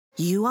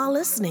You are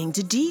listening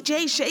to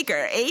DJ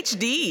Shaker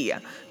HD,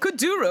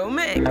 Kuduro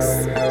Mix.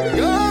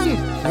 Young!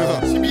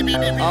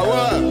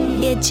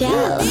 Yeah,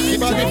 ciao. Si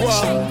bani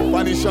voir,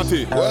 bani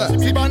chanter.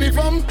 Si bani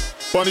femme,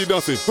 bani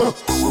danser.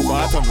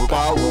 Mubatan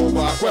mubawo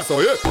kwa so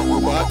yeah.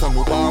 Mubatan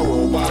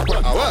mubawo kwa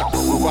awa.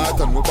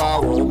 Mubatan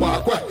mubawo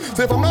kwa.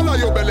 C'est femme là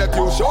yo belle qui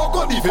au show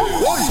qu'on dit fait.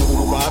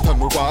 Mubatan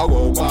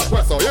mubawo kwa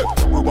so yeah.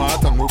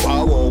 Mubatan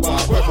mubawo kwa.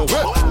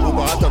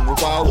 Mubatan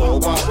mubawo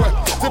kwa.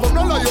 C'est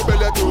femme là yo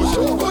belle qui au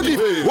show qu'on dit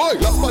fait. Ouais,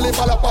 laisse pas les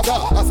la pata,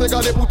 assez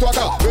garder pour toi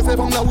car. Mais c'est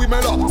femme là oui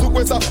mais là, sous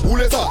quoi ça,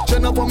 roulez ça.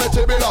 Chaîne en forme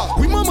de là.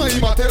 Oui maman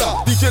il m'a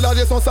là. DJ là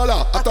j'ai son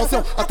salaire.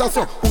 Attention,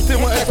 attention,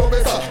 écoutez-moi et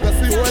tombez ça.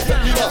 Merci ouais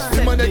c'est qui va.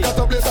 Il m'a dit qu'à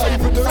tomber ça, il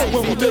veut te rendre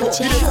monter.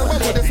 Il est sympa,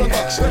 moi descends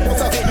pas. Je fais comme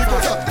ça, il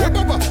comme ça. Ouais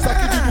papa, ça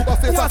qui dit vous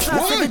passez ça.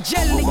 Ouais.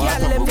 Jelly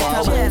gal, let me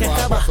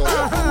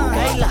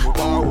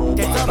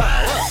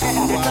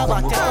Tetaba,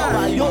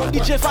 yo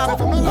DJ Fab.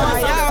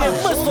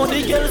 First for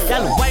the girls,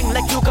 girl, wine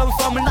like you come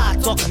from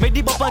Natok. Make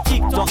the bumper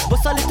TikTok,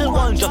 bust a little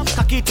one jump.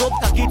 Cock it up,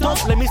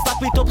 let me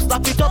slap it up.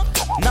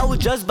 Now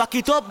just back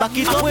it up.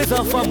 Always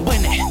on from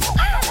Bwene.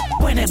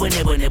 From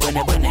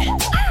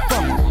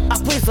à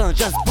présent,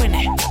 just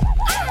Bwene.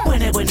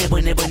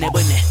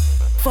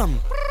 From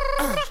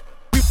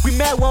oui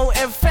mais wow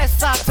et fait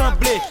ça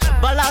trembler.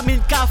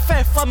 Balamine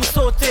café femme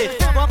sauter.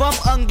 Femme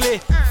anglais,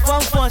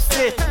 femme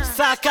français.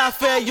 Ça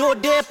café yo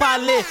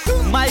déparler.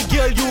 My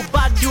girl you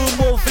bad you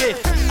mauvais.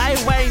 I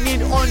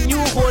whining on you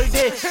all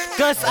day.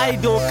 Cause I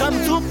don't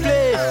come to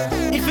play.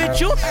 If it's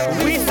you,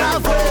 we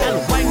have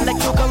and wine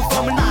like you come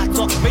from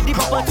Natok. Make the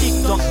papa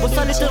TikTok. What's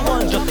a little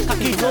one jump?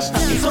 Cock it up.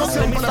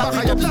 Let me slap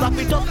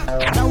it up.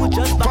 Now we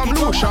just back it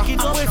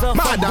up. Always a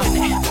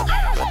Bwene.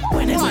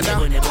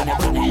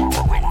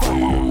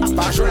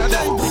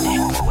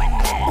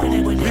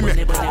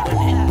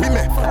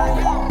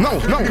 Non,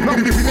 oui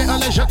mais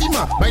allez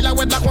gentiment, baila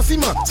ouais de la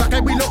consima, ça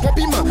qu'est brûle au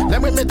compliment, les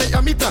moi mettez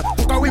en mi-temps,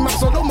 pourquoi oui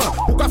m'absoloma,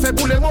 pourquoi faire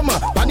pour les moments,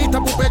 pas ni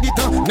temps pour perdre du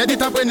temps, n'est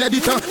temps,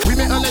 oui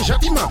mais allez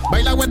gentiment,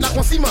 baila ouais de la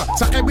consima,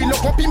 ça qu'est brûle au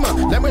compliment,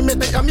 les moi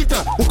mettez en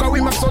mi-temps, pourquoi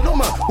oui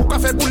m'absoloma, pourquoi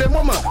faire pour les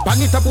moments, pas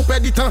ni temps pour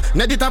perdre du temps,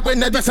 n'est du temps, fais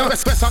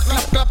ça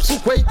clap, sous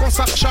quoi qu'on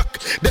sac chaque,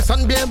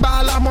 descend bien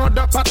bas la mode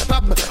pas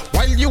tab,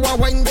 while you are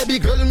wine baby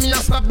girl me a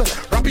stab,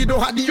 rapido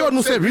radio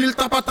nous c'est real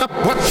tap,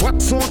 what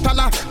son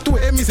tala, tout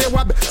est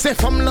misérable, c'est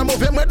femme la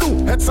mauvaise moi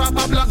dou, et ça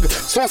pas blague,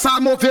 son ça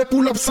mauvais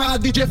pull up ça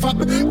DJ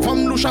Fab,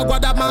 femme loucha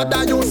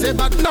guadamada yo c'est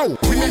bad now,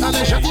 oui mais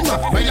allez gentiment,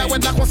 baila ouais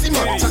de la consima,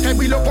 ça qu'est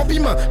brûle au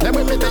compliment, les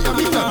moi mettez en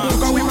mi-temps,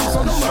 pourquoi oui m'en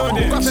son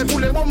pourquoi faire pour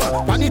les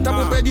moments, pas ni temps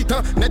pour perdre du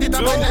temps, n'est du temps,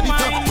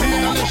 oui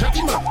mais allez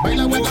gentiment,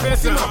 baila ouais de la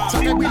consima, ça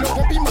qu'est brûle au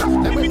compliment,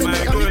 les moi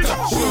mettez en mi-temps,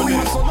 pourquoi oui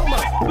m'en son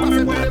pourquoi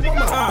faire pour les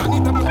moments, pas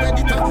ni temps pour perdre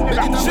du temps, n'est du temps.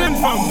 Jeune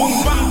femme, boom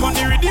bang, on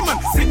the rhythm man,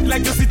 sit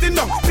like you sitting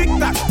down, tic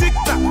tac,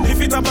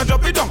 if it up and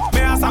drop it down,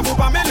 mais à ça faut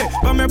pas mêler,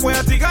 pas me pour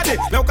y tigader,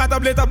 là au cas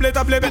table,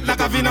 bête la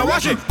cavine à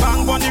washer,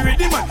 bang on the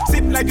rhythm man,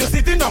 sit like you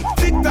sitting down,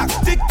 tic tac,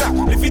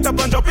 if it up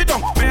and drop it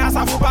down, mais à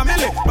ça faut pas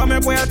mêler, pas me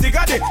pour y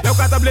tigader, là au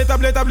cas table,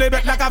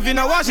 bête la cavine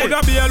à washer.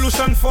 Would be a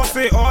Lucian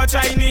forcé or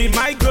Chinese,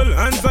 my girl,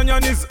 hands on your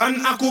knees,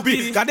 and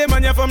akubi, gade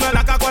manye femme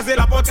la ka croiser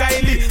la porte à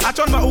Eli, a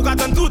chon ma ou ka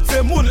tan tout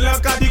c'est moun la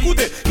ka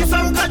dikoute, qui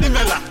ça ou ka di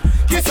mela,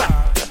 qui ça?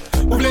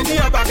 Ou vle di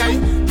a bagay,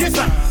 qui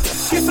ça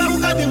ou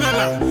ka di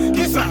mela,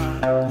 qui ça?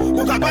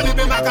 Ou ka pali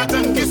be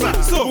makaten, qui ça?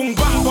 So, boom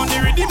bang on the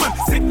rhythm man,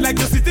 sit like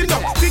you sitting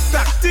down, tic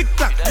tac,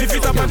 if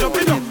it up and drop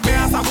it down, mais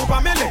à ça faut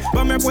pas mêler,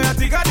 pas me pour y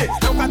tigader,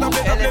 là ou ka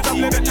table,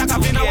 bête la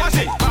cavine à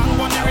washer, bang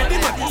on the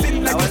rhythm man, sit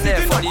like you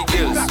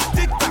sitting down,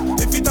 tic tac,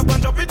 if it up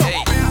and drop it down,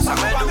 mais à ça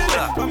faut pas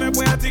mêler, pas me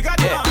pour y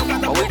tigader,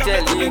 I will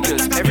tell you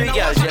girls, every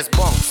girl just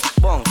bongs.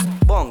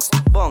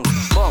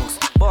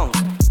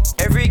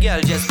 Every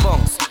girl just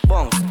bongs.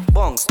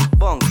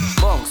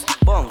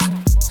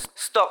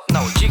 Stop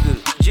now, jiggle.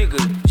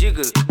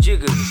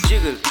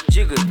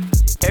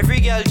 Every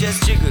girl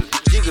just jiggle.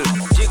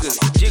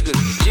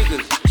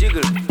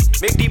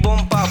 Make the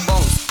bumper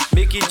bounce,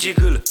 make it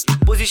jiggle.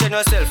 Position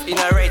yourself in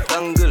a right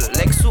angle,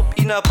 like soup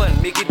in a pan,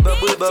 make it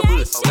bubble.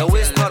 Your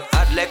waist not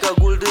hard like a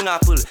golden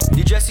apple.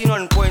 The dressing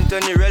on point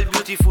and real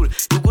beautiful.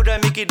 You coulda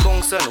make it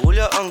bounce and hold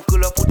your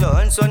ankle or put your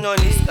hands on your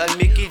knees and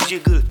make it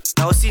jiggle.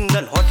 Now sin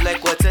done hot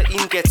like water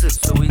in kettle,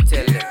 so we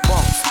tell them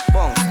bongs.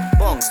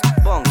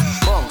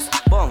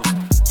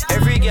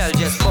 Every girl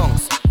just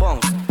bongs.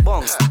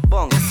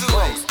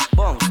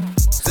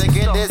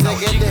 Zegede.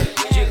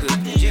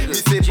 We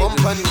say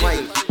bump and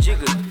wine.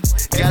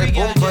 Girl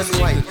bump and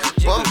wine.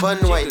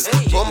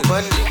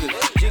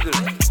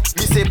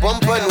 We say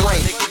bump and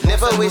wine.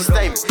 Never waste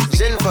time.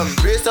 Then from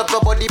brace up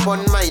your body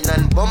pon mine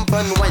and bump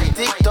and wine.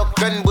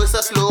 TikTok and bust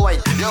a slow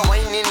wine. You're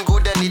whining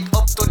good and it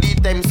up to the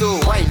time, so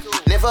wine.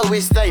 Never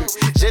waste time.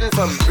 Gen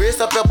from brace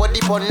up your body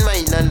pon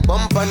mine and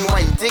bump and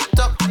wine.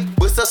 TikTok,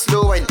 bust a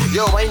slow wine.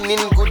 You're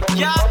whining good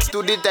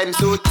to the time,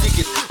 so tick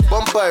it.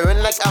 Bumper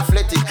run like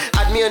athletic.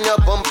 Add me on your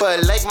bumper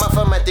like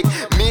mathematic.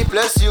 Me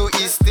plus you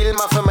is still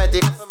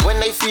mathematic. When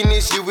I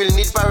finish, you will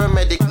need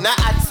paramedic. Now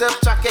add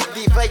subtract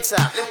divide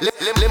ça.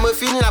 Let me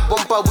feel la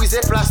bumper with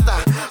a plaster.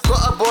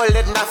 Got a ball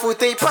let na foot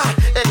tape.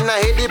 Et na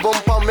head the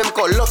bumper même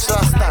call love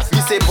rasta. We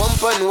say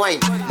bump and wine,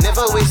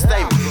 never waste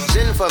time.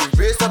 Gen from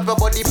brace up your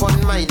body pon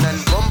mine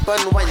and bump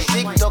and wine.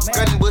 TikTok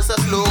and bust a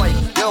slow wine.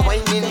 You're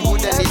whining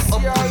good and it's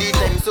up to the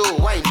time, so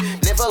wine,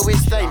 never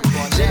waste time.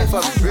 Gen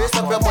from brace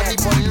up your body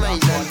pon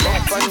mine and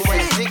bump and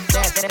wine.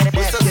 TikTok,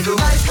 bust a slow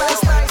wine.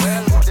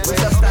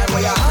 With a style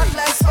where you're hot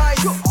like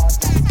spice.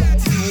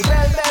 Tu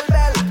belle, belle,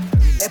 belle.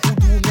 Et pour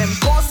tout même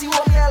concis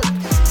au miel.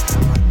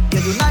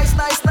 Yeah, you nice,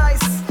 nice,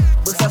 nice.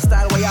 With a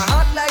style where you're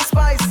hot like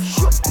spice.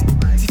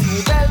 Tu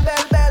belle,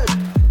 belle, belle.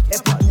 Et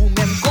pour tout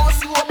même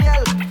concis au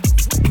miel.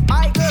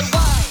 My girl,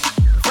 why?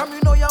 From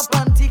you know your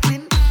panty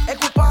clean.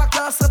 Écoute pas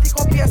quand ça t'y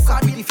copie ça.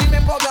 Il fait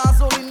même pas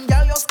gasoline.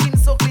 Girl, your skin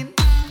so clean.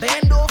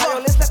 Bend over,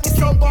 let's let me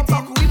see bump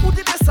back. We put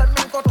in the sun,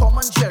 man, called Tom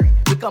and Jerry.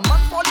 Make a man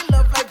fall in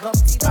love like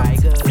Humpty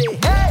Dumpty. Say,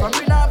 hey, from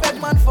you now beg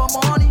man for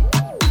money.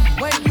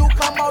 When you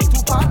come out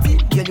to party,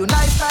 yeah, you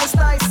nice, nice,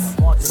 nice.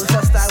 With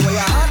a style where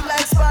you're hot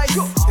like spice.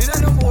 You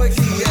don't know boy,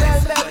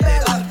 Bell, bell,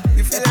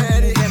 bell. you feel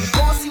ready.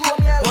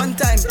 One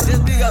time,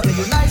 just big up. Yeah,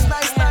 you nice,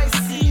 nice, nice.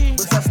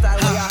 With a style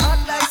where you're hot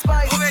like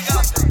spice.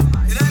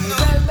 You don't know.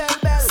 Bell, bell,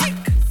 bell.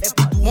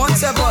 One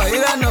step boy,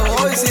 you don't know.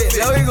 How is it?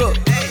 There we go.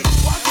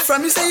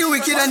 From you say you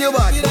wicked and you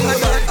bad,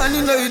 and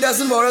you know you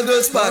doesn't borrow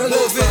girls bad,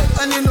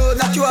 and you know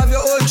that you have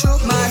your own shoe,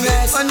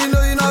 and you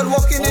know you're not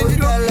walking in the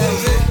door.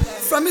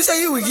 From you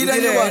say you wicked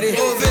and you bad,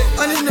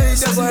 and you know you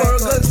doesn't borrow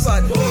girls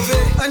bad,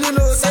 and you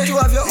know that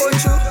you have your own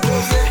shoe,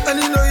 and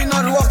you know you're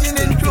not walking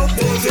in the door.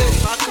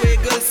 Back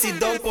way girl sit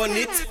down on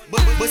it,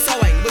 bust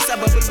a wine, bust a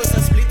bubble, bust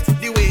a split.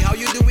 The way how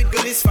you do it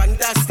girl is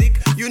fantastic.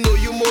 You know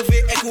you move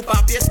it, echo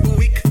papiers per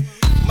week.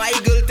 My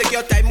girl, take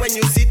your time when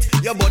you sit.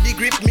 Your body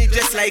grip me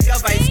just like a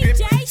vice grip.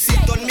 Sit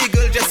on me,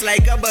 girl, just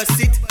like a bus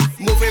seat.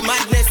 Move a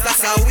madness,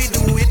 that's how we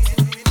do it.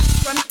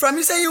 From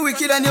you say you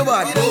wicked and you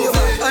bad,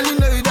 and you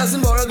know you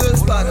doesn't borrow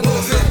girls bad,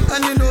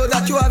 and you know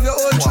that you have your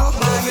own shoe,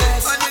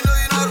 and you know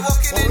you're not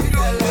walking in the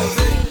door.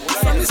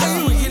 From you say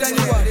you wicked and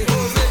you bad,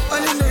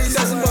 and you know you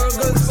doesn't borrow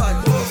girls bad,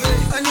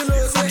 and you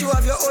know that you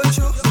have your own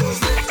shoe,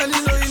 and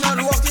you know you're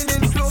not walking in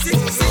the door.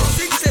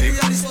 Six, steady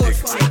on the spot.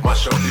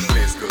 Mash up the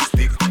place, girl,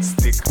 stick,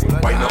 stick.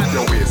 Wind up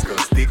your waist, girl,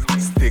 stick,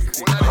 stick.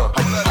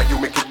 How you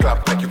make it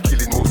clap like you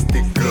killing more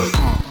stick, girl.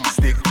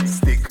 Stick,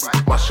 stick.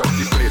 Mash up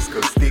the place,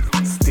 girl, stick,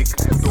 stick.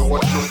 Don't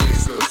watch your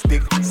face, girl,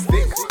 stick,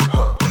 stick.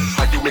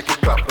 How you make it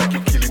clap like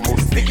you killing more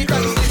stick,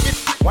 girl.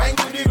 Wine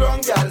to the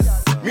ground, girl.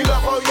 Me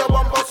love how your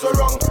bumper so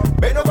wrong.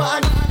 Bend over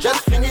and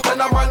just fling it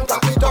and a man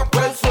tap it up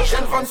well. So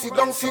shen from sit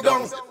down, sit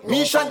down.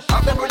 Mission,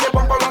 have them with the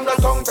bumper on the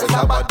tongue. Press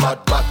a bad,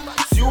 bad, bad.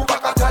 See you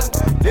back at hand.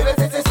 Deve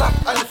tete sap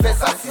and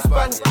fess a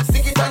sispan.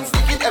 Stick it and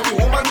stick it, every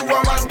woman do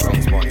a man.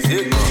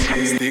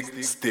 Stick,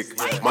 stick.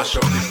 Mash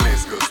up the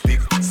place, girl,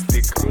 stick,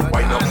 stick.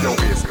 Wind up your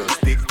waist, girl,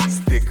 stick,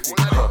 stick.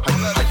 How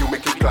you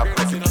make it clap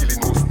like you killing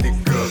more stick,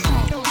 girl.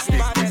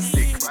 Stick,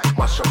 stick.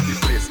 Mash up the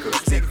place, girl,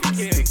 stick,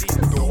 stick.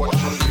 Don't watch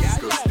your face,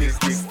 girl, stick,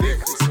 stick.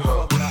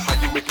 How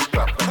you make it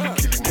clap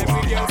like you killing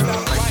more stick,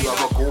 girl. Like you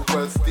have a go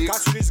well stick.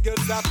 Catch these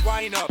girls that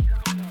wind up.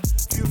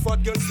 Few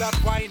fuck girls that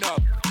wind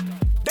up.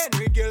 Then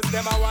we girls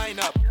them a wind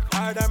up.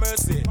 Hard a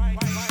mercy,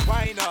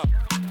 wind up.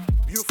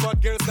 You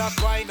fuck girls that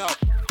wind up.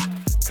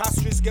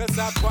 Castries girls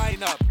that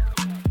wind up.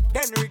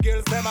 Then we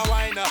girls them a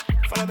wind up.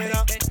 Follow me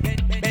now.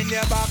 Bend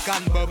your back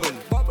and bubble.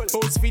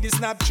 Post for the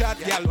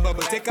Snapchat, gal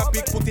bubble. Take a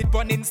pic, put it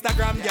on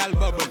Instagram, gal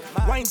bubble.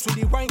 Wine to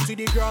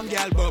the ground,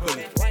 gal bubble.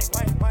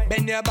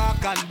 Bend your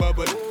back and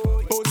bubble.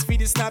 Post for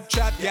the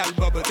Snapchat, gal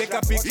bubble. Take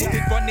a pic, put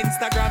it on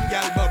Instagram,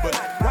 gal bubble.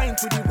 Wine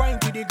to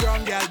the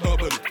ground, gal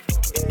bubble.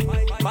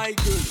 My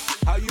girl,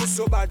 how you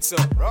so bad, sir?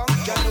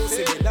 Jah know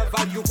say me love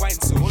how you wine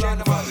so.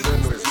 Jennifer,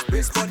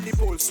 wrist on the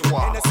pole so.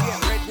 Hennessy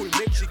and Red Bull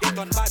make she get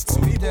on bad so.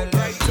 We go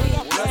right to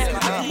you, that's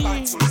my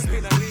bad so. It's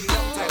been a really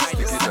long time, I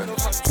just have no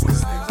fun so.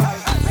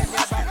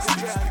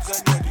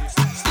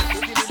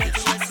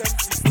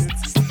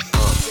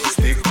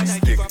 Stick,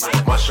 stick.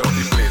 Mash up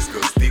the place,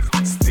 girl, stick,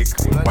 stick.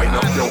 Wind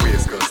up your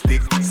waist, girl,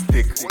 stick,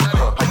 stick.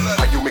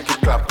 How you make it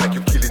clap like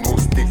you killing more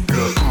stick,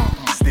 girl.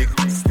 Stick,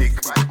 stick.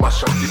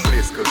 Mash up the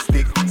place, girl,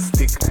 stick,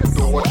 stick.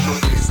 Don't watch your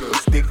face, girl,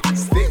 stick,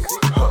 stick.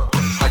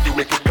 How you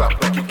make it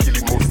clap like you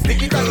killing more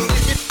stick, girl.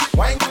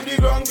 Wine to the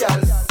ground,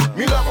 girl.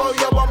 Me love how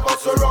your bumper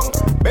so wrong.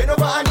 Bend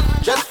over and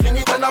just fling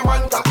it and a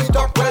man tap it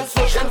up well.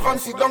 So shen from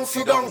sit down,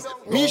 sit down.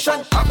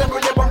 Mission, have them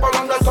with the bumper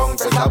on the tongue.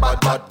 Press a bad,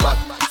 bad, bad.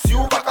 See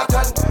you back at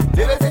hand.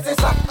 Deve tete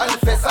sap and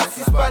fess a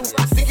sispan.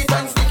 Stick it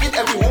and stick it,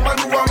 every woman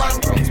do a man.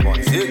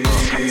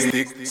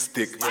 Stick,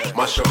 stick.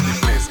 Mash up the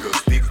place, girl,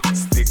 stick,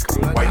 stick.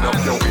 Wind up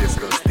your waist,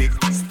 girl, stick,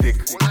 stick.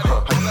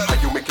 How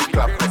you make it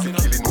clap like you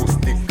killing more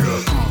stick,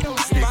 girl.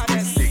 Stick,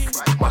 stick.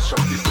 Mash up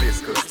the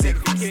place, girl, stick,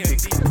 stick.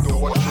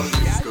 Don't watch your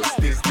face, girl.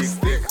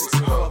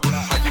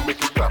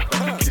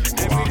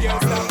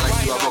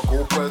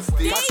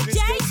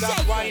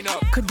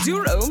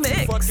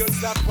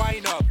 girls that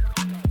wine up.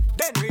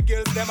 Then we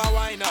girls them a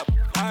wine up.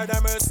 Lord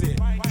have mercy,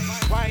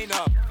 wine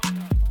up.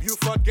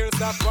 Buford girls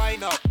that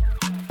wine up.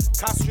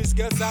 Castries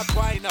girls that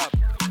wine up.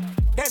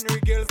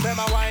 Henry girls them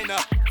a wine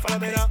up. Follow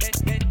me now.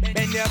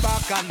 Bend your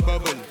back and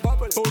bubble.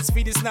 Post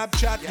for the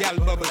Snapchat, gal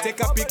bubble.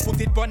 Take a pic,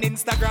 put it on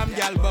Instagram,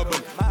 gal bubble.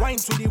 Wine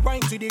to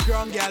the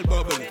ground, gal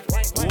bubble.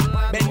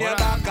 Bend your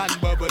back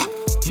and bubble.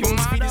 Post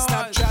for the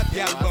Snapchat,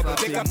 gal bubble.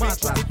 Take a pic,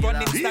 put it on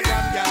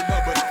Instagram, gal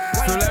bubble.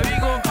 So let me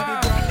go.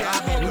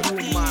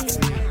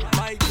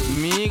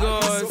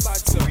 Amigos,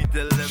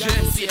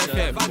 Jesse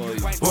FM.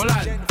 Hold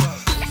on.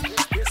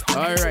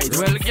 Alright,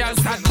 well, girl,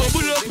 start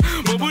bubble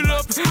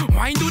up.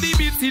 Wine to the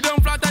beat, sit down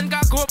flat and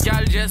cock up.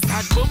 Girl, just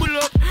start bubble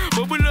up.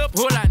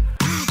 Hold on.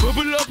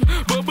 Bubble up.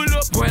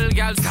 Well,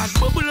 girl, start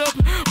bubble up.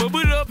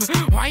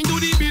 Wine to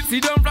the beat,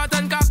 sit down flat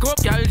and cock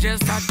up. Girl,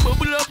 just start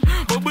bubble up.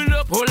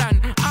 Hold on.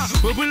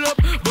 Bubble up.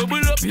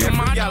 Your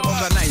man, girl,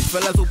 organize.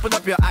 Fellas, open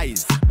up your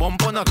eyes.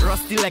 Bumper not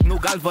rusty like no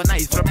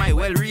galvanized. From my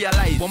well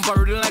realized. Bumper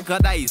rolling like a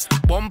dice.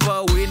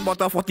 Bumper weighing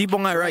but a 40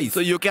 pound of rice. So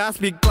you can't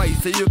speak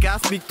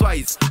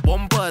twice.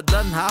 Bumper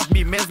done have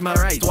me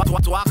mesmerized.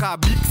 Waka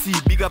big C,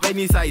 big up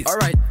any size.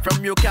 Alright,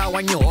 from your car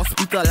when you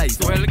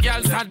hospitalized. Well,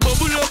 girl, start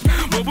bubble up.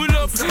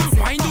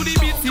 Wine to the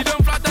beat, sit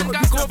down flat and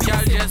cock up.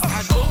 Girl, just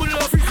start bubble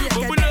up.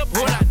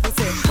 Hold on.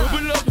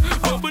 Bubble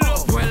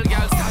up. Well,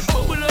 girl, start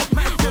bubble up.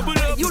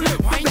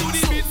 Wine to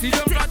the beat, sit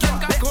down flat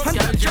and cock up.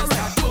 Girl, just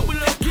start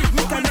bubble up.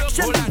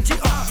 Hold on.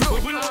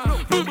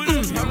 Bubble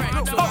up.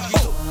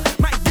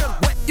 My girl,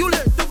 when you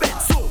learn to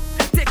bend so,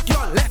 take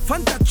your left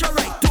and touch your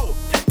right toe.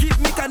 Give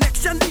me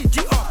connection,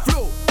 DJ off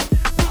flow.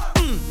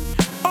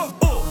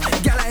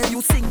 Girl, I hear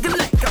you singing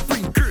like a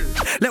sprinkle.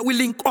 Let we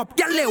link up,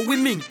 girl, let we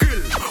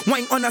mingle.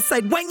 Wine on a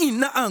side, wine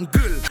in a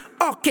angle.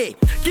 Okay,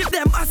 give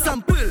them a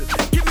sample.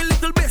 Give me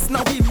little bass,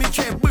 now give me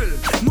treble.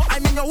 No,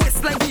 I'm in your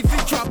waistline, give me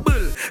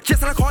trouble.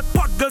 Just like hot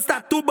pot, girl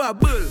start to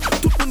bubble.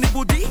 To the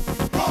booty.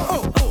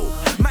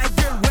 My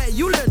girl, where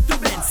you learn to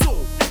bend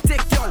so,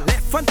 take your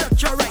left and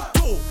touch your right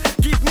toe.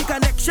 Give me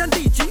connection,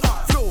 DJ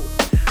up flow.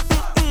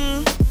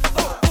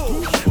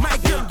 My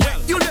girl, where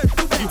you learn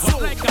to bend so,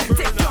 take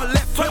your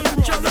left and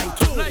touch your right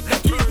toe.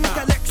 Give me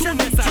connection,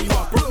 DJ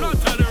up flow.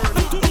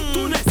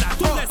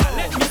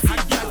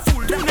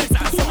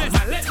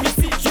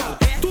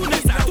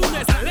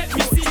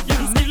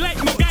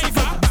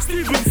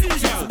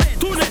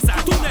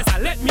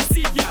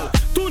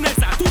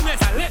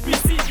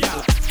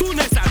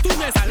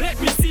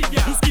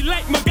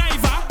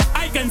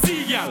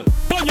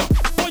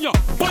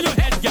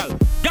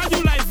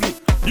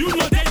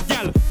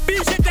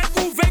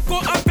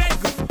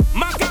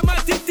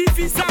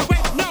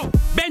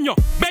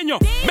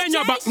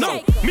 Back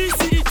now, me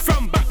see it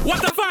from back.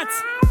 What a fat!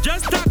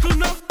 Just tackle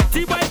now,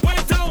 T-boy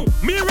point down.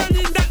 Me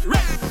running that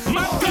red.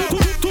 Maka,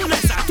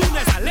 Tunesa,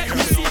 let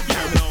me see ya.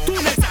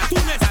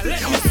 Tunesa,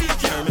 let me see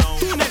ya.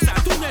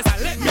 Tunesa,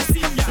 let me see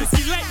ya.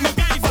 She like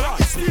MacGyver.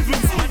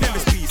 Steven,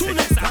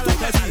 Tunesa,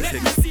 let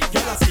me see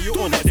ya. I see you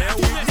on there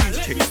with these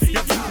chicks.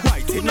 You're too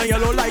white, in a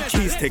yellow like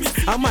cheese sticks.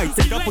 I might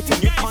take a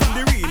putting it on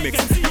the remix.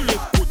 You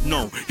look good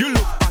now, you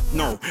look hot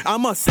now. I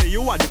must say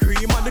you are the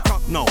cream on the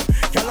crop now.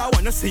 Girl, I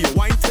wanna see you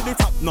wine to the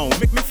top now.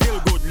 Make me feel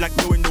good like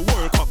you in the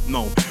World Cup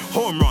now.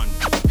 Home run,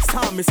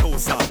 Sammy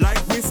Sosa, like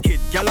Wizkid.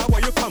 Girl, I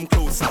want you come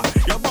closer.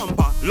 Your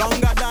bumper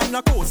longer than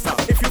a coaster.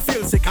 If you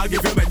feel sick, I'll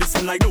give you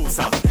medicine like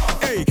Dosa.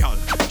 Hey, girl,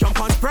 jump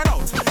and spread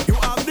out. You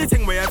have the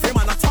thing where every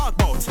man I talk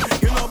about.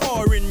 You're not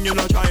boring, you're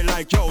not dry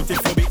like Jout.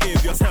 If you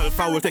behave yourself,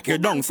 I will take you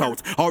down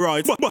south.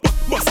 Alright,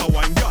 bust a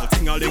wine, girl,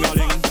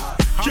 ting-a-ling-a-ling.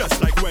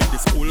 Just like when the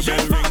school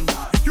bell ring.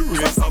 You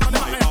raise up my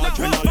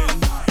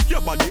adrenaline.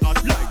 Your body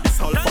hot like this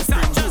all for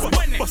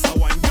spring. Bust a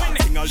wine, girl,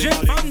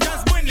 ting-a-ling-a-ling.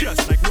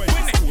 Just like when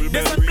the school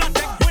bell ring.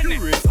 You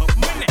raise up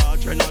my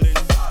adrenaline.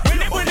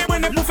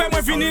 Buene, pour faire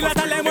moi finir la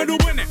talent, moi nous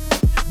buene.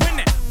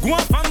 Go en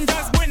femme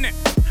just buene.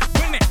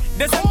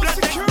 Descends plat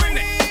tech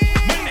buene.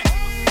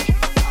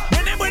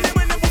 Buene,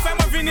 pour faire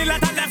moi finir la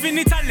talent,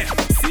 fini talent.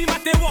 Si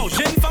maté wow,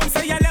 jeune femme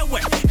ça y allait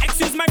ouais.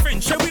 Excuse my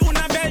friend, chérie, on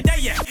a belle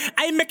d'ailleurs.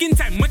 I making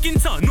time, making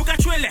temps, nous qu'à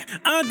tuer les.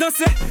 En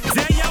danser,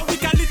 derrière oui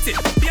qualité.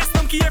 Pièce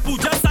comme qui est pour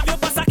just savio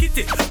pas sa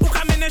quitter. Pour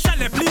qu'amener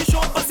chalet, plus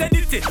chaud, pas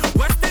sédité.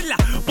 Restez là,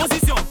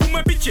 position pour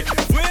me pitcher.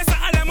 Voyez ça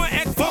à la main,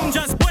 ek femme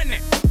just buene.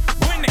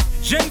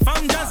 Jeune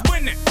femme just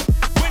buene.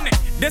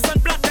 Descends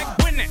plat tech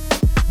buene.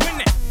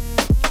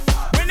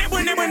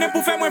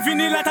 Pour faire moi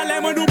finir la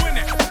talent, moi nous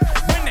buene.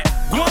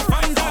 Go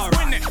femme just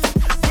buene.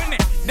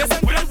 Descends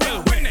plat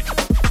tech buene.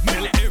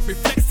 Every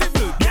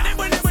flexible.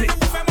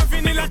 Pour faire moi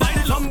finir la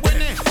talent,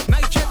 buene.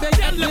 Night check the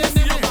girl, let's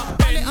see you.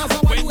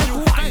 When you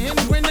find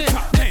buene.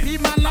 Be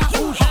man la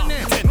ou gene.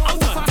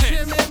 Out of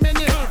 10.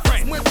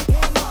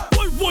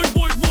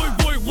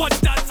 Boy, what's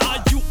that?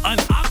 Are you an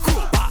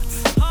acrobat?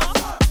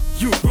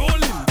 You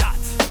rolling that.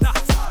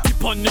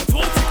 Tip on your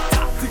toe,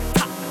 tick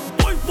tock.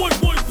 Boy,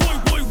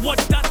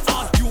 what's that?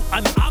 Are you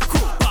an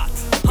acrobat?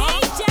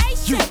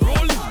 You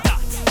rolling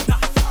that.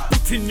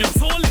 Put in your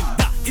soul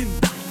in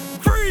that.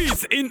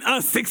 Freeze in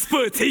a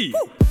 630.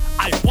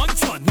 I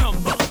want your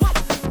number.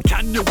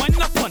 Can you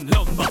wind up on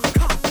lumber?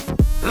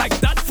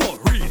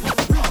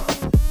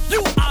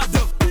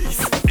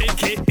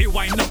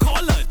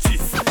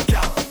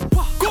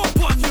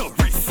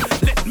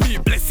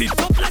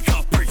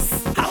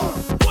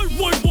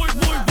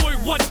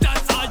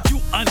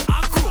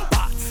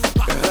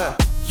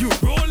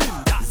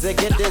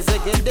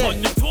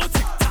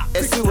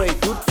 SUA,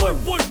 toute femme.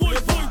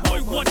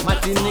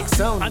 Martinique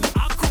Sound.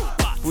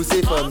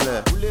 Poussez femme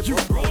là.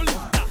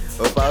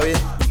 Oh, pas oui.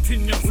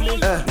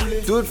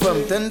 Toute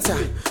femme, ten ça.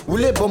 Ou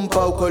les bombes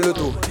pas au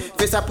coloto.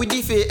 Fais ça pour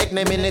dire fait avec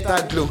mes menettes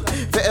à glow.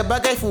 Fais un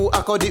bagay fou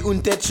accorder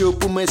une tête chaud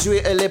pour me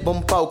jouer les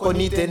bombes pas au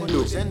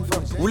Nintendo.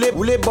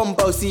 Ou les bombes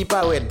pas aussi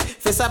pas ouais.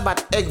 Fais ça bat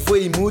avec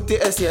voy monter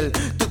au ciel.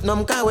 Tout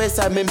nom ka ouais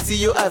ça même si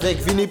yo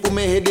avec vini pour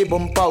me aider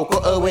bombes pas au ko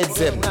ouais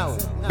zem.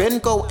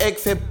 Ben ko avec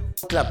fait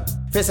clap.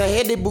 Fais ça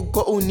head book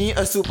ko uni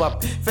a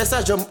soupap. Fais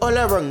ça jump all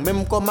around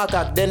même comme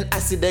macaque den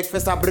acidek fais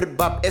ça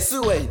brbap.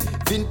 SUA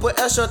vin pour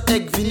un shot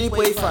egg vini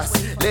pour fast.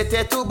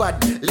 L'été too bad,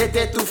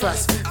 l'été too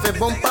fast. Fais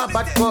bon pas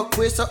bat cock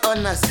we so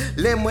honest.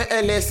 Les moins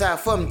elle ça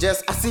forme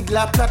just acide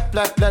la plat.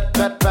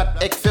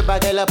 Ek fait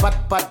bagay la pat.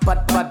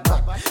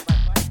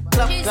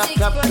 Clap.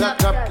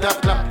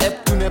 Et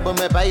tout ne bon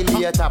me bail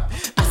li tap.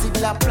 Acide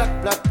la plat.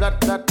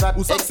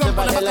 Ek fait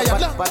bagay la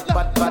pat.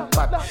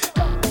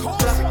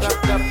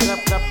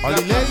 All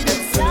the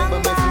ladies, wine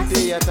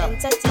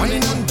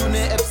on to the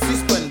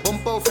F6 pen,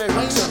 bumper for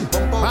function,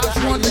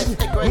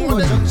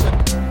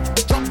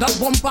 drop that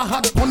bumper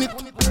hard on it,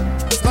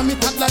 slam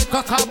it hard like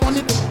a car on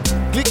it,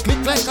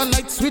 click like a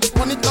light switch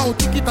on it, now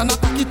tick it and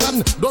attack it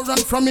and don't run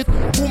from it,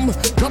 boom,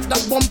 drop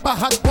that bumper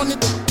hard on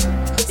it,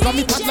 slam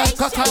it hard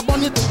like a car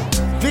on it.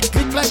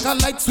 Click like a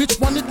light switch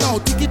on it now.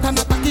 Tick it and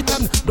attack it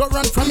and don't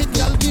run from it,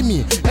 y'all give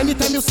me.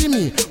 Anytime you see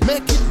me,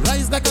 make it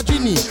rise like a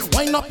genie.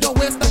 Wind up your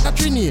waist like a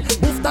trini.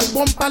 Move that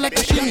bumper like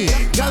a shimmy.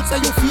 Y'all say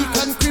you fake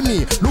and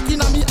creamy.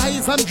 Looking at me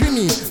eyes and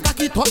dreamy. Stack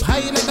it up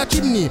high like a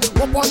chimney.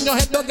 Up on your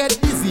head, don't get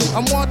busy.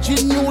 I'm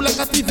watching you like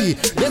a TV.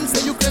 Them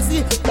say you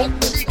crazy, but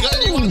baby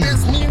girl you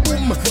against me.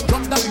 Boom,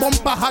 drop that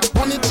bumper hard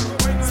on it.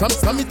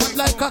 Slam it up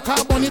like a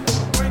car on it.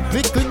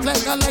 Click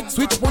like a light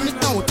switch on it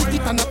now. Tick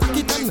it and attack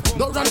it and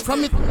don't run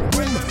from it.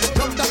 Boom,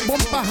 drop that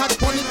bumper hard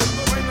on it.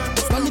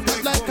 Slam it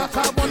up like a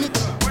car on it.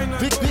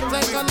 Click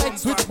like a light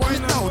switch on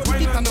it now.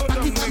 Tick it and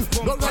attack it and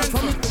don't run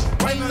from it.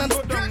 Wine and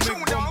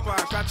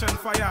bumper catch on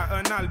fire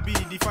and I'll be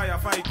the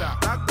firefighter.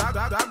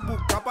 That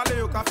book kapale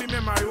yo kafi me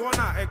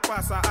marijuana ek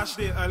pasa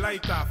ashde a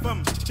lighter.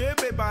 Fam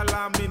chebe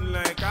bala min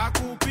like a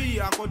kupi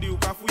akodi yo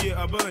kafuye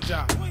a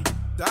banja.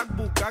 That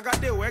book I got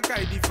the work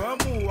I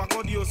difamu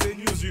akodi yo say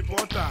news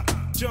reporter.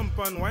 Jump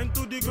and wine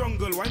to the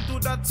grungle, wine to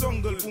that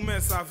songle ou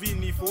men sa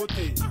vini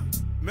fote.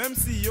 Même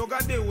si yo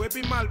gade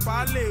wepi mal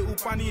parler ou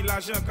pani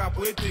l'argent ka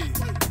prêté.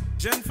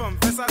 Jeune femme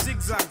fait ça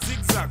zigzag,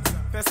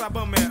 fait ça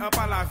bon mais up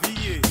à la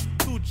vie.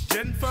 Toute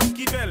jeune femme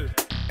qui belle,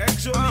 ek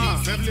jolie,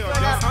 même les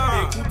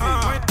autres écoutez.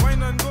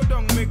 Wine and go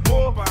down, make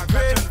bumper,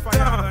 catch on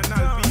fire and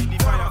I'll be the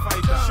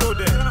firefighter. Show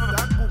them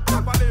that book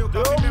ka parler yo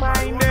ka don't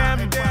mind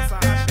them.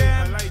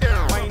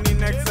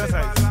 Whining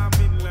exercise,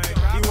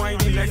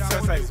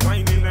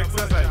 whining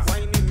exercise.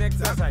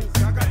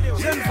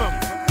 Jeune femme,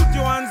 put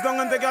your hands down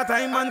and take your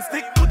time and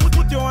stick.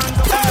 Put your hands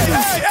up. Hey,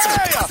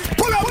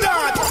 pull up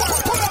that.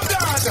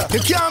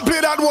 You can't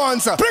play that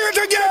once. Bring it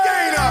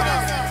again.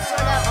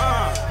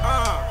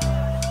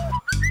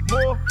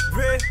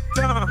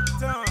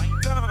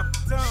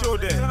 Show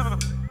them.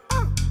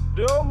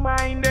 Don't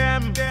mind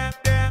them.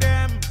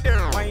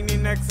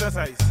 Whining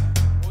exercise.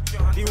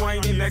 The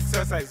whining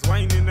exercise.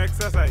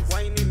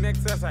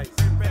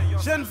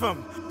 Jeune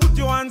femme, put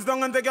your hands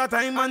down and take your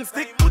time and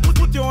stick.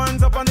 Put your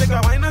hands up and take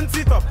a wine and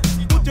sit up.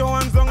 Put your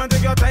hands down and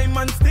take your time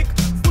and stick.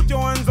 Put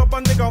your hands up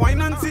and take a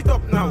wine and sit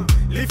up now.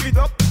 Lift it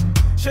up,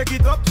 shake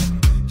it up,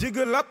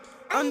 jiggle up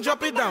and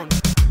drop it down.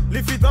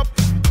 Lift it up,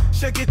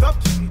 shake it up,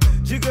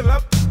 jiggle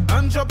up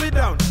and drop it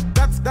down.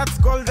 That's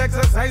called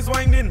exercise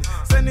winding.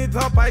 Send it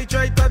up, I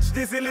try touch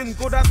the ceiling.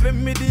 Coulda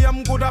slim,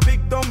 medium, coulda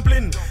big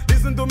dumpling.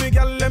 Listen to me,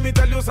 girl, let me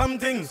tell you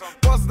something.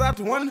 Pause that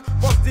one,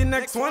 pause the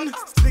next one.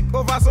 Stick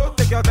over so,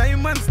 take your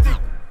time and stick.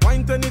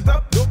 Wine, turn it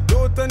up,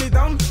 don't turn it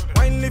down.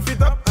 Wine, lift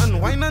it up, and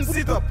wine and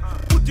sit up.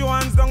 Put your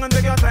hands down and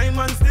take your time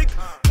and stick.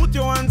 Put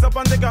your hands up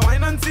and take a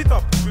wine and sit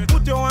up.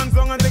 Put your hands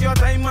down and take your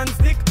time and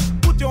stick.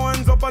 Put your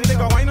hands up and take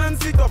a wine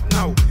and sit up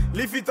now.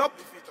 Lift it up,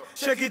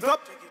 shake it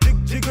up,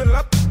 jiggle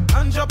up,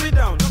 and drop it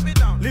down.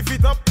 Lift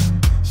it up,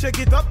 shake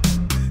it up,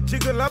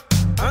 jiggle up,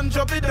 and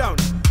drop it down.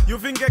 You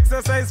think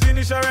exercise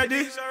finish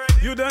already?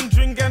 You done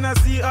drink and I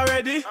see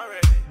already?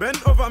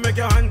 Bend over, make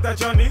your hand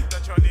touch on it.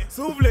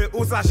 Souvle,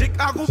 usa chic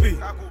akubi.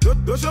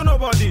 Don't show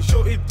nobody,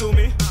 show it to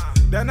me.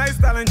 The nice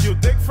talent you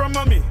take from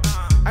mommy.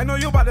 I know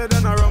you better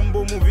than a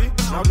Rambo movie.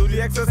 Now do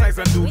the exercise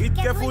and do it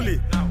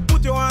carefully.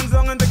 Put your hands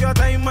down and take your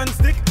time and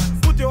stick.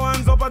 Put your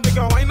hands up and take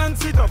a wine and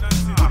sit up.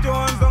 Put your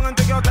hands down and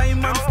take your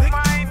time and stick.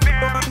 Put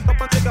your hands up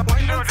and take a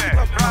wine and sit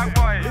up.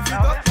 Lift it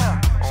up,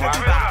 shake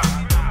it up,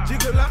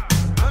 jiggle up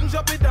and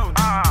drop it down.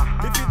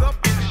 Lift it up,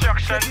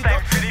 shake it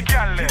up,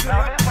 jiggle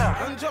up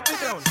and drop it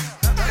down.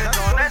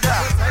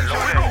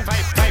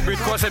 Hybrid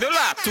cause de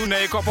là, tourne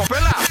comme popé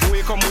là.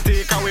 Oui comme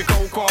mouté, kawe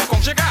kau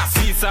comme cheka.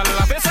 Si ça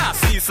la fait ça,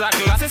 si ça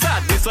classe ça.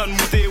 Descend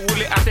mouté,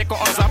 roule à tes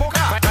en zaboka.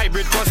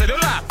 Hybrid cause de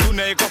là,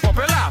 tourne comme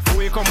popé là.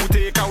 Oui comme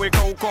mouté, kawe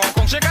kau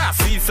comme cheka.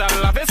 Si ça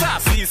la fait ça,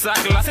 si ça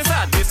classe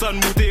ça.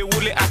 Descend mouté,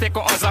 roule à tes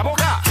en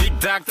zaboka. Tic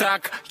tac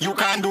tac, you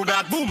can do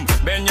that boom.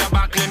 Bend your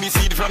back, let me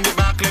see it from the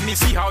back. Let me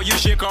see how you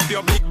shake up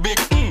your big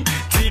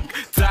tick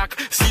tack.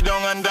 Sit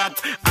down on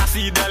that. I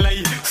see the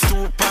lie.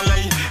 Stoop a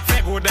lie.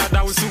 Fego da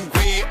da usu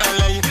kwe a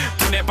lie.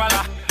 Tu n'es pas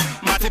là.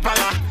 Mate pas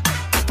là.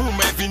 Pour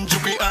me vin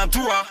jupi en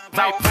toi.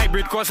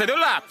 Vibrate cause c'est de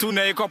là. Tu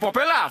n'es qu'au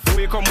popela.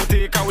 Foué comme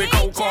mouté kawe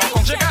kau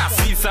kon cheka.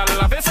 Si ça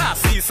la fait ça.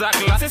 Si ça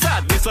classe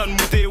ça. Descend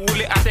mouté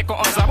oulé à tes kon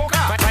en zaboka.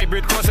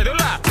 Vibrate cause c'est de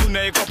là. Tu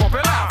n'es qu'au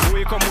popela.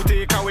 Foué comme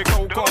mouté kawe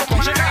kau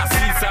kon cheka.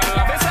 Si ça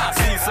la fait ça.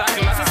 Si ça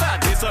classe ça.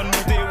 Descend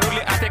mouté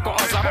oulé à tes kon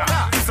en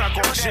zaboka. Si ça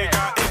kon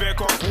cheka. Ebe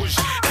kon rouge.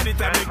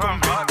 Anytime you come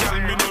back, tell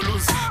me no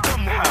lose.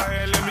 Come over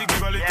here, let me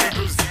give a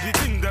little boost. The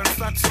thing done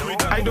start so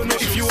I don't know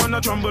if you wanna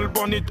tremble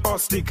on it or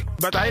stick,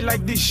 but I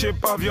like the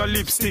shape of your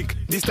lipstick.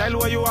 The style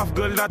where you have,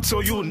 girl, that's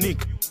so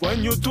unique.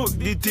 When you talk,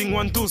 the thing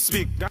want to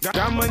speak.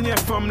 Gamanye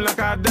from la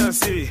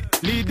cadence.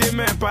 L'idée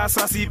me passe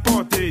à s'y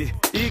porter.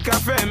 Il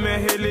café me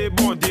hele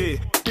bondé.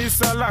 Il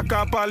ça la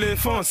cap à les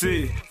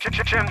foncer. Tu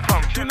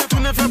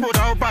ne fais beau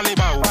d'au parler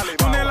bao.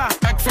 Tu n'es là,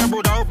 ek fait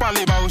beau d'au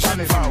parler bao.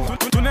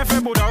 Tu ne fais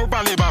beau d'au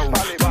parler bao.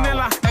 Tu n'es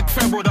là, ek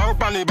fait beau d'au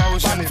parler bao.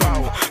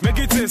 Make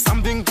it say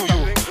something to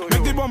you.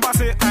 Make the bumper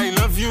say I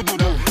love you do.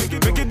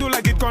 Make it do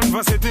like it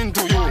conversating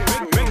to you.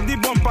 Make the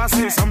bumper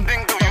say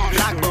something to you.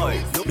 Black boy,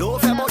 do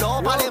fais beau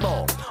d'au parler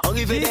bao.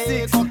 Arrivé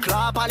des coques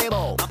là, parler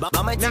bon.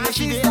 Maman dit que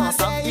j'y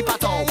ensemble, il pas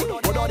tombe.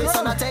 Au dos de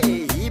son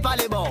atelier, il parle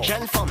bon.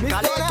 Jeune femme,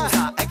 calé tout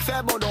ça, avec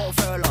fait bon don,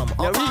 fait l'homme.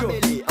 En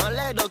famille, en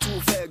l'air dans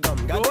tout fait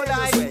gomme. Gardez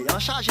le souhait, en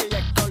chargé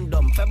avec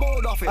condom. Fait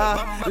bon don, fait l'homme.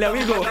 There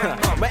we go.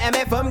 Moi,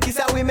 aime femme qui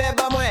ça, oui, mais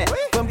pas moi.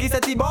 Femme qui ça,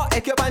 tibo,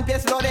 et que pas une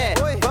pièce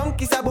l'odeur. Femme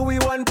qui ça, boui,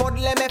 one pot,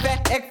 les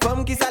méfaits. Et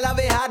femme qui ça,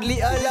 lave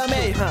hardly a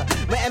l'homme.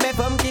 Moi, aime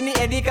femme qui ni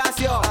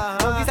éducation.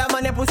 Femme qui ça,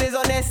 mané pour ses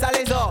honnêtes, ça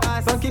les os.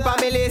 Femme qui pas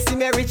mêlé, si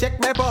Mary check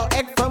mes pas.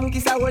 Et femme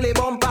qui ça, les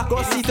bumper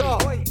cosito.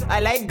 I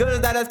like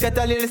girls that has got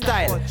a little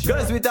style.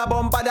 Girls with a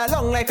bumper that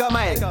long like a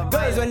mile.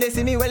 Girls when they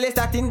see me, well they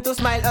starting to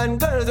smile. And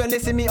girls when they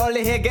see me, all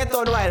they hair get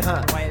on wild.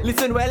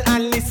 Listen well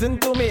and listen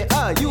to me.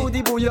 You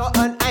the bouillon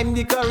and I'm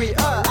the curry.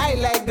 I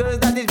like girls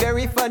that is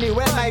very funny.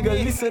 Well my girl,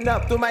 listen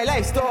up to my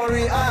life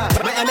story.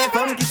 Mais aime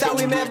femme qui ça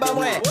oui mais pas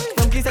moi.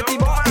 Femme qui ça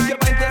tibo et que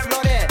pas une pièce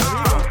l'odeur.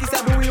 Femme qui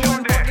ça bouille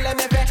one pot les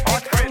méfaits.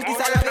 Femme qui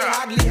ça lave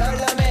hardly a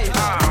l'homme.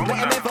 Mais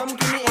aime femme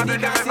qui ni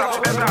éducation.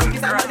 Femme qui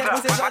ça mané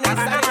pour ses honnêtes,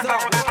 ça les os.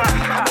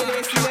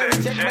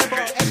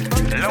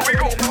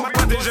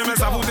 Jamais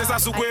savouter ça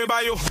sous quoi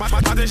bayo. Pas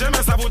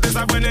jamais savouter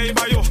ça brûler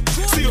bayo.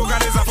 Si vous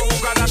gardez ça faut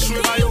vous garder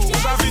chouer bayo.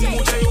 Vous avez une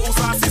mouche ou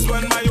ça six loin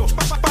mayo.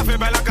 Pas fait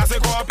bail la casse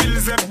quoi pile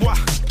zeb bois.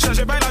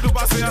 Cherchez bail la du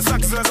passer à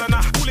sax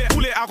zana.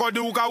 Oule accordé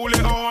ou ka oule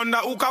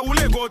Honda ou ka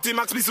oule go T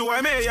Max plus ou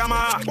me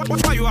Yamaha.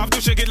 Why you have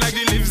to shake it like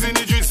the leaves in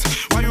the juice?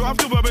 Why you have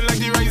to bubble like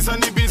the rice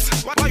and the beans?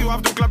 Why you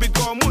have to clap it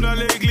comme on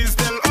l'église?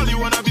 Tell all you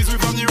wanna be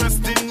from the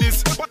rest in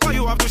this. Why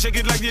you have to shake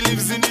it like the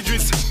leaves in the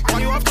juice?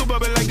 Why you have to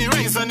bubble like the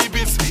rice and the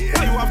beans?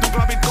 Why you have to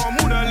clap it comme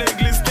on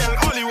l'église? Tell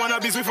all you wanna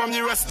be from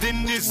the rest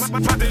in this. Pas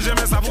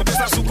jamais savouter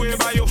ça sous quoi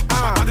bayo.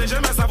 Pas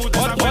jamais savouter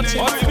ça brûler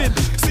bayo.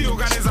 Si vous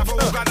gardez ça faut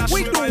vous garder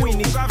chouer bayo.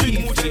 Vous avez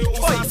une mouche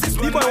ou ça six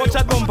loin mayo. The boy watch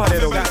that bumper there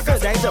though.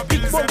 That is a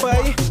big bumper.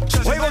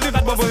 Why you want to do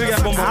that bumper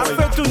again bumper? I'm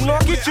afraid to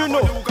knock it, you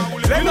know.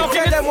 Let me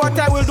tell them what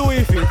I will do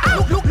with it.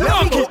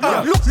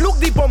 Look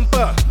the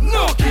bumper.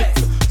 Knock it.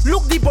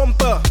 Look the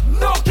bumper.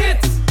 Knock it.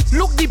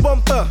 Look the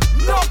bumper.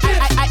 Knock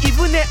it. I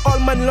even all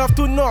man love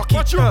to knock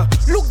it.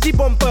 Look the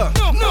bumper.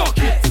 Knock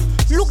it.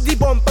 Look the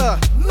bumper.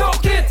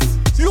 Knock it.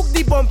 Look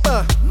the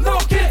bumper.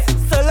 Knock it.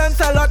 Salon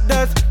salad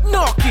does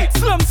knock it.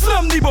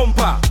 Slum the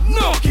bumper.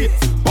 Knock it.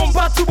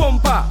 Bumper to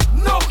bumper.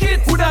 Knock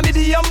it. Put a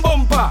medium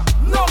bumper.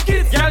 Knock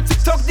it. Girl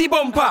TikTok the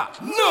bumper.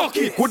 Knock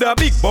it. Put a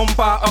big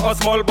bumper or a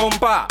small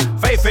bumper.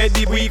 Fait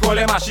du bruit quand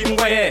les machines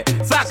voyaient.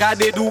 Ça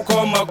garde doux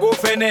comme un go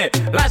fene.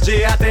 La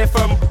j'ai à tes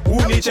femmes ou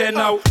ni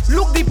now.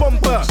 Look the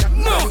bumper.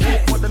 Knock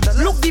it.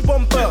 Look the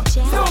bumper.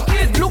 Knock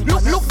it.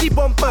 Look the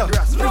bumper.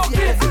 Knock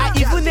it. I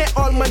even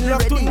all man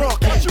love to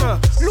knock it.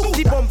 Look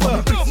the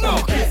bumper.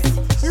 Knock it.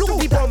 Look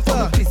the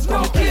bumper.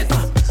 Knock it.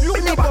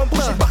 Look the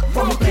bumper.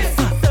 Knock it.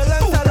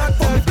 Salad,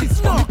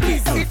 knock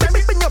it. If I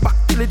bend your back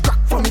till it crack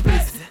for me,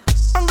 please.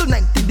 Angle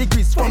 90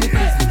 degrees for me,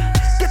 please.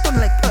 Get on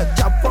like a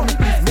jab for me,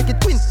 please. Make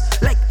it twin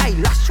like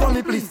eyelash for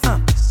me, please.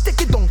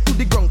 Take it down to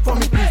the ground for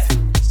me,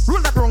 please.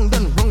 Roll that wrong,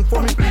 then wrong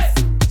for me, please.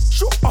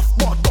 Show off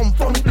bottom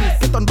for me, please.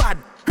 Get on bad,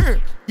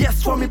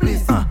 yes for me,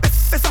 please.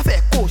 Best of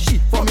echo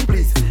sheet for me,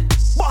 please.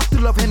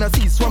 Bottle of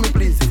Hennessy's for me,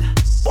 please.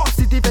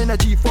 Positive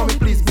energy for me,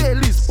 please.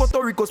 Baileys,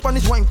 Puerto Rico,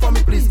 Spanish wine for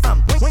me, please.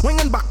 Wing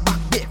and back,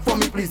 yeah for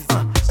me, please.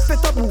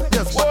 Set up boot,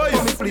 yes,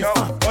 for me, please.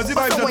 What's the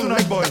vibe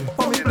tonight, boy?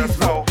 For me, please.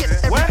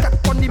 Get every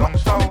cat on the back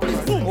for me, please.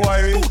 Oh,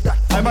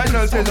 I might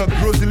not say that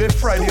Grossly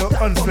Friday or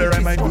Unspare I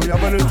might do. You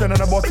have a little 10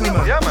 on a bottle,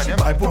 man. Yeah,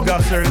 man. I put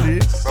gas early.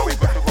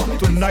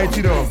 Tonight,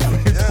 you know.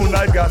 It's full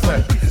night gas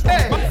night.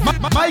 Hey,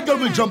 my girl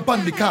will jump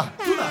on the car.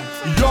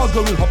 Your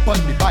girl will hop on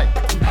the bike.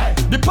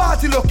 The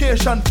party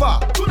location far.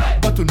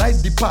 But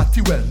tonight the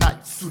party well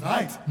nice.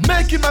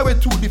 Making my way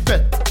to the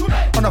fete.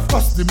 And of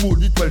course the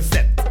mood it well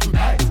set.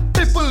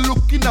 People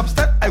looking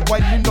upset, I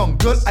winding down,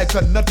 girl I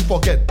cannot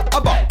forget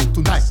about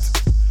tonight.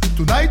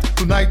 Tonight.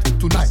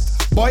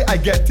 Boy, I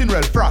get in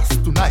real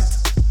fast tonight.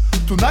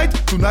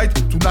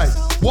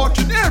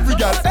 Watching every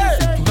girl, hey,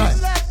 tonight.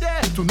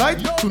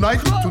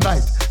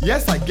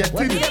 Yes, I get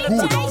in it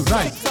good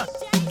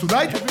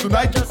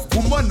tonight.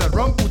 Woman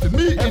around putting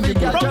me in the mood.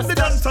 From the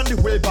dance on the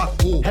way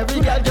back home.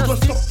 Every girl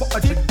just stop for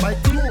a drink by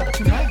club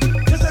tonight.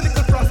 Just a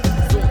little frost.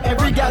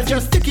 Every girl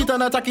just tick it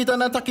and attack it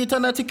and attack it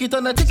and tick it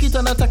and attack it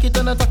and attack it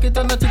and attack it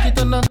and tick it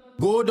and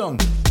go down.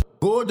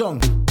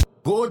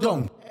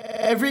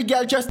 Every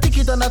girl just tick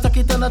it and attack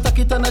it and attack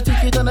it and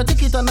tick it and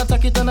tick it and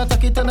attack it and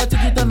attack it and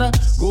tick it and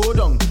go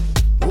down.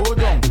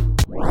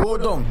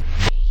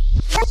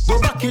 Go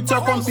back it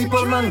up on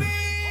people, man.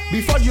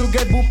 Before you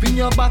get boop in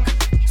your back.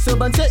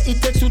 Servant say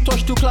it takes 2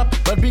 touch to clap,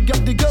 but big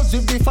up the girls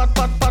with the fat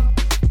pat.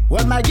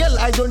 Well, my girl,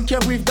 I don't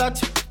care with that.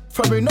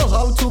 From you know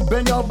how to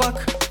bend your back,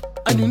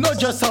 and you know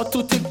just how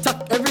to tick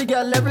tock. Every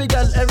girl,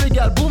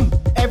 boom.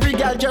 Every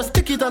girl just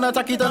tick it and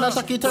attack it and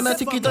attack it and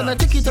tick it and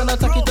tick it and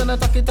attack it and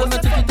attack it and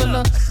tick it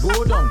and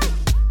go down.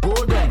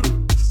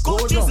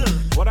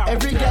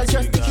 Every girl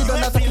just tick it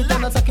and attack it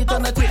and attack it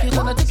and tick it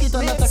and tick it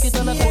and attack it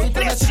and tick it and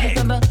tick it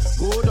and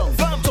go down.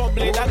 From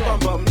double that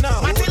bum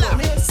now.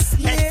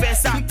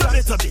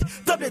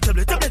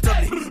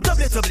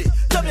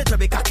 Double,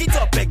 cock it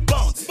up, make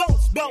bounce.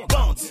 First up,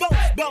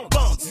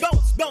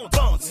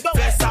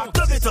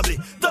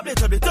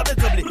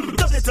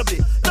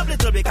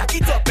 double, cock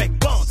it up, make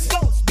bounce.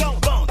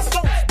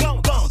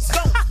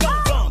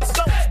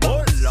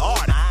 Oh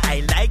Lord,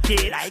 I like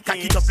it. Cock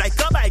it up like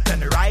a bike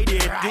and ride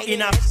it. You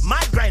in a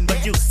mad grind,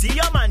 but you see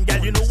your man,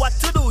 girl, you know what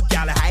to do,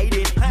 girl, hide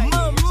it.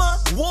 Mama,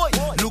 boy,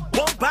 look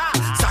bomba.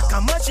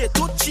 Sacamache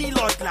to chill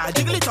out, la.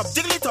 Jiggle it up,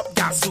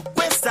 girl, su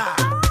questa.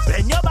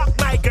 Bend your back,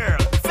 my girl.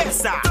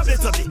 Festa. Double,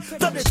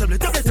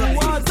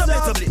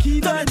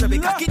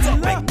 cock it up,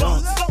 make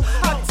bounce.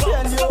 I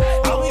tell you,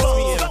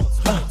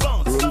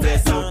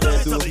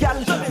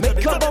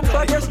 make your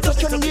bumper just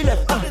touch on the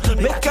left.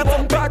 Make your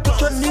bumper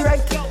touch on the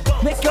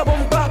right. Make your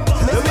bumper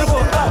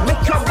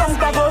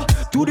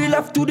go to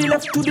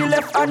the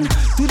left, and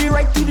to the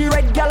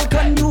right, girl,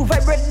 can you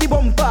vibrate the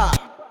bumper?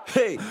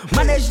 Hey,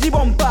 manage the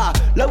bumper.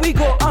 Let we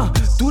go,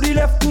 to the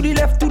left,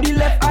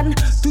 and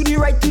to the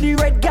right,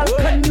 girl,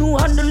 can you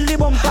handle the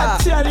bumper? I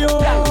tell you,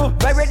 girl,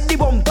 vibrate the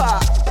bumper.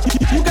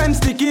 You can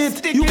stick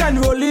it, you can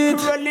roll it,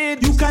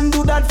 you can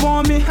do that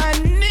for me,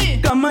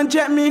 honey. Come and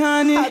check me,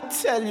 honey. I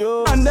tell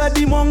you, under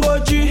the Mongo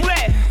G.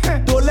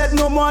 Don't let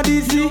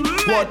nobody see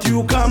what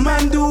you come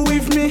and do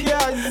with me.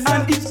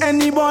 And if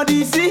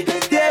anybody see,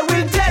 they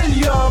will tell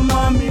your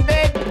mommy,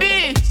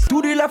 baby.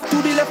 To the left,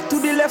 and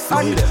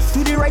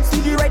to the right,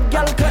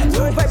 girl, can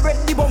you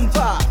vibrate the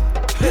bumper?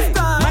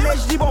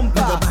 Manage the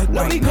bumper.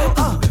 Let me go.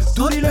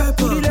 To the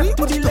left, and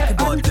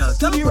to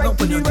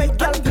the right,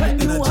 girl, can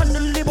you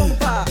handle the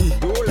bumper?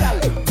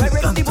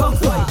 Vibrate the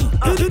bumper.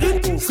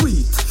 It's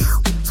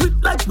sweet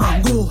like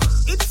mango.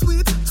 It's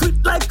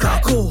sweet like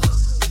cocoa.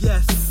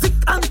 Yes, thick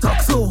and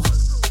talk so.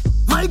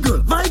 My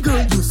girl,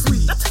 you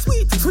sweet. That's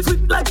sweet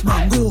like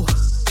mango.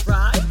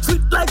 Right?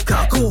 Sweet like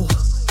cocoa.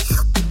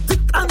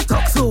 Thick and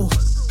talk so.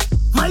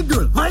 My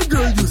girl,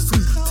 you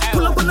sweet.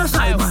 Pull up on the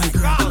side, my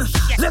girl.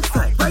 Left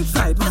side, right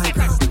side, my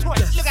girl.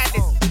 Yes. Look at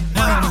this.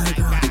 My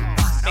girl.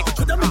 Make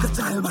a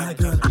child, my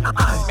girl.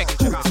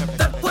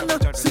 That one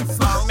up, 6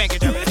 months. Make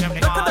it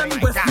better than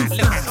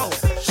Westminster.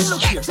 She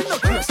look here.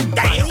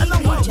 Damn.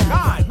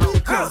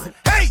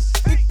 Hey,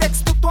 it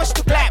takes 2 touch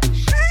to clap.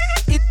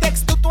 It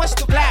takes 2 touch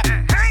to clap.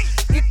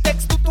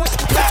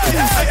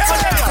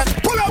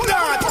 Pull up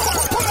that.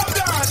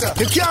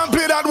 You can't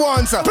play that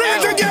once. Play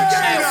it again.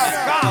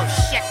 Oh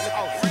shit.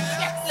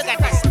 Look at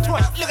this.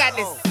 Look at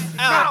this.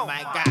 Oh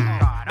my God.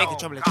 Make it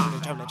trouble.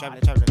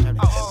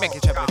 Make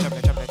it trouble.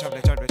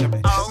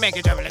 Make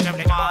it trouble.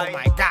 Oh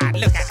my God.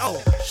 Look at.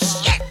 Oh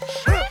shit.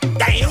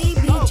 Damn.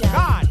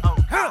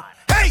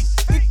 Hey,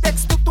 it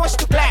takes 2 touch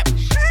to clap.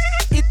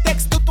 It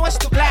takes 2 touch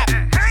to clap.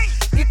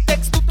 It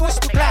takes 2 touch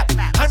to clap.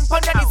 And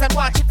pon your knees and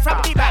watch it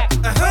from the back.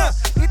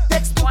 It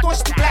takes 2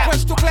 touch to clap.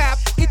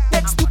 It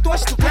takes 2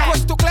 touch to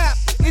clap.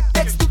 It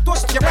takes 2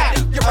 touch to clap.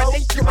 You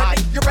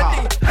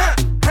ready?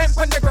 Hand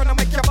on the ground and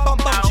make your bum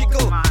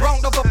jiggle.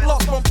 Round of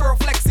applause, bumper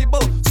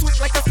flexible. Sweet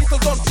like a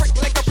skittles, don't break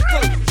like a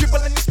prickle.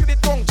 Dribble and you spit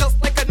it wrong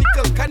just like a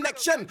nickel.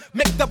 Connection,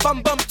 make the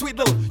bum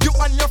twiddle. You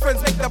and your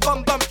friends make the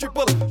bum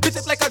triple. Beat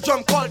it like a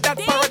drum, call that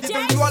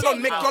paradiddle. You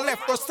alone make your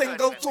left or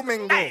single to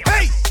mingle.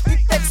 Hey,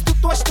 it takes 2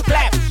 touch to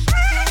clap.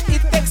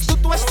 It takes 2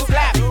 touch to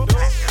clap.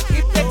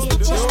 It takes 2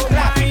 touch to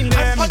clap.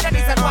 And hold your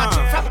knees and watch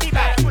it from the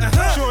back.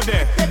 Show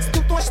there. It takes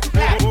 2 touch to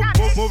clap.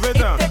 Move it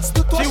down.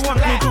 She want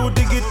me to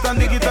dig it up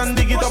again.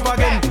 Dig it up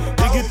again.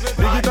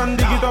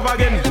 Dig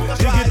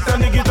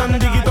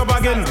it up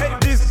again.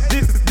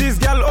 This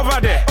girl over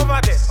there.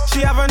 She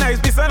have a nice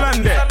piece of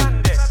land there.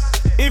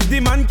 If the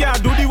man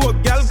can't do the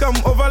work, girl come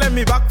over, let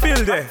me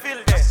backfill there.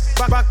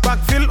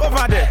 Backfill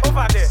over there.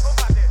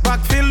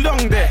 Backfill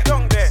down there.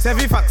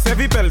 Sevi fax,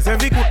 sevi pel,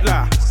 sevi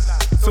kutla.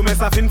 So me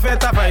safin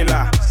feta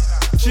baila.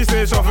 She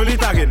say shuffle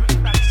it again.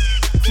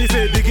 She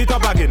say dig it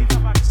up again.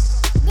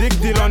 Dig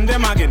the on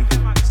them again.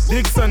 Dig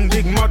big son,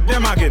 big mud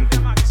them again.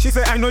 She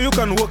say, I know you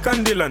can work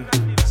on Dylan.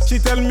 She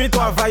tell me to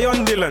have I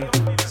on Dylan.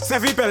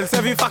 Sevi pel,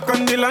 sevi fuck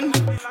on Dylan.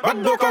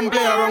 But don't come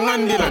play around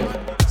on Dylan.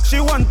 She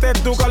wanted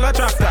to call a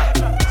tractor,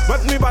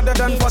 but me better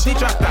than 40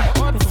 tractor.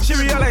 She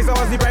realized I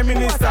was the prime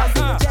minister.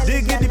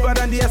 Dig it deeper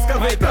than the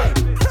excavator.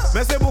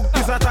 Me say book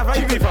this at a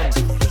vibe from.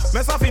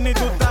 Me say fini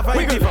tout a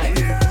vibe from.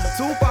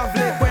 Super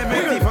flake where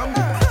me from.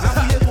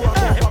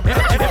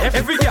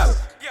 Every girl,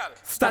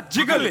 start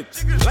jiggle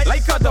it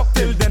like a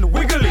ducktail, then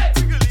wiggle it.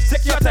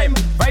 Take your time,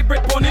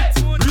 vibrate on it.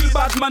 Real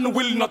bad man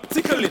will not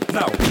tickle it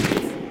now.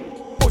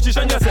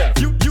 Position yourself,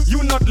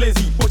 you not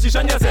lazy.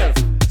 Position yourself.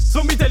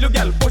 So me tell you,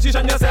 girl,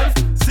 position yourself.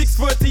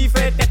 6'40",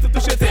 fair, head to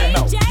touch your tail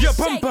now. Your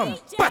pum pum,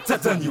 better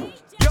than you.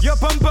 Your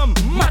pum pum,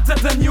 matter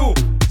than you.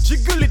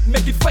 Jiggle it,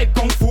 make it fight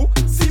kung fu.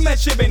 See my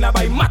shebe na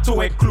by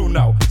mato egg clue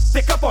now.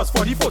 Take a pause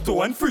for the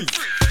photo and freeze.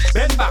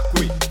 Bend back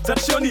way,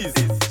 touch your knees.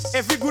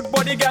 Every good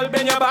body girl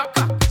bend your back.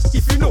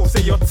 If you know,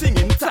 say your thing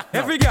intact.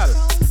 Every girl,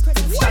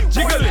 start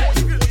jiggle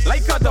it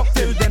like a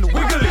ducktail, then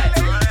wiggle it.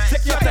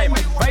 Take your time,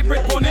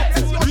 vibrate on it.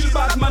 Real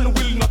bad man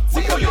will not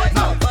tickle it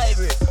now.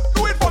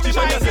 Do it,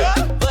 position yourself.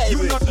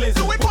 You not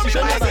lazy,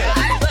 position yourself.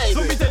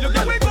 So me tell you,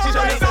 girl,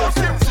 position yourself.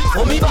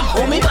 Hold me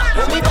back,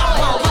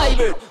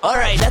 vibrate.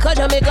 Alright, like a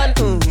Jamaican,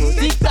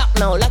 tick tock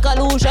now, like a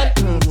Lucian,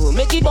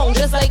 make it bounce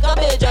just like a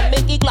Bajan,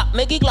 make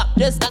it clap,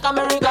 just like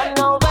American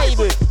now,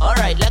 vibrate.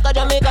 Alright, like a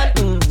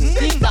Jamaican,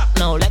 tick tock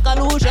now, like a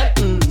Lucian,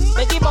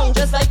 make it bounce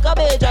just like a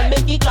Bajan,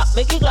 make it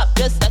clap,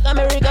 just like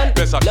American.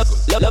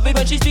 Love it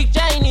when she speak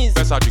Chinese.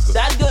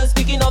 That girl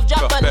speaking of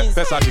Japanese.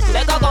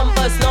 Like a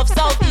compass, north,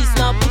 southeast,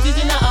 now put it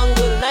in an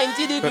angle,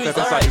 90 degrees.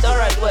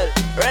 Alright, well,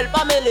 Real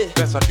family,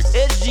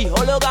 HG,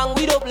 hologang,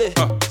 we don't play.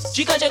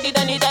 She can check it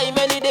anytime,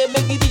 any day,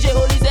 make the DJ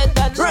holy set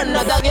that run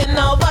that again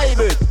now,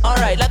 vibrate.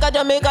 Alright, like a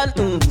Jamaican,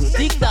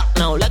 tick tock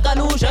now, like a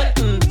Lucian,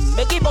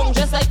 make it bounce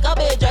just like a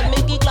Bajan,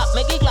 make it clap,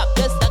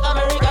 just like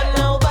American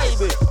now,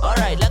 vibrate.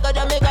 Alright, like a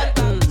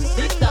Jamaican,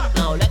 tick tock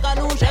now, like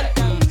a Lucian,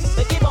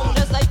 make it bounce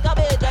just like a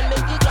Bajan,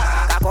 make it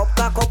clap.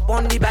 Cock up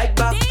on the bike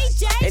back.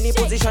 Any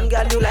position,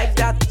 girl, you like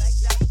that?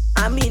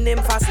 I mean them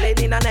fast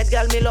lady and that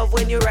girl, me love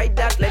when you ride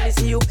that. Let me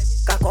see you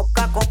cock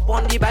up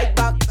on the bike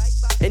back.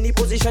 Any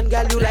position,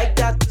 girl, you like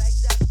that?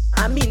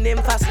 I mean them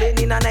fast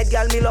lady and that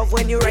girl, me love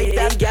when you ride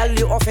that. Girl,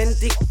 you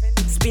authentic.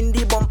 Spin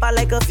the bumper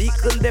like a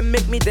vehicle, then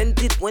make me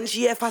dent it. When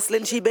she a fast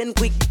lane, she bend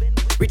quick.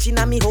 Reaching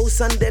at me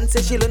house and then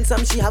say she learn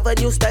some. She have a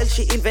new style,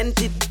 she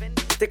invented.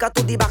 Take her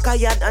to the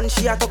backyard and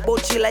she a talk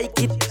about she like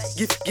it.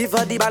 Give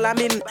her the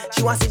balamin.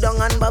 She want sit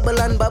down and bubble,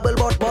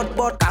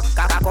 but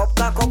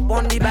cock up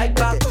on the bike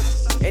back.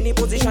 Any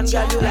position,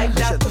 girl, you like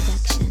that?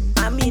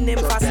 I mean them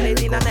fast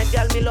lady and that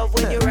girl, me love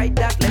when you ride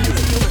that. Let me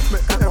see you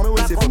cock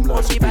up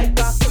on the bike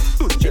back.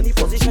 Any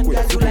position,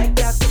 girl, you like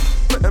that?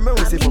 I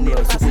mean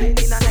them fast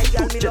lady and that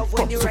girl, me love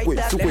when you ride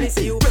that. Let me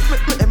see you.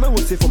 Me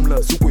say from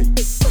là soukoué,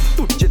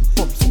 tout jet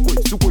from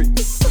soukoué.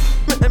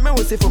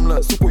 Me say from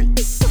là soukoué,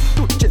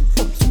 tout jet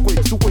from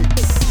soukoué.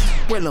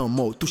 Well en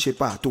mot touché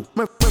partout.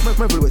 Me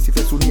veut si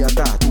fait souni à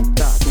tatou.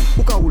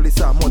 Ou quand rouler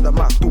ça mode à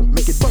marteau,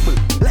 make it bubble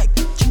like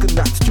chicken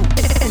that stew.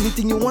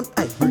 Anything you want,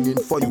 I bring in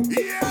for you.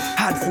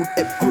 Hard food,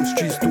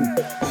 groceries too.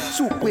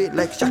 Soukoué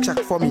like shack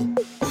for me.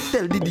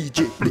 Tell the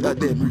DJ play a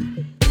dem.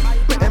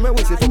 Me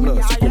say from là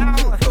soukoué,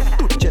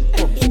 tout jet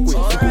from soukoué.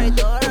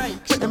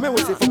 Me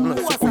say from là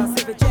soukoué.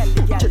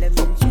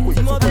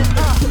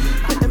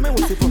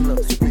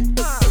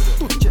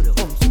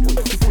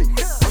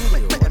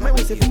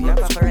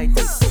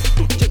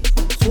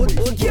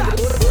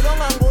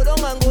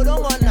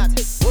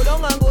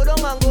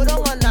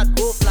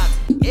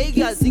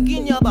 Sink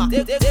in your back,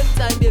 take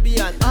time, baby,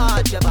 and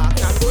arch your back.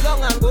 And go down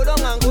on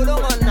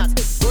that.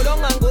 Go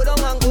down on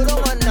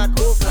that,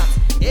 go flat.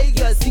 Hey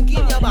girl, sink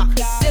in your back,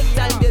 take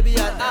time, baby,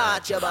 and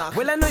arch your back.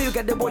 Well, I know you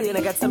got the body and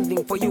I got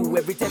something for you.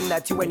 Every time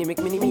that you when you make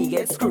me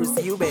get screws, so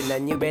you bend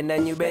and you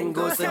bend,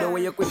 go. So the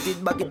way you quit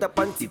it, back it up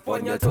and tip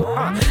on your toe.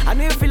 I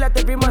know you feel like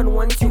every man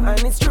wants you,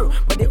 and it's true.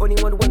 But they only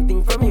want one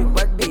thing from you.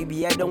 But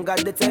baby, I don't got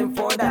the time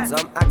for that. So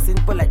I'm asking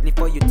politely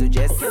for you to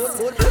just go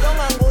down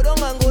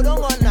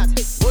on that.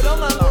 Go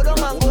down on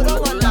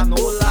that,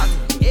 go flat.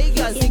 Hey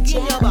girl, sink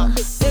in your back,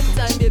 take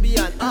time, baby,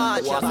 and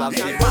arch your back.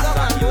 Go down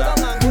on that.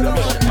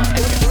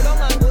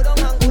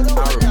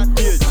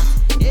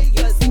 Hey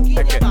girl, sink in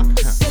your back,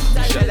 take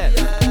time,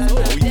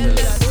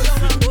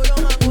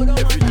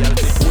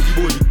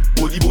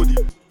 baby, body.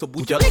 So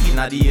put your leg in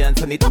the air and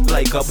turn it up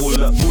like a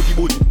boulder. Body.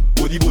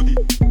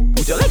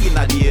 Put your leg in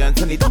the air and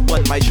turn it up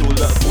on my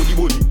shoulder. Body.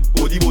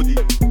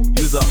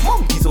 Use a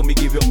monkey, so me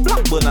give you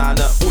black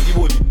banana. Body.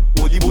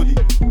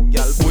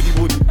 Girl, body.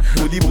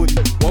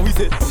 What we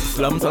say?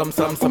 Slam it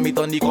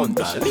on the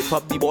counter. Lift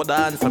up the border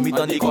and slam it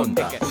on the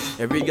counter.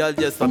 Every girl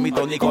just slam it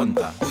on the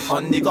counter.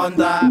 On the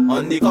counter.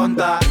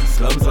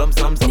 Slam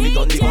it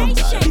on the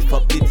counter. Lift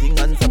up the thing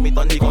and slam it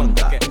on the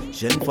counter.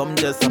 Jeune femme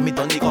just slam it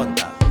on the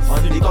counter.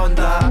 On the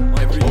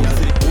counter. Every girl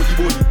say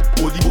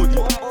body.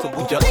 So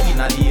put your leg in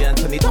the air and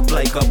turn it up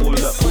like a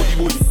boulder. Body.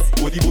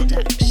 Put your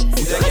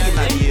leg in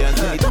the air and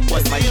turn it up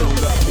on my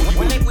shoulder.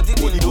 When I put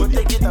it in, don't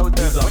take it out.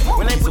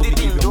 When I put it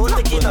in, don't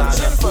take it out.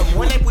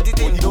 When I put it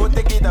in, don't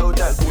take it out.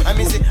 I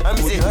mean say,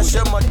 hush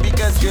your mouth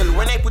because girl.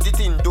 When I put it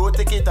in, don't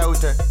take it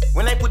out.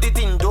 When I put it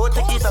in, don't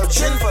take it out.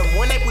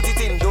 When I put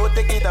it in, don't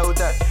take it out.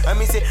 I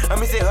mean say,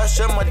 hush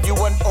your mouth. You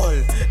want all.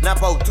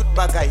 Nap out tooth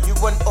bagay. You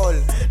want all.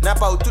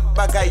 Nap out tooth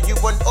bagay. You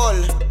want all.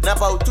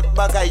 Nap out tooth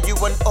bagay. You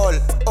want all.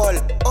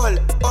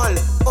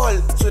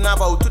 So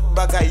nap out tooth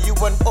bagay. You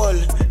want all.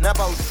 Nap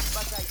out.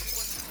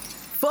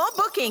 For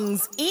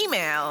bookings,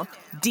 email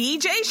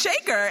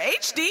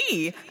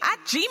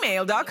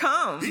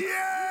djshakerhd@gmail.com.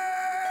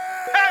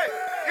 Hey,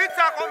 it's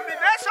a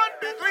combination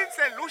between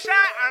St. Lucia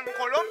and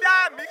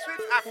Colombia mixed with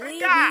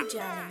Africa.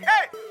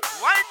 Hey,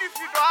 why if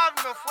you don't have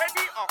no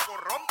Freddy or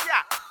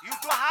Colombia, you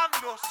don't have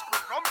no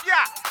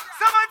Colombia?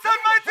 Someone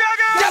tell my dear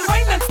girl. Girl,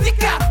 wine and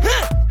sticker.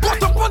 Got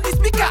up on the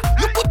speaker.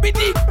 You could be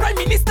the prime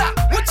minister.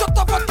 One shot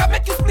of vodka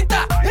make you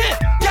splitter.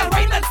 Girl,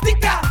 wine and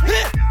sticker.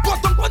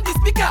 Got up on the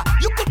speaker.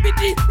 You could be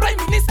the prime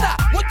minister.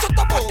 One shot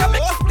of vodka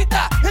make you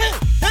splitter.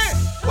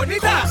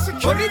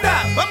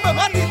 Bonita, Bamba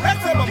Mati,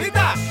 Petro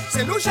Bonita,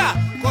 St. Lucia,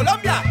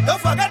 Colombia,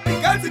 don't forget the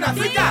girls in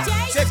Africa.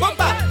 Say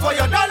Bamba for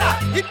your dollar.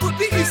 It could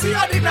be easy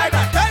or the night.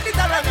 Turn it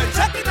around and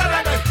check it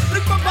around.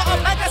 Bring Bamba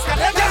up like a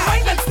scalera. Girl,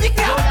 wine and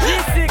sticker.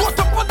 Got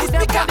up on the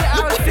speaker.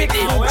 You could be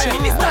the prime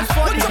minister. One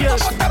shot of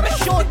vodka make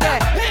you splitter.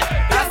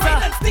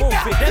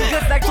 Them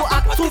girls like to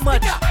act too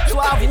much. So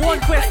I have one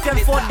question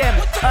for them.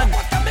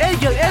 Hey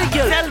girl,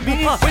 tell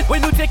me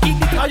when you take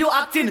it, how you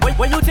acting?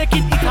 When you take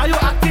it, how you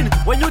acting?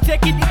 When you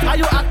take it, how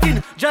you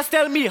acting? Just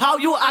tell me how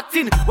you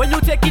acting. When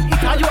you take it,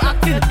 how you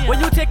acting? When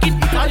you take it,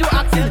 how you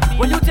acting?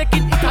 When you take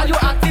it, how you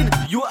acting?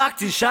 You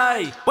acting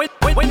shy. When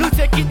you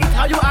take it,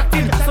 how you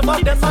acting? Some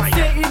of them are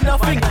saying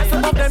nothing.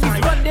 Some of them is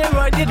run there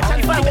riding.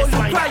 If I want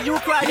you cry, you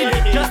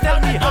crying. Just tell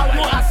me how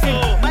you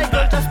acting. My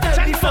girl, just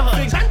tell me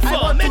something. I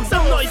want make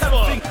some noise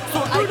for.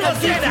 So I can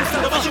say that.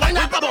 She wind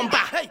up a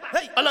bumper.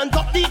 All on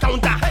top the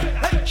counter.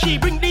 She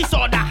bring the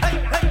soda.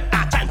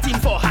 I chanting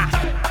for her.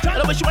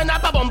 She wind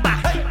up a bumper.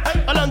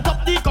 All on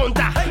top the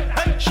counter.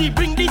 She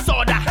bring the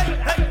soda.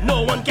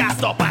 No one can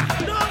stop her.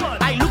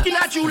 I looking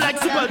at you like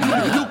super blue.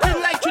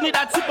 Looking like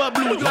Trinidad super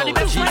blue. You are the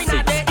best right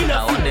now there in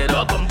a field.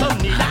 Your bum bum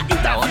need an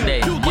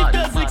interview. You give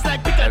the six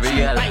like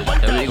Pikachu.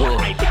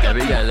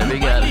 Every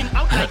girl.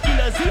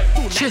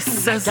 She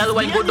says, girl,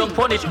 why go down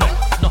pon it? No.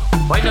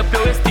 Wind up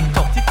your waist, tick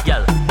tock,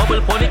 girl.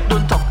 Bubble pon it,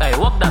 don't talk. I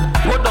walk that.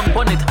 Go down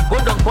pon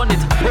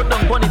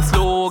it,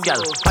 slow,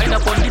 girl. Wind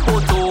up on the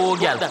photo,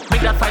 girl.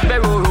 Make that fight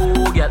very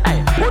roll, girl.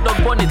 Aye, go down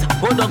pon it.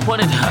 Go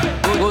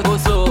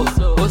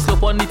slow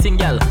pon the thing,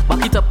 girl.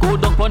 Back it up, go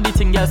down pon the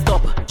thing, girl.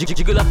 Stop,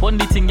 jiggle up on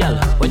the thing, girl.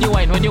 When you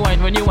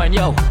whine,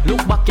 yo.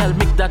 Look back, girl.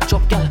 Make that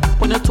drop, girl.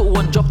 Pon your toe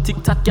one drop,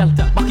 tick tack, girl.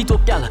 Back it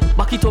up,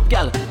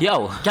 girl.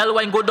 Yo, girl,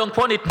 wine go down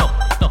pon it, no.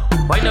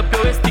 Wind up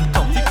your waist, tick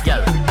tock,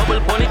 girl.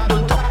 Bubble pon it,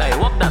 don't talk. I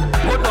walk that.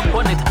 Go down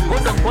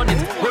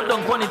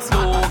pon it,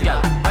 slow,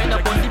 girl. Wind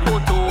up on the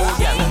photo,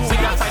 girl. See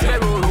that fight very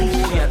roll,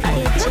 girl.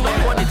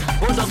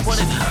 Go down pon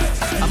it.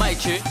 Am I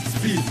true?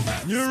 Speed,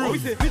 new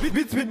road.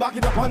 Beat back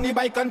it up on the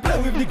bike and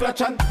play with the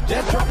clutch and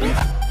just drop it.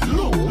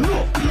 Low.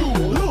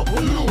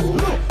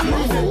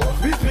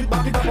 Speed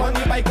back it up on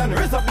the bike and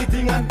raise up the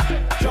thing and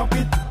drop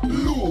it.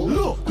 Low.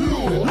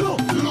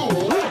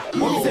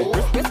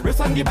 Race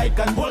on the bike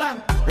and hold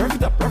on. Rev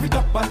it up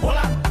and hold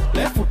on.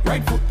 Left foot,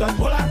 right foot and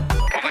hold on.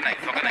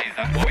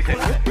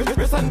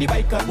 Race on the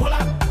bike and hold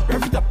on.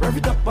 Rev it up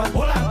and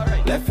hold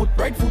on. Left foot,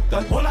 right foot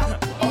and hold on.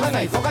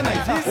 Organize. Beat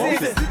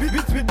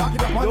back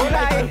it up on the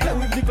bike and play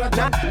with the clutch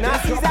and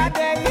just drop it.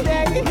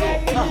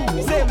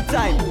 Same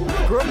time.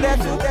 Group that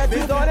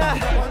you gonna.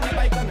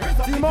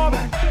 Team up.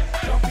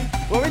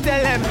 What we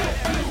tell them?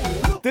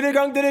 To the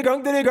gong,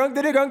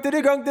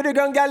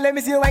 girl. Let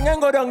me see you wang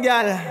and go down,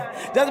 girl.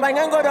 Just wang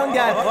and go down,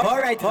 girl.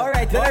 Alright. To the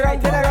gong,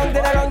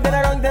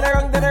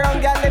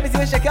 girl. Let me see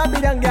you shake your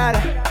beat down, girl.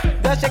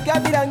 Just shake your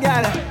beat down,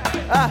 girl.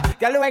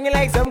 Girl, you wanging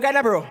like some kind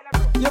of bro.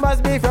 You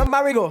must be from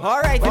Marigo.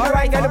 Alright,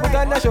 girl, you put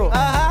on the show.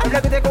 I'm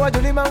going to take over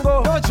Julie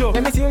Mango.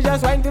 Let me see you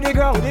just wine to the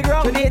ground. To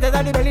the haters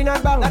and the belly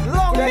not bang.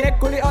 You neck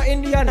coolie or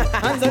Indian.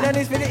 Hands on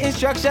knees for the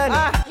instruction.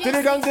 To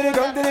the gong,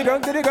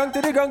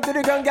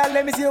 girl.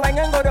 Let me see you wang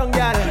and go down,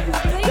 girl.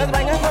 Just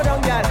wang and go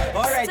down, girl.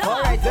 Alright. To the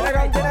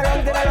gong,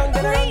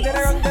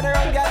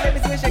 girl. Let me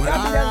see you shake your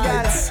beat down,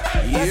 girl.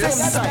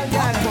 Yes,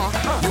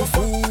 you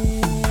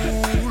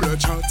fool a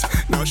chat.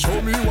 Now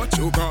show me what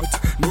you got.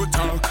 No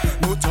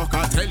talk,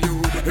 I tell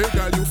you. Hey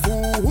girl, you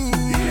fool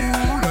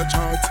a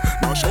chat.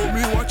 Now show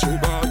me what you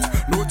got.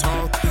 No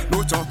talk,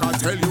 I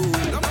tell you.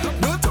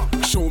 No talk,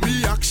 show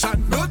me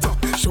action. No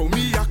talk, show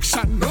me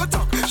action. No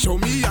talk, show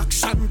me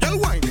action. Girl,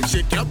 wine,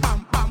 shake your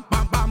bam.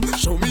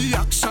 Show me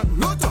action.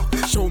 No talk,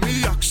 show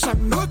me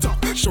action. No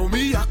talk, show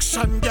me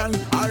action, girl.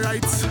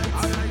 Alright.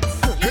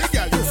 Hey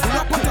girl, you full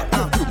of butter.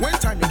 One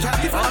time you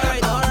can't give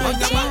Alright.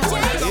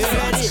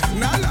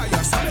 Now lie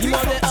yourself.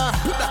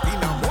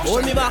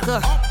 Hold me back.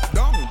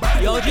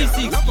 Yo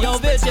G6, yo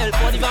Virgil,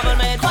 45 on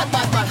my head,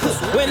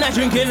 bad. When I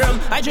drink in rum,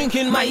 I drink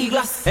in my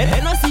glass.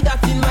 And I see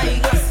that in my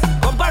glass.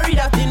 Compare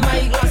that in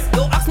my glass.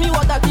 Don't ask me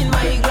what that in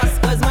my glass.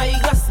 Cause my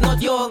glass,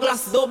 not your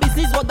glass. No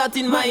business what that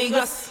in my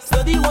glass.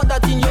 Study what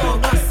that in your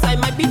glass. I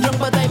might be drunk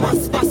but I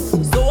must pass.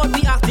 So what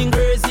we acting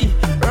crazy?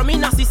 Rum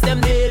in a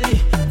system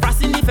daily.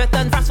 Fast in the fet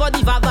and fast for the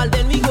vagal.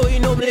 Then we go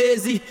in home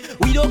lazy.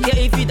 We don't care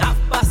if it half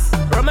pass.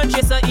 Rum and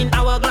chaser in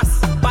our glass.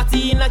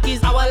 Party in like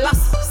it's our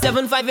last.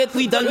 758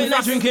 we done. When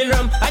I drink in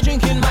rum, I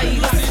drink in my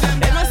glass.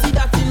 And I see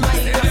that in my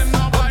glass.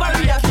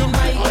 Compare that in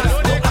my glass.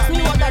 Don't ask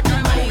me what that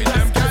in my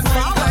glass. Cause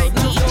my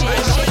glass, DJ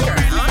Shaker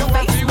on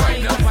Facebook,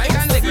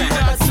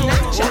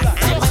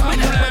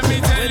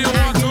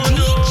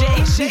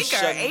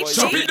 Shaker HD.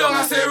 Chop it down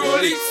and say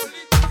roll it.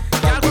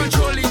 Y'all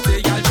control it,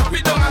 y'all chop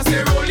it down and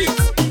say roll it.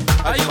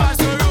 Are you about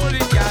to roll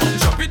it, y'all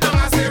chop it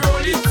down and say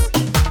roll it.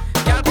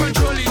 Y'all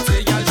control it,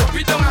 y'all chop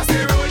it down and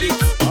say roll it.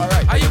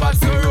 Alright. Are you about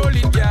to roll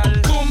it, y'all?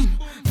 Boom,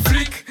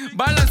 flick,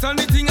 balance on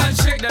the thing and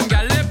shake them,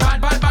 y'all.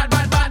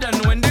 Bad.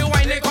 And when they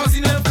whine, they cause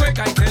in a quick.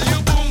 I tell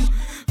you, boom,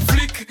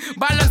 flick,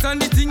 balance on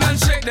the thing and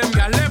shake them,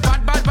 y'all.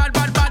 Bad.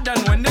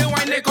 And when they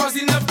whine, they cause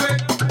in a quick.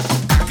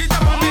 Cock it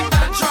up and make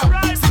that chop.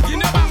 Stick in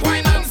the back,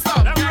 wine and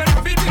stop.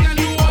 Everything and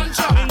you want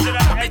chop.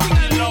 Everything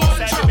and you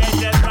want chop.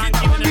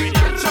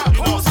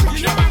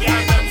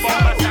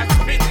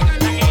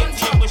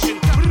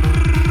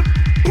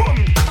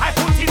 I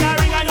put in a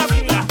ring on your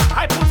finger.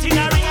 I put in a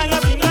ring on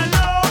your finger.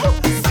 No,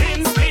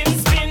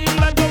 spin,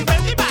 but don't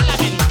bend the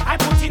ballabin. I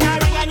put in a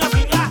ring on your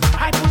finger.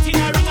 I put in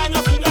a ring on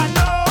your finger.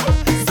 No,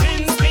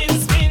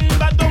 spin,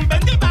 but don't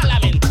bend the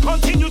ballabin.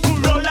 Continue to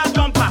roll that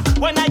bumper.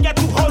 When I get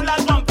to hold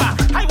that bumper,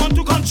 I want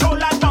to control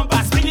that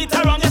bumper. Spin it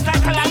around just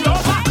like a Land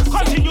Rover.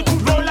 Continue to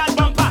roll that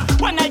bumper.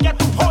 When I get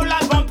to hold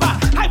that bumper,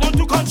 I want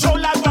to control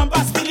that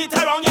bumper. Spin it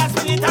around, yeah.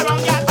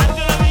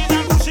 Handle the knees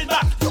and push it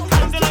back.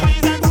 Handle the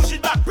knees and push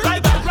it back.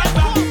 Right back.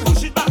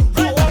 Push it back.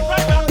 Right back.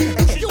 Push it back. Handle the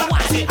knees and push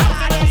it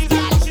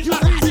back.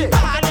 Handle the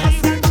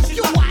knees and push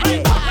it back. Right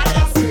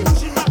back.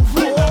 Push it back.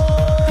 Right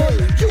back.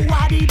 You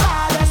are the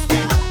baddest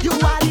thing. You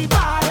are the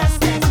baddest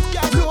thing.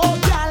 No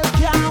girl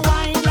can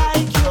whine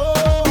like you.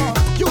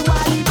 You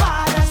are the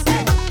baddest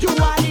thing. You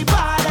are the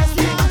baddest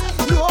thing.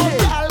 No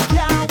girl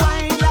can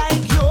whine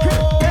like you.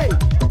 Hey,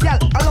 girl,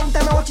 a long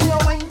time I watching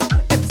your wine.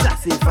 It's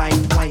a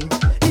fine wine.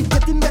 It's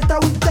getting better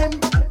with them,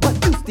 but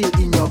you still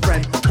in your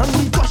prime. And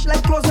we wash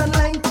like clothes and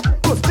line.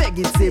 Cause beg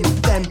it same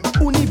them.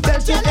 Uni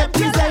Belgian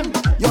represent.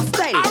 Your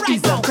style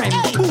is a crime.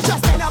 Boom.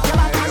 Just stand up your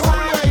back and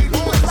whine.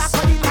 Push back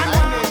on it and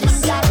whine.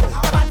 Girl,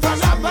 your back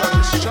from your back.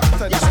 Your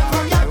back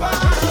from your back.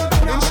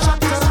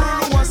 Instructor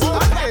Lulu was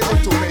unable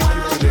to make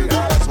you today.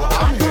 That's why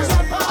I'm here.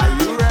 Are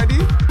you ready?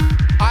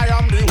 I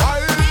am the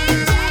wild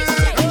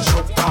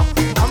instructor.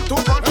 I'm too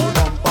fun to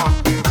bumper.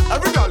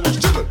 Every girl is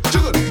jiggle.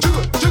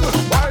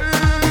 Wild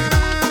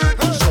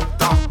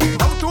instructor.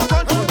 I'm too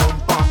fun to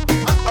bumper.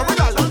 Every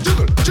girl is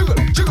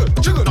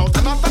jiggle. Now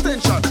turn up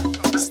attention.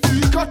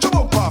 Stick at your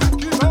bumper.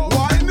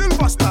 Wine little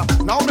faster.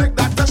 Now make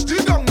that touch the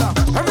gong now.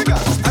 Every girl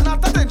stand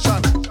at attention.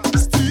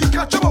 Stick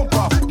at your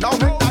bumper. Now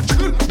make that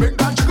jiggle.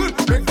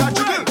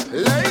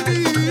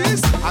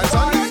 Ladies, eyes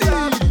on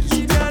your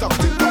knees. Talk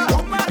to the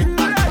woman.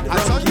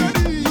 Eyes on your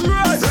knees.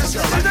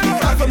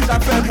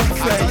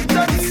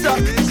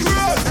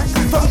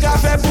 From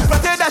café pour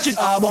planter dashit.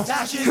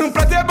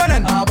 Planter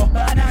banane.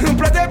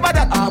 Planter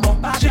patate.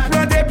 Chic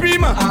planter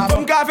prime.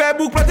 From café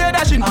pour planter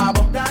dashit.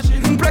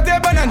 Planter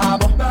banane.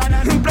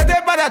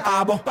 Planter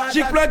patate.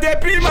 Chic planter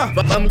prime.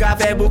 From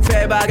café pour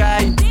faire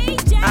bagay.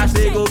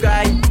 Acheter go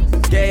gay.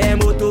 Gaye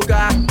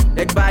motoka.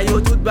 Ek bayo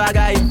tout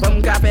bagay.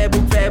 From café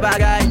pour faire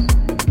bagay.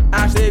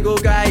 Acheter go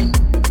gay.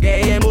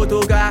 Gaye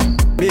motoka.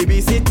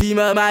 Baby city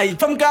mamay.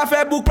 From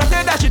café pour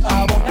planter dashit.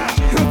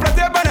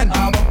 Planter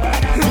banane.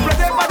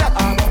 Planter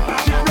patate.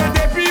 Chic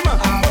planter prime.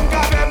 From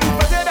café pour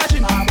planter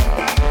dashit.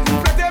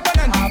 Planter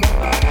banane.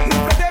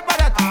 Planter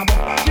patate.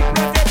 Chic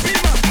planter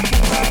prime.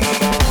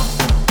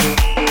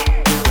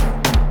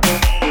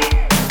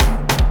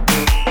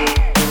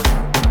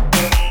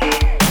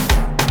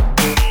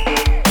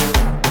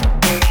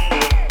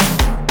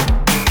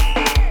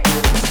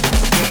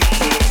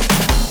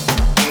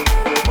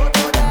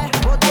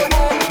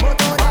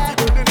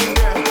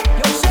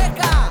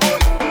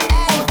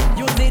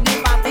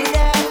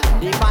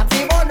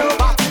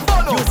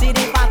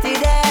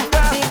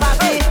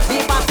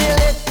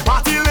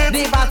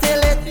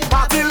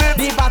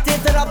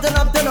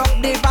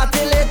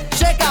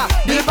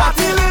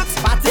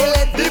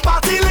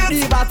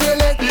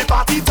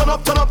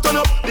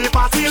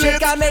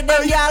 Shaker make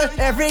them gal,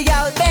 every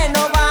gal bend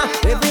over,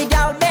 every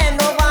gal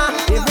bend over,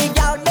 every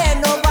gal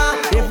bend over,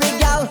 every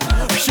gal.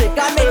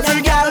 Shaker make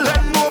them gal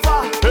bend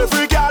over,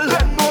 every gal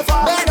bend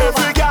over,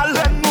 every gal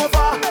bend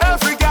over,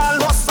 every gal.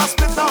 What's a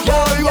split now?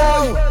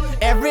 Yo,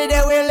 every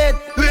day we lit,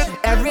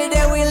 every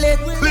day we lit.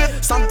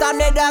 Sometimes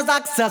they does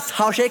access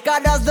how Shaker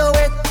does do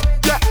it.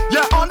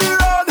 Yeah, on the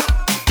road,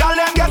 gal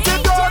them get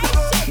it done.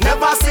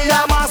 Never see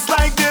a mass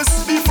like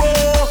this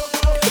before.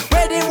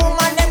 Where the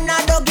woman them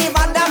not do give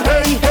a damn.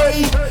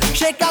 Hey,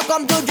 Shaker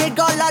come to drink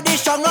all of body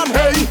strong and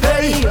hey,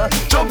 hey.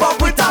 Jump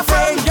up with a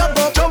friend,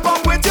 jump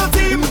up with your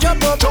team,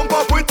 jump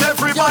up with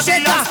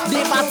everybody.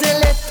 The party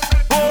lit,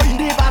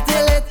 the party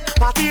lit,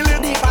 party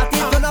lit, the party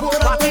turn up,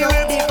 party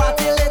lit, the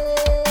party lit.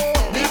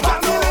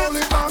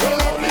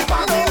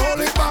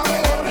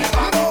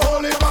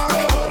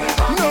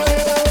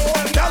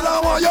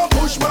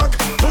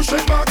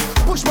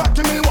 Push back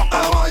to me, what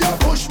I want you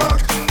push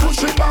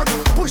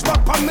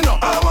back on me now.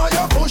 I want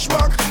you push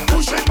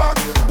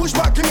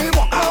back to me,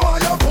 what I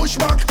want you push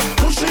back,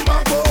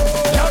 oh.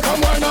 Yeah,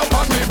 come wind up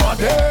on me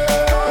body,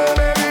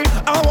 baby.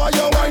 I want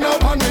you wind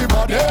up on me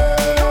body,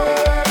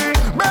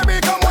 baby.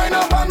 Come wind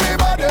up on me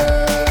body,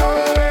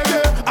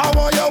 I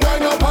want you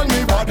wind up on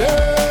me body.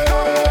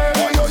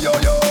 Oh yo yo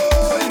yo,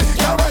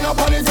 yeah, wind up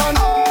on it and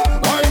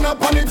wind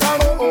up on it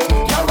and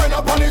yeah, wind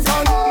up on it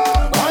and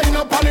wind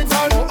up on it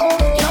and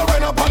yeah,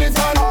 wind up on it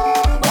and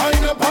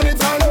wind up on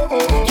it and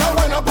yeah,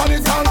 wind up on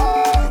it and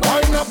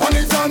wind up on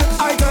it and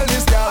I tell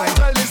this guy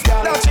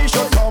that she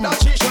should come,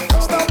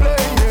 stop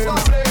playing games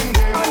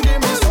and give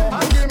me some,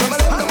 and give me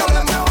some.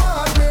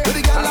 To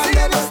the girl and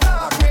them,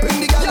 bring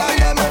the girl and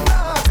them.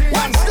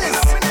 Watch this.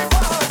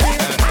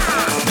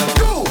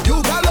 You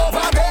girl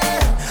over there,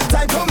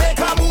 time to make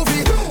a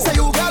movie. Say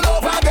you girl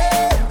over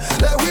there,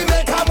 let we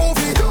make a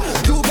movie.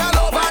 You girl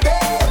over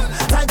there,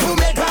 time to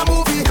make a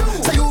movie.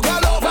 Say you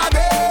girl over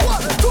there.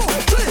 1, 2,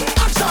 3,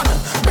 action.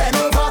 Bend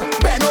over,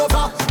 bend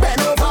over,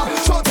 bend over.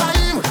 Show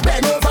time.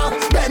 Bend over,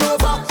 bend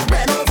over,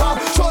 bend over.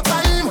 Show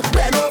time.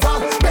 Bend over,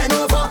 bend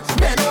over,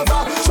 bend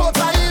over. Show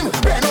time.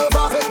 Bend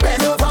over,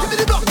 bend over. Give me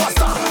the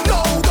blockbuster. No,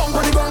 don't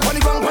pon the ground, pon the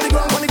ground, pon the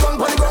ground, pon the ground,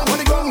 pon the ground, pon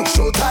the ground.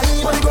 Show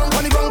time. Pon the ground,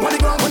 pon the ground, pon the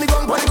ground, pon the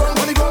ground, pon the ground,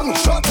 pon the ground.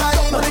 Show time.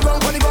 Pon the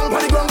ground, pon the ground,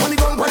 pon the ground, pon the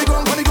ground, pon the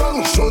ground, pon the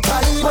ground. Show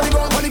time. Pon the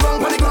ground, pon the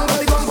ground, pon the ground, pon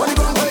the ground, pon the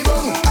ground, pon the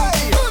ground.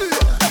 Hey,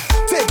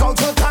 take out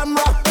your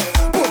camera,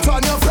 put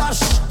on your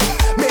flash,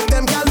 make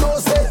them get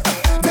nosy.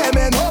 Them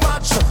ain't no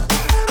match,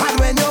 and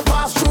when you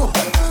pass through,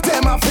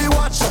 them have to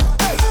watch.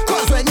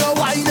 'Cause when you're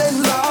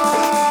whining,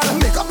 Lord,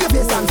 make up your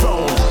face and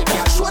frown.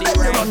 Show them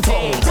you run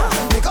town.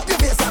 Make up your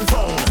face and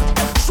frown.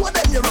 Show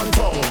them you run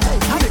town.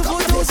 Make up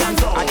your face and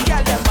frown.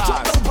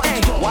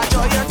 Watch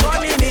how you're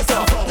turning it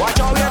up. Watch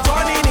how you're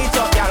turning it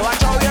up, girl.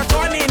 Watch how you're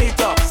turning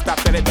it up. Stop,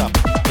 turn it up.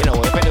 You know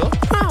what we do?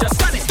 Just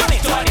turn it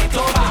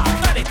over.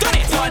 Turn it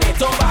over. Turn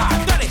it over.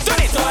 Turn it over.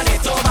 Turn it over.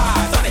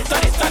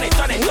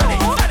 Turn it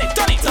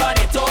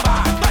over.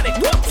 Turn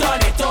it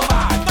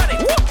over. Turn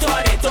it over.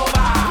 Turn it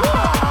over.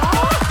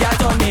 Girl,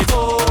 turn it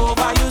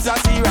over. Use a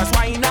serious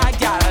wine,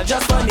 girl.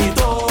 Just turn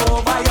it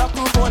over. Your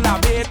crew full of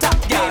beta,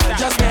 girl.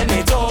 Just bend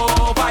it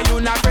over. You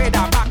not afraid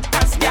of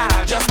backers,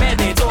 girl. Just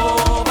bend it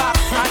over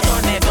and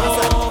turn it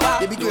over.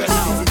 Baby girl,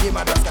 this is the game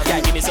of dust. Yeah,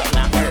 give me something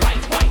now.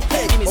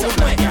 Hey, give me something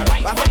now, girl.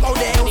 Back up out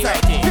there,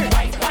 outside.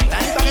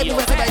 And if I get to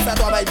where somebody start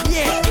to have a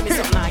yeah, give me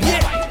something now.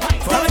 Yeah,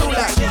 follow me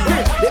like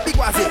depuis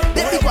croisé,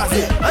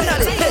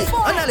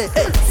 en allez,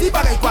 hey, si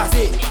pareil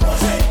croisé,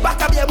 pas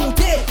qu'à bien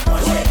monter,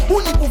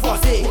 ou ni pour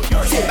forcer,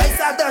 c'est pas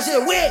ça danger,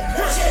 oui,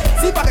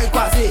 si pareil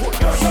croisé,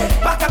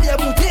 pas qu'à bien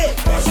monter,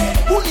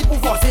 ou ni pour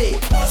forcer,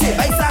 c'est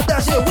pas ça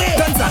danger, oui,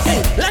 comme ça,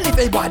 l'année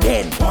fait boire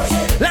d'aine,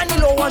 l'année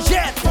l'eau en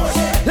jette,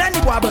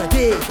 l'année boire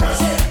bandé,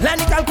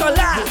 l'année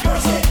calcola,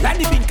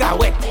 l'année bin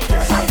kawet,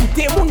 à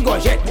goûter moun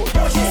gojette,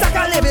 ça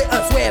qu'a levé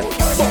un souhait,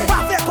 faut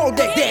pas faire qu'on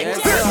deck,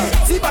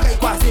 si pareil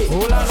croisé,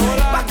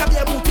 pas qu'à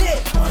bien monter,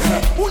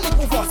 ou ni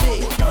pour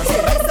forcer,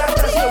 c'est pas ça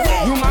danger, oui.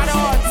 You man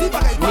out,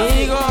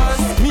 Migos,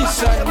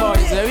 Mission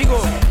Boys, there we go.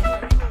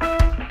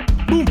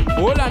 Boom,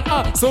 hold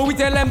on, so we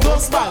tell them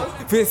dos ball.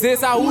 Fais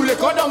ça ou le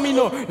code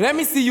domino. Let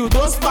me see you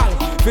dos ball.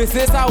 Fais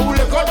ça ou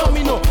le code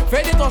domino.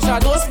 Fais des torches à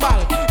dos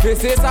ball.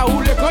 Fais ça ou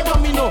le code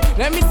domino.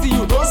 Let me see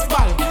you dos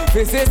ball.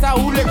 Fais ça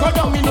ou le code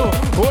domino.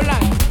 Hold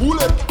on.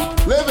 Oule,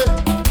 leve,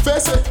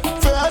 fesse,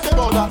 fais des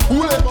bordas.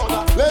 Oule,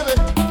 leve,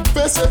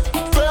 fesse,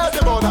 fais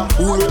des bordas.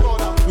 Oule,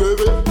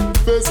 leve,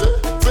 fesse,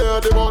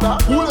 fais des bordas.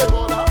 Oule,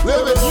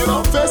 leve,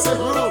 fesse.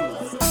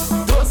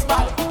 Dos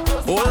ball.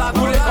 Hold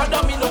on, ou le code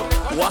domino.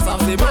 What's up,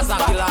 the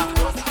massacre là?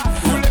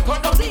 Ou le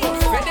code domino.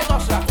 Fais des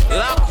torches là.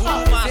 La Kuma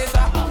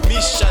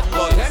Mission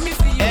Boys. Let me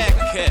see you.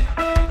 Eke.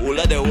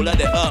 Oula de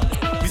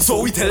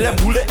So we tell them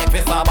boule et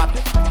fais ça bat.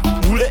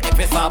 Boule et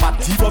fais ça bat.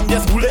 Si from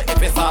yes boule et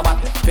fais ça bat.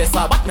 Fais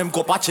ça bat même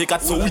qu'on pas check at.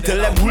 So we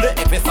tell them boule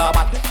et fais ça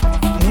bat.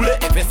 Boule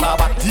et fais ça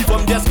bat. Si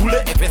from yes boule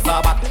et fais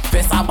ça bat.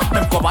 Fais ça bat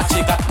même qu'on pas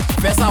check at.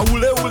 Fais ça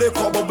oule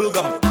comme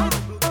bubblegum.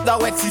 Da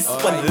wet si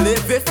spun.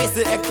 Leve fesse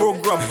ek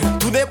program.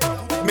 Tout n'est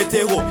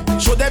météo.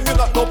 Show them you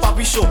not know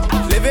papi show.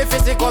 Leve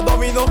fesse comme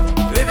domino.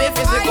 Leve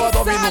fesse comme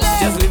domino.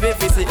 Just leve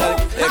fesse ek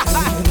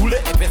boule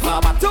et fais ça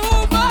bat.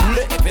 Boule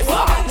et fais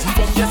ça bat. Si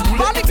from yes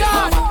boule et fais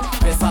ça bat.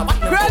 Fais ça bat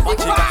même qu'on pas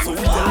check at. So we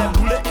tell them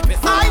boule et fais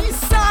ça bat. Aïe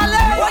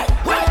salé.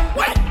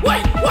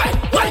 Ouais.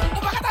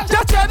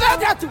 Just tu veux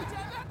dire tout.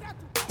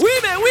 Oui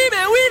mais.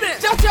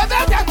 Just tu veux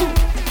dire tout.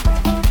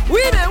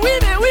 Oui mais.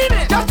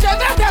 Just tu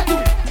veux dire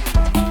tout.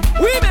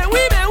 Oui mais.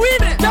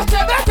 Just tu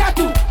veux dire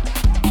tout.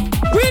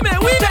 Oui mais.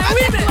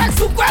 Tu vas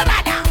sous quoi là?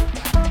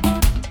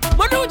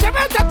 Mon nom, tu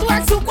veux tatouer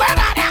sous quoi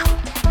là?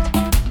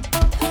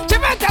 Tu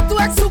veux tatouer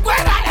é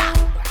superada.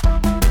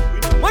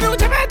 Mano,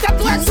 te mete,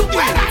 tu é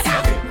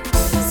superada.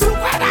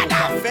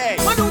 Superada.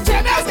 Mano, te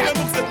mete.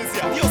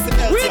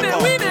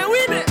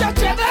 Women. Já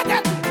te mete.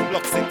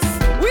 Block 6.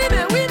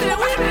 Women.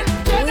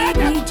 Te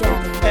mete.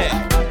 Hey,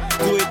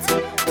 do it.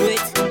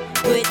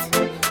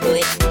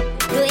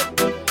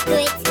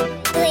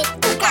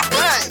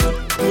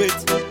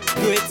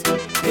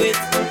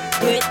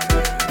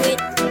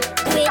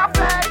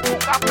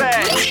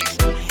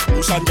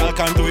 Lucian gal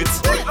can do it.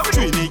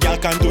 Trini gal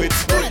can do it.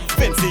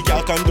 Fancy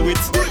gal can do it.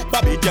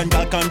 Babylon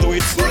gal can do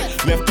it.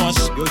 Left touch,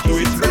 do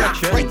it.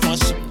 Right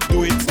touch,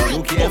 do it.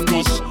 Left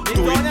touch,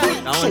 do it.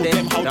 Show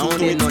them how to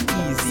do it.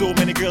 So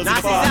many girls in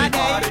the party.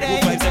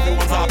 Good vibes,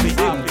 everyone's happy.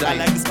 I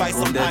like the spice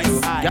of ice.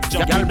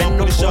 Jumping down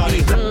with the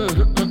shawty.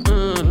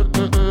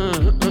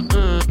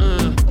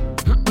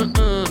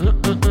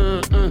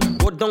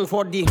 Go down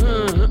for the.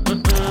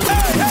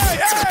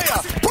 Hey,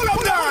 pull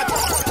up that.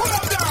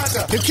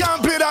 You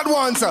can't play that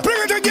once.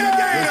 Bring it again.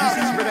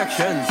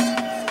 Productions.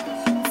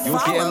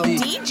 Follow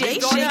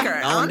DJ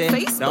Shaker on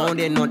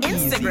Facebook,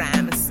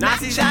 Instagram,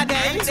 Snapchat,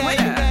 and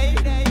Twitter.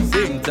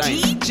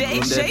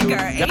 DJ Shaker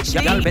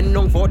HD. Y'all been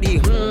known for the.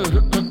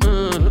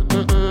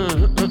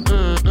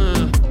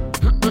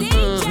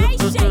 DJ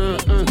Shaker.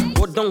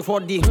 Go down for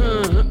the.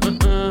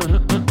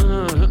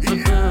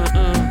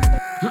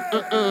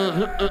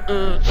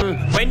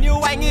 When you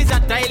whine is a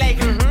tie like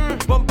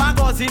bumper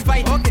goes in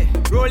fight. Okay.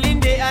 Rolling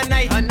day and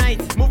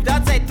night. Move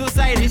that side to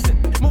side. Listen.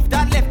 Move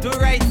that left to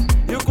right.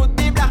 You could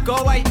be black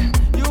or white.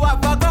 You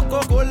have a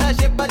Coca-Cola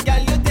shape, but girl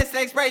you taste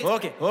like Sprite.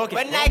 Okay.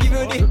 When I give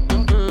you the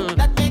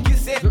that make you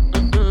say.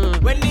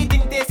 When the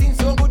thing tasting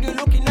so good, you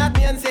looking at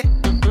me and say,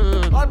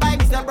 all by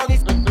Mr.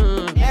 Promise.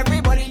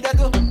 Everybody does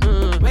do.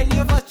 When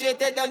you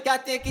frustrated, don't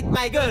can't take it,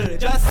 my girl.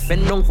 Just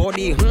bend down for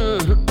the.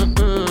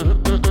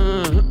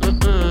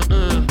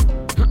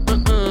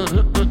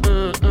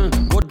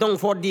 Go down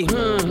for the.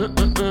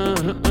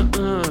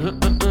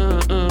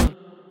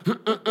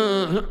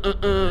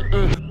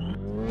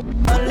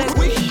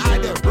 We are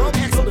the rum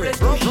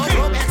experts.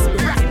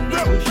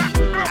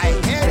 I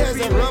hear there's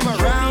a rum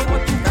around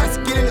that's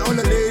killing all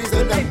the ladies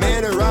and the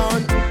men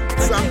around.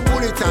 From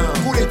Coolie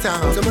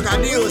Town. So make a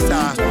deal,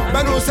 sir.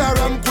 Banusa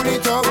rum Coolie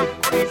Town.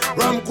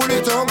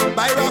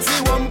 Buy Rafi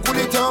rum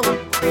Coolie Town.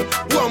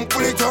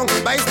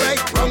 Buy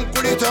Sprite rum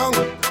Coolie Town.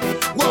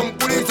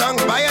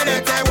 Buy a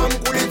letter rum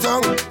Coolie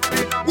Town.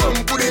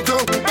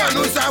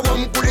 Banusa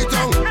rum Coolie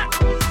Town.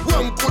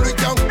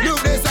 New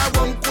place a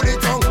rum Coolie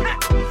Town.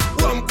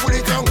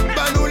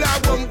 Banula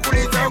rum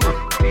Coolie Town.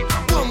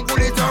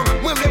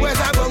 Mwemle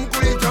wesa rum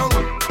Coolie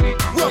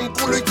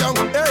Town.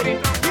 Hey,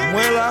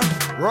 Mwela,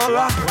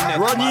 Rolla,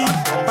 Ronnie,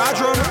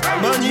 Badron,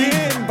 Money,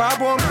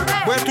 Babom,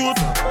 tout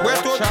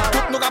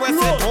nous gars c'est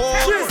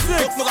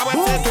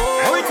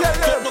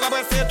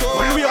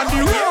when we on the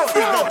road,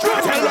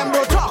 tell them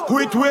no talk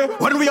with we.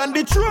 When we on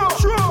the truck,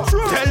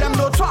 tell them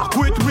no talk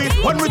with we.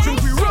 When we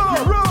drink we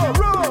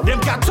roll. Them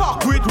can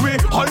talk with we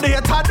all day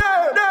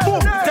today.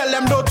 Boom, tell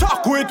them no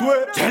talk with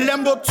we. Tell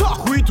them no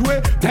talk with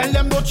we. Tell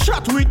them no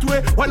chat with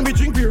we. When we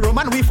drink we rum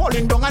and we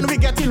falling down and we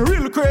getting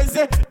real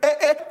crazy.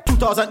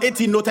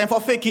 2018, no time for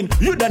faking.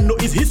 You don't know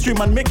it's history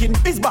man making.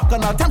 It's back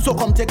on our time, so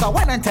come take a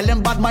wine and tell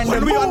them bad mind.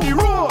 When we on the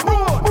road,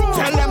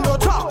 tell them no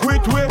talk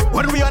with we.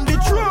 When we on the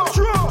truck,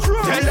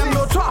 tell them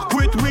no talk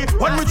with we.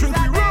 When we drink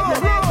we roll.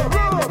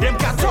 Them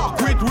can talk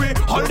with we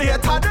all day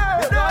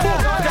today.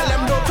 Tell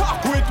them no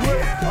talk with we.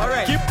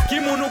 Alright,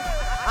 keep on up.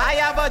 I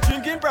have a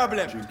drinking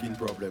problem.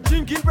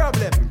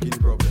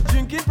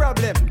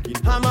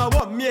 I'm a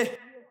woman.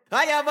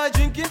 I have a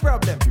drinking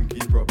problem.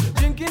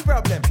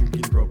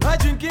 A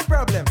drinking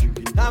problem.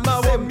 I'm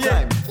a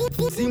woman.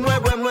 Si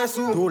moi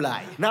sous. Don't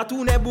lie. Na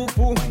tout ne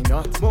beaucoup. Why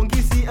not?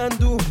 Monkey see and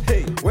do.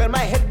 Hey, well my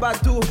head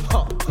bad too.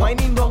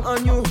 Whining down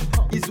on you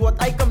is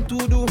what I come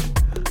to do.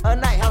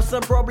 And I have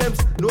some problems.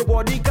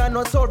 Nobody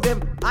cannot solve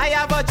them. I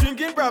have a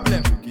drinking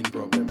problem.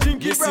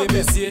 Drinking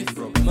problem.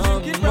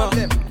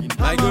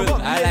 My good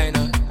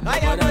eyeliner. I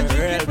have a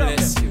drinking problem.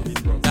 Bless you.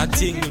 That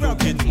thing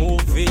looking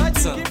moving.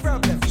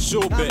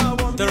 Show it.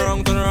 Turn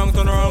around.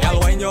 Y'all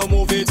when you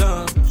move it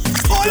on.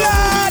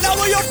 Hola,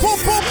 now you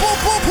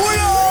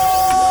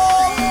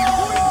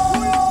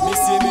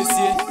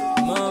Monsieur,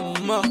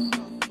 mama.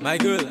 My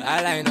girl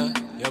eyeliner.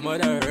 Your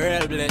mother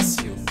real bless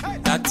you.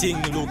 That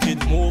thing looking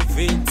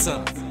moving.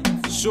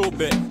 Show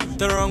it.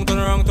 Turn around.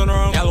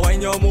 Y'all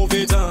when you move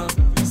it on.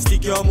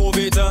 Stick your move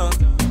it on.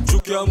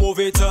 Juke your move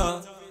it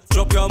on.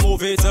 Drop your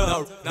move it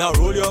on. Now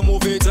roll your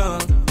move it on.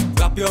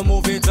 Clap your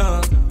move it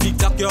on. Tick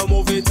tock your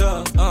move it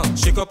on.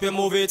 Shake up your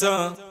move it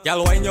on.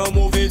 Y'all when you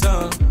move it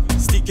on.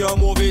 Stick your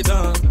move it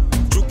on.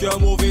 Juke your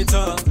move it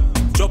on.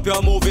 Drop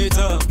your move it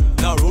on.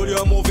 Now roll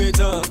your move it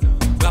on.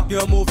 Clap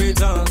your move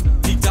it on.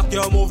 Tick tock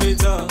your move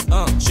it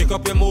on. Shake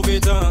up your move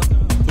it on.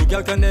 No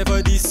girl can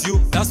never diss you.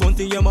 That's one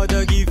thing your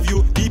mother give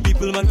you. The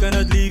people man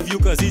cannot leave you.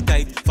 Cause it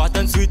tight, fat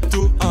and sweet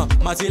too.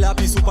 Matila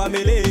be super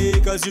melee.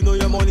 Cause you know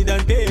your money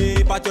done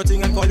pay. Pat your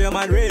thing and call your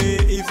man Ray.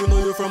 If you know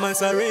you're from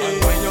Ansari.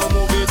 When you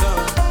move it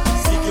on.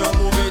 Stick your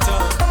move it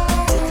on.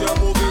 Juke your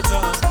move it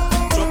on.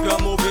 Drop your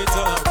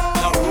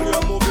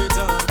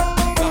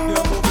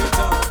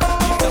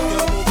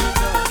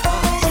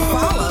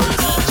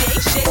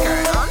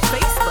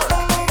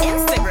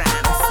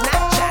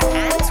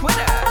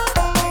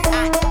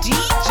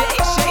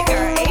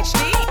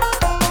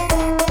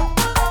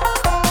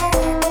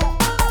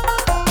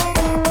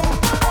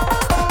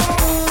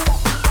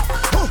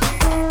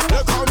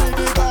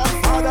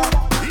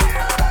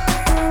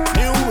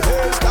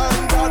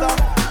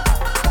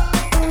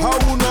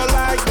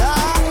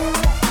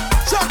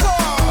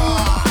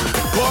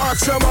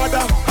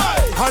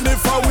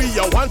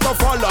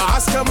follow,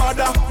 ask your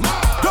mother.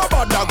 Don't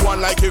bother go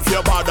on like if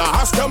you bother,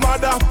 ask your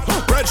mother.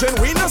 Brethren,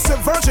 we no say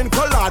virgin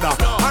colada,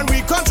 and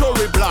we control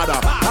we bladder.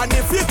 And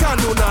if you can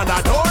do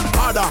nada, don't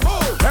bother.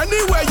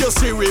 Anywhere you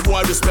see we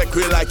boy, respect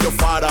we like your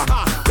father.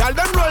 Tell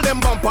them roll them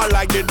bumper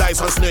like the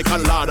dice on snake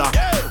and ladder.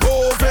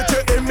 Go over to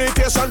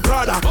imitation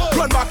Prada,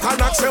 run back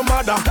and ask your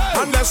mother.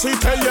 Unless we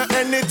tell you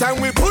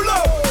anytime we pull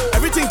up.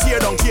 Everything tear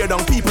down,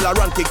 people are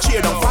run, kick,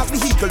 cheer down. Fast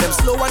vehicle, them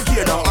slow and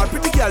gear down. All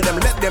pretty girl, them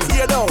let them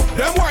hear down.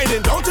 Them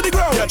winding down to the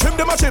ground. Yeah, trim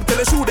them a chip till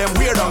they shoot them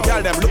weird down.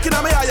 Girl, them looking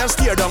at me eye and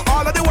steer down.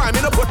 All of the wine,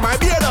 me no put my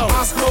beard down.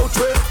 Ask no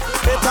trick,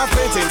 it have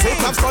paintings, it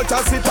have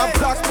sculptures, it have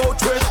black no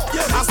trick.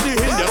 Ask the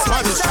Indian,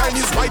 Spanish,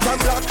 Chinese, white and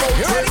black no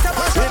trick.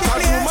 It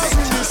have rumors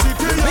in the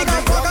city. We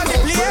can fuck up the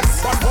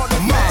place.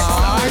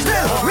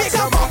 We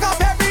can fuck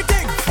up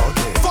everything.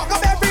 Fuck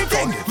up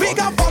everything. We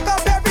can fuck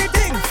up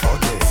everything.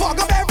 Fuck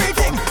up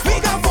everything. We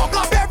can fuck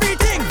up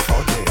everything.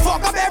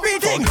 Fuck up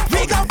everything.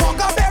 We can fuck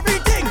up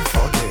everything.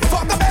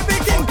 Fuck up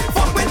everything.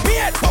 Fuck with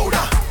beard.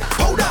 Powder.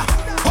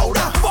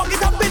 Fuck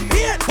it up with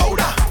beard.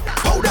 Powder.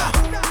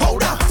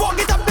 Fuck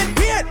it up with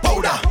beard.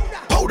 Powder.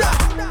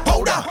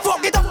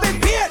 Fuck it up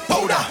with beard.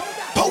 Powder.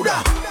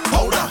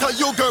 Cause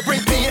you girl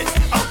bring beard.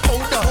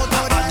 Powder.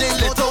 And then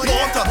little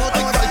water.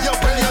 I got you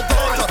when your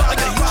daughter. I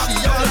got you,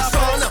 she on the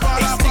sauna.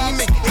 It's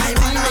steaming. I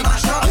got left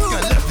you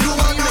steaming.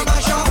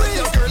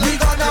 We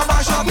gonna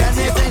mash up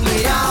anything we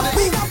have.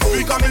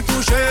 We coming to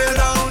share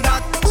down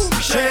that.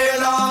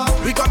 Sheila.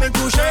 We coming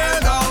to share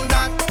down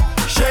that.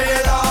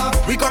 Sheila.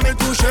 We coming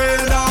to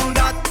share down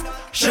that.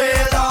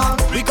 Sheila.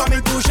 We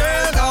coming to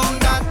share down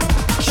that.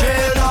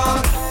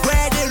 Sheila.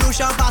 Where the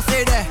Lucian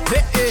passe there?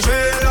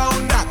 Share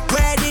down that.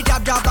 Where the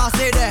jab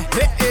passe there?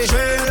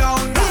 Share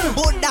down that.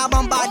 Put that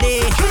bumper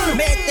there.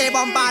 Make the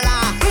bumper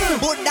la.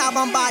 Put that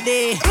bumper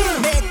there.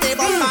 Make the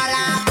bumper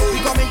la. We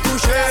coming to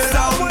share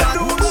down that.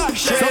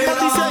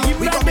 Sheila.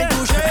 We coming to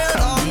share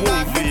down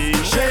that.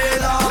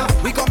 Sheila.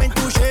 We coming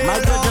to share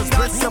down that. Just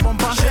press your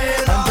bumper.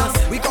 Sheila.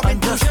 We coming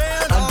to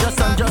share down that.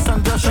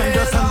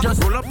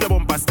 Just roll up your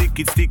bumper, stick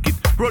it.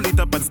 Roll it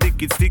up and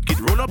stick it.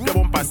 Roll up your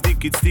bumper,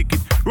 stick it.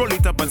 Roll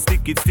it up and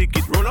stick it.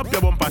 Roll up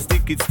your bumper,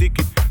 stick it.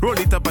 Roll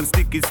it up and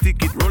stick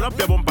it. Roll up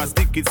your bumper,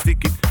 stick it.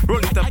 Roll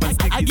it up and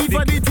stick it. I give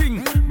her the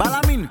thing,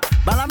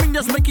 Balamin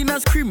just making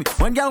us scream.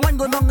 When girl one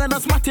go down and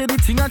us mate the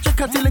thing and check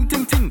a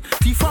ting.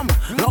 T-fam,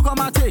 loco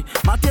mate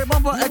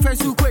bumper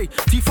FSU quay.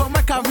 T-fam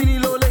make a vini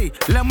lole.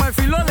 Let my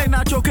feel lole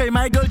not okay.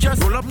 My girl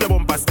just roll up your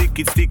bumper, stick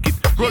it.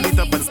 Roll it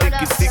up and stick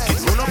it.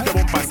 Roll up your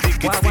bumper,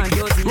 stick it.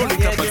 Roll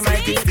it up and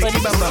stick it.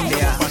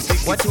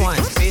 What you want?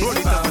 Roll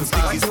it up and stick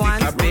it. What you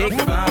want? A big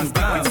bum.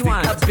 What you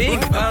want? A big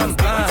bum.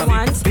 What you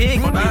want?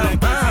 Big bum.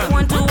 I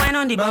want to wine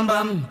on the bum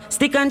bum.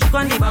 Stick and choke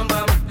on the bum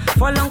bum.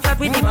 Fall long clap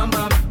with the bum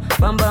bum.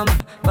 Bum bum.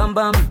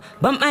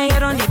 Bump my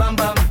head on the bum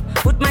bum.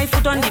 Put my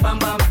foot on the bum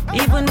bum.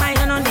 Even my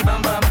hand on the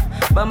bum bum.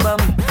 Bum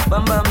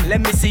bum.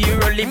 Let me see you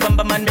roll the bum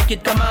bum and make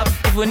it come up.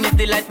 Even if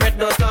the light red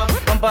don't stop.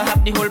 Bumper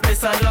have the whole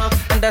place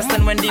unlocked.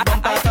 Understand when the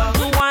bumper talk.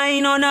 To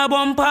wine on a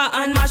bumper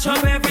and mash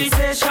up every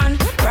session.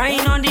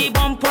 Ride on the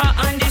bumper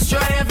and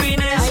destroy every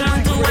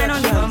nation. To wine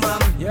on the bum bum.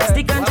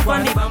 Stick and chip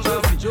on the bum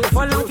bum.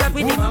 Follow clap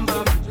with the bum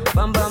bum.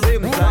 Bum bum.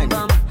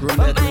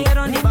 Bump my head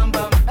on the bum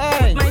bum.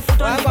 Put my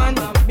foot on the bum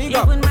bum.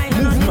 Even my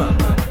hand on the bum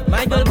bum.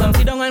 My girl come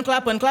sit down and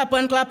clap and clap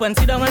and clap and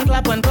sit down and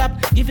clap and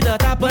clap. Give it a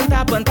tap and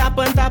tap and tap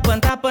and tap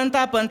and tap and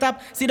tap and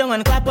tap. Sit down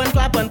and clap and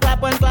clap and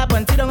clap and clap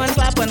and sit down and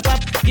clap and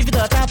clap. Give it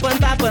a tap and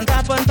tap and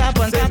tap and tap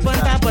and tap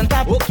and tap and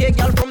tap. Okay,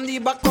 girl from the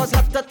back cause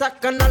heart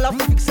attack and I'll have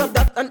to fix up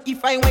that. And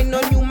if I whine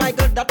on you, my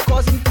girl, that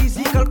causing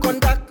physical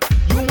contact.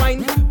 You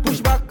whine,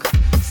 push back,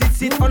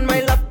 sit on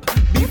my lap.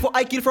 Before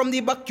I kill from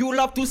the back, you'll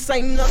have to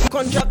sign a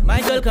contract.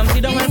 My girl, come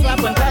sit down and clap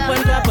and clap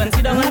and clap and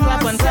sit down and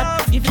clap and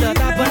clap. If you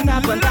tap and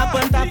tap and tap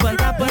and tap and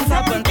tap and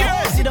tap and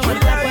tap, sit down and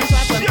clap and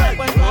clap and clap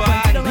and clap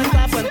and sit down and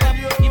clap and tap.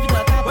 If you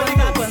tap and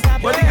tap and tap and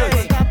tap and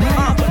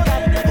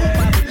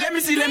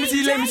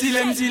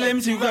Let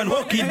me see, you can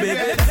walk it,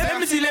 baby. Let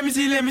me see,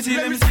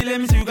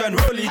 you can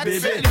roll it,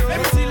 baby. Let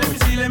me see, you can roll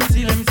it.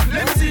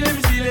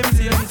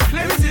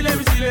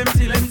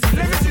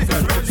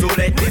 So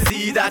let me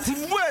see that,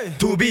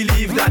 to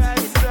believe that,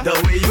 the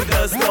way you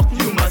just talk,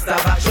 you must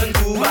have action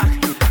to back.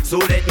 So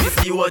let me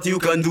see what you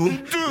can do.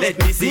 Let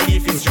me see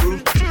if it's true.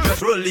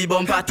 Just roll the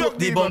bumper, talk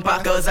the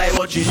bumper, cause I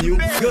watching you.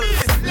 Girls.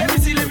 Let me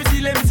see,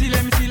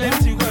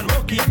 you can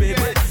walk it,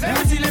 baby. Let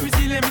me see,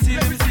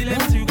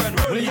 you can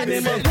roll it,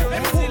 baby. Let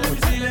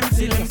me see.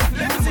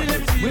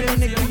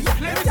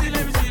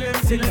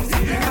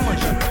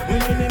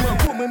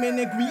 Mwen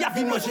mene gwi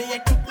avi manje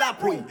yek tout la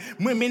boy.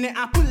 Mwen mene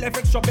apple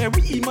avec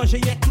strawberry I manje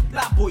yek tout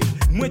la boy.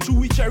 Mwen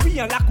chewy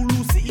cherry en la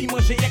koulousi I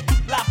manje yek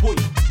tout la boy.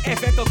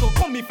 Avec toto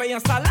kom I fè en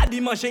salade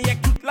I manje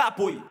yek tout la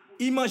boy.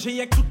 I manje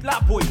yek tout la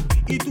boy.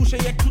 I touche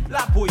yek tout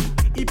la boy.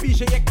 I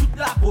pige yek tout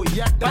la boy.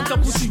 Dan top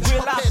ou si gwe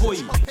la boy.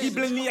 I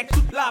bleni yek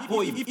tout la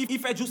boy. I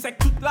fè juice yek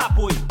tout la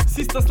boy.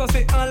 Sisters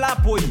lanse en la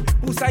boy.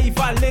 Pou sa I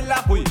vale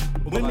la boy.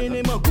 Mwen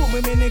mene mango,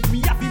 mwen mene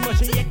gwi avi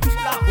manje yek tout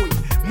la boy.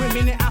 Mwen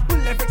mene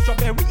apple avec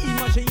strawberry I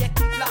manje yek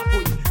tout la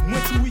boy.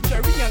 Mwen chewy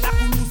cherry en la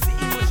koulousi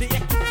I manje yek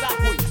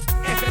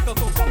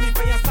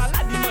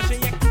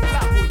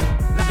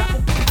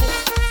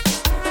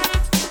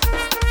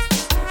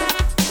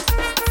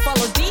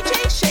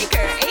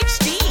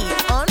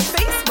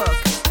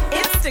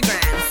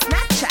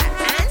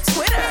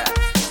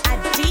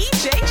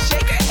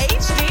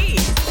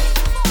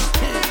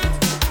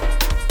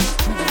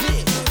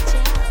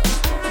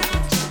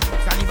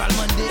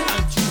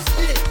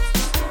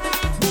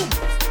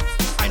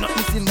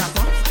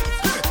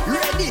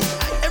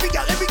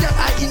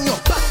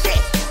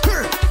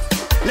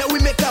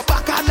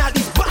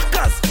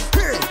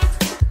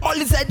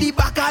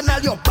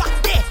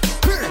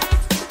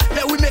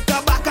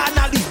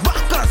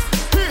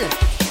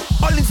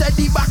said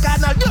the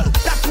bacchanal girl.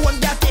 That one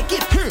girl take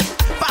it.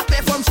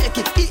 Pape from shake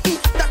it.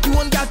 That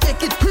one girl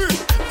take it.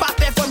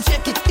 Pape from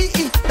shake it.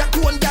 That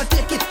one girl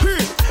take it.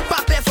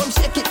 Pape from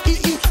shake it.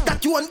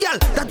 That one girl.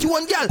 That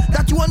one girl.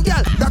 That one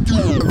girl. That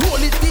roll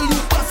it till you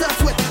pass a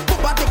sweat.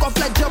 Papa take off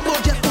like jumbo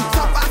jet.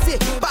 Ça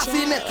passe,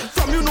 passing it.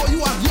 From you know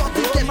you have your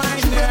ticket.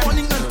 In the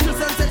morning until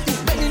sunset, you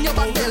bend in your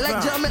back there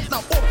like German.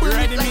 Now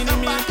open it like a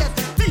bucket.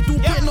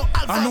 V2K no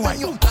alpha on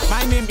you.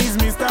 My name is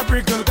Mr.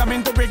 Prickle,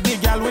 coming to break the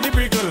gal with the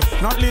prickle.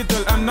 Not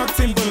little and not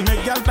simple,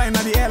 make gal fly in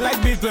the air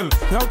like beetle.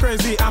 You're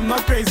crazy, I'm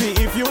not crazy.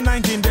 If you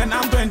 19, then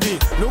I'm 20.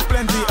 Look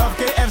plenty of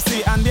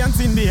KFC and the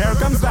Cindy. Here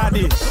comes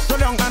daddy. Go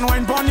down and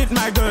wine pon it,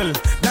 my girl.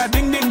 The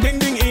ding ding ding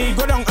ding e.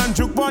 Go down and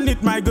choke pon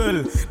it, my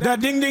girl. The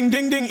ding ding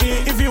ding ding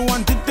e. If you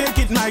want it, take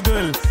it, my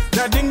girl.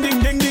 The ding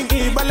ding ding ding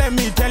e. But let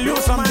me tell you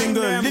something,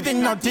 girl. The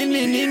thing not in.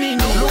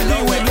 Look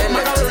the way, look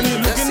macaroni.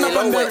 Looking up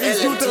and there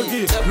is you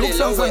turkey. Look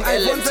some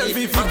iPhone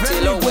selfie.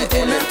 Very good to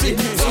empty.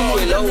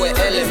 Low with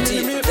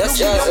LMT, that's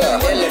just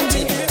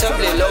LMT.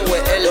 Tablet low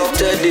with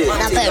LMT.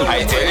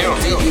 I tell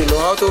you, you know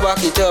how to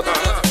back it up.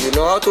 You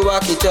know how to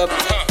back it up.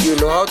 You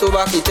know how to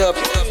back it up.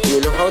 You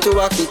know how to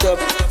back it up.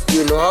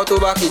 You know how to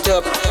back it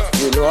up.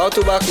 You know how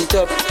to back it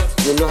up.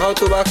 You know how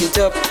to back it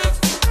up.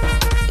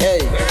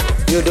 Hey,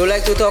 you do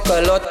like to talk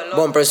a lot.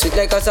 Bumper sweet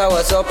like a sour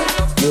up.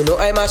 You know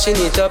I'm mashing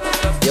it up.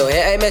 Your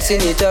hair I'm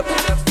messing it up.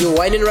 You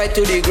whining right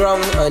to the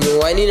ground and you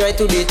whining right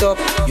to the top.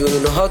 You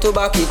know how to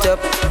back it up.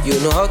 You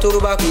know how to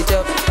back it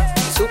up.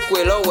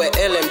 Sukwe low with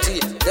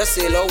LMT. Just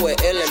say low with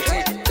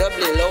LMT.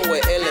 Double low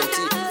with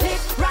LMT.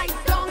 Right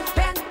down,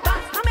 bend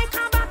back, I make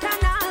a back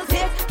and I'll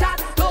take that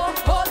door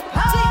hold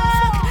back.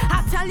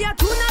 I tell you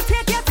do not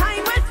take your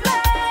time with me.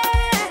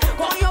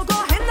 Or you go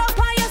end up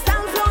by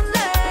yourself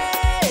lonely.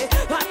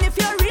 And if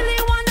you really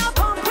wanna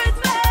bump with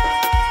me,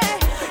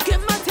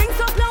 give me things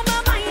to blow my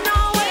mind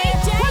away.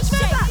 Watch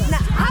me back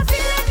now, I'm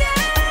feeling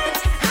it.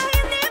 I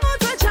am able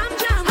to jump,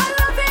 I'm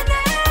loving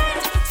it.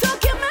 So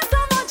give me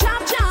some more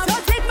jump. So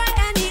take me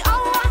any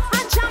hour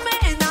and jump me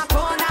in a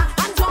corner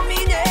and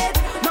dominate.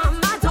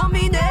 Mama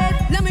dominate.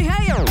 Let me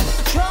hear you.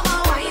 Throw my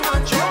wine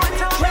on, throw it,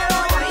 throw my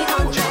wine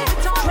on, throw it,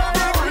 throw my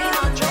wine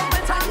on, throw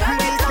it, and let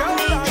me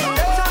dominate.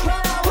 Throw my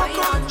wine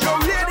on, throw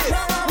it,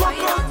 throw my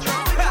wine on,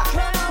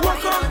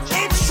 Walk on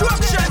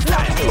instruction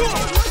time.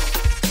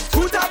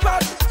 Foot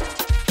apart,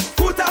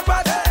 foot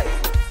apart, hey.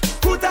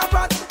 Foot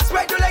apart.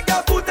 Spread your leg,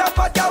 girl. Foot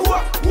apart, girl.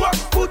 Walk.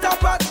 Foot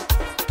apart,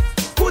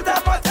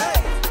 hey.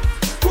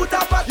 Foot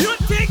apart. You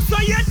think so?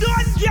 You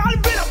done, girl?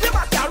 Bring up your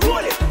back, girl.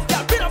 Roll it.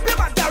 Girl, bring up your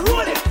back, girl.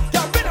 Roll it.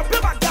 Girl, bring up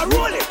your back, girl.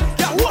 Roll it.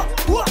 Girl, walk.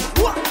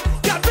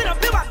 Girl, bring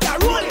up your back, girl.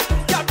 Roll it.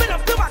 Girl, bring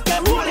up your back,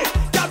 girl. Roll it.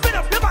 Girl, bring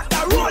up your back,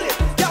 girl. Roll it.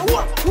 Girl,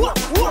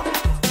 walk.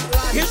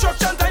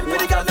 Instruction time for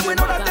the girls, and we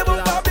know that they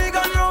will go big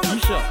and wrong. On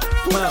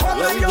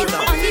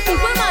the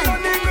people man.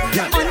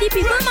 On the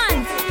people man.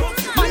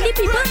 On the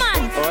people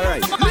man.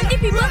 Alright. On the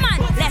people man.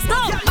 Let's go.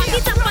 Back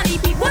it up on the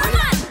people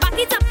man. Back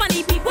it up on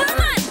the people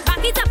man.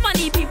 Back it up on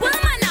the people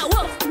man. Now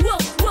whoa.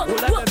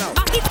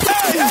 Back it.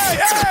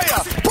 Hey,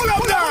 pull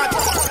up that.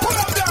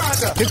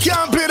 You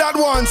can't play that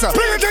once.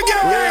 Play it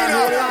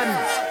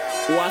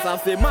again. What's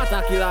up, say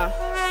Mata Killer?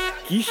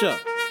 Keisha,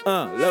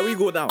 let we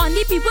go down. On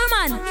the people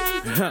man.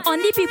 On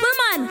the people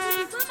man.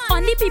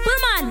 On the people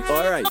man.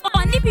 Alright.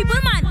 On the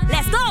people man.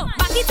 Let's go.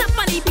 Back it up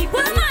on the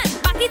people man.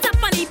 Back it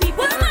up on the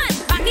people man.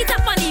 Back it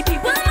up on the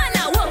people man.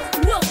 Now whoa.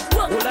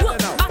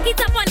 Back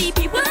it up on the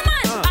people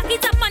man. Back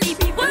it up on the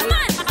people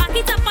man. Back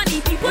it up on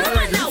the people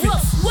man. Now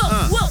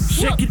whoa.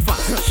 Shake it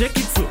fast, shake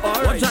it slow.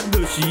 Watch that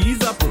girl, she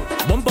is a pro.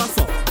 Bumper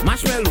song,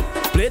 marshmallow.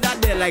 Play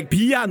that there like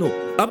piano.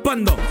 Up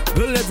and down,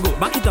 girl, let's go.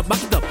 Back it up.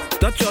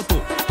 Touch your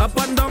toe. Up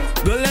and down,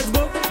 girl, let's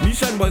go.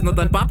 Mission boys, not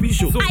a papi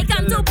show. I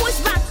come to push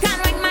back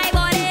and wing my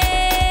body.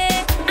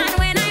 And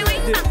when I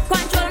wing back,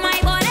 control my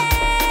body.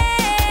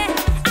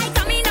 I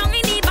coming down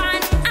in the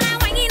band. And I'm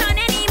winging on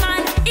any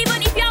man.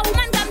 Even if your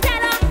woman come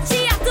tell her,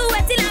 she have to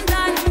wait till I'm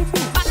done.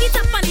 Back it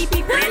up on the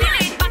people,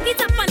 man. Back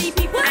it up on the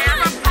people,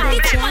 man. Back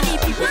it up on the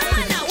people,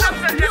 man. Now whoa.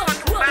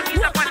 Back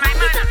it up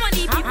on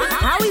the people.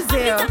 How is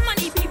there?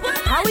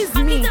 How is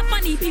me?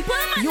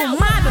 You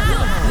mad?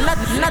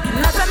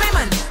 Not on my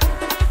man.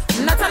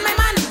 Not on my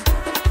man.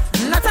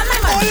 Not on my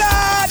man. Oh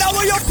Lord, how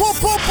are you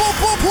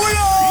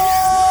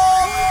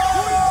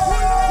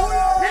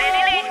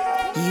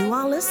You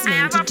are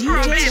listening to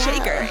DJ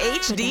Shaker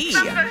HD.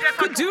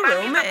 Kuduro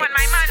Mix.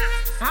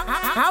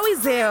 How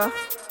is there?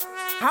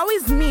 How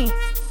is me?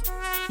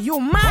 You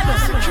mad?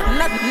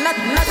 Not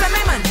on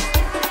my man.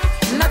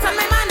 Not on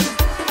my man.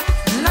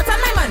 Not on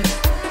my man.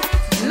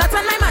 Not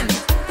on my man.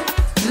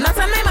 Not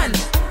on my man.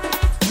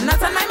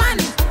 Not on my man.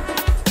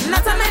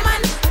 Not on my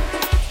man.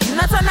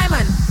 Not on my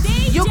man.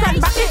 You can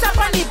back it up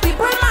on the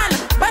people, man,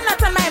 but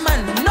not on my man.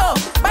 No,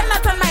 but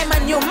not on my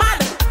man. You mad,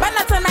 but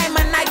not on my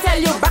man. I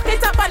tell you, back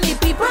it up on the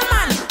people,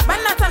 man,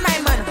 but not on my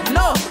man.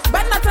 No,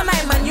 but not on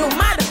my man. You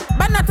mad,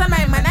 but not on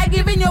my man. I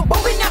giving you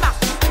boom in your back,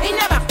 in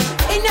your back,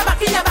 in your back,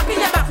 in your back, in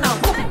your back now.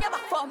 Boom.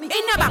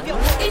 In your back,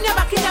 in your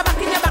back, in your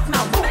back, in your back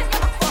now. Boom.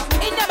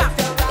 In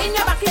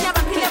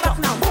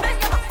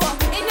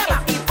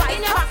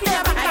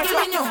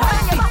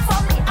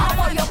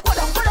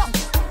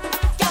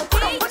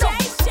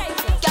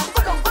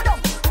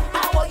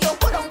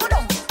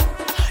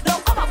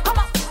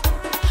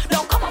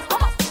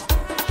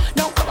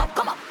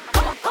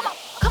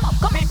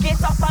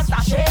it up and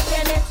start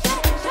shaking it.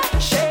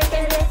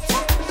 Shaking it.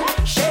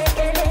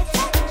 Shaking it.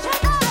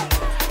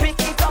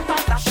 Pick it up and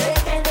start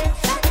shaking it.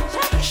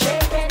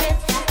 Shaking it.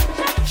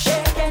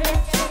 Shaking it.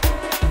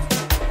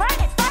 Burn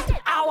it.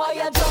 How are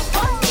you jump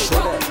on the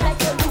ground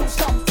like you lose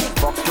something?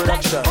 Fox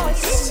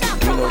Productions.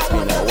 You know it's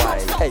been a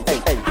while. Hey,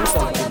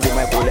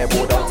 dis-moi pour les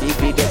beaux down,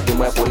 TV jet,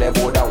 dis-moi pour les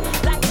beaux down.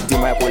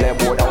 Dis-moi pour les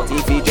beaux down,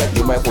 TV jet,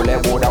 dis-moi pour les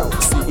beaux down.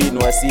 Si il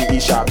noie, si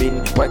il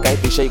chabine, moi kay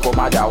piché comme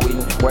a win,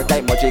 moi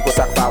kay manger comme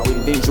ça va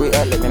win, vin jouer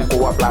elle même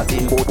pour a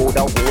platine, beau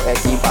down pour elle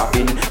qui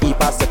papine. Il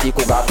passe qui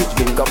ko garbage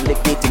bin, come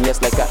lick it in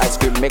yes like a ice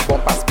cream, make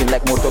bumper spin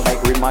like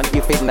motorbike rim, and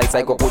if it nice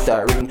I go put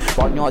a ring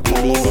on your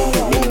dilly.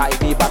 I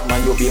be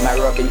Batman, you be my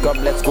Robin,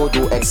 come let's go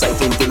do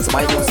exciting things.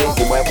 My music,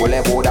 dis-moi pour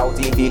les beaux down,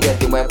 TV jet,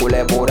 dis-moi pour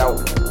les beaux down.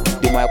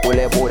 Dis-moi pour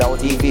les beaux down,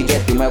 TV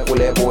jet, dis-moi pour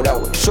les beaux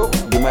down. Show,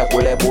 dis-moi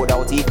pour les beaux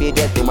down, TV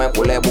jet, dis-moi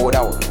pour les beaux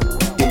down.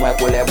 Dis-moi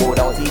pour les beaux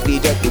down, TV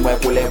jet, dis-moi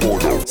pour les beaux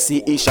down.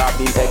 Si il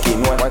chabine, fait qu'il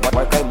noie,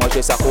 moi quand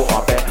manger ça pour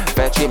en paix.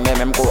 Fait chez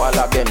même qu'on à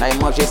la benne, aïe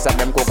manger ça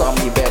même qu'on comme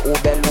l'hiver. Ou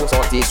belle ou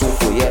sorti sous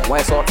fouillet, moi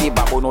sorti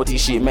babo no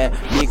tichi mais.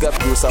 Big up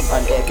you some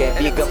and eke,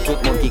 big up tout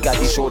le monde qui a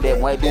dit show them.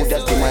 Moi do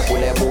this, dis-moi pour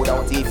les beaux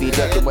down, TV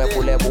jet, dis-moi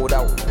pour les beaux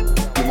down.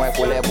 Dis-moi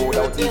pour les beaux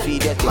down, TV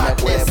jet, dis-moi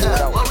pour les beaux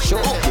down. Show.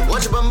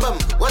 Watch bum bum,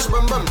 watch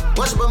bum bum,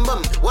 watch bum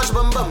bum, watch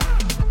bum bum.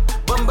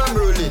 Bum bum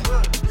rolling,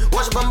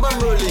 watch bum bum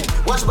rolling,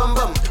 watch bum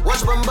bum,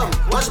 watch bum bum,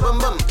 watch bum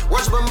bum,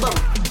 watch bum bum,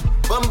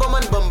 bum bum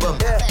and bum bum,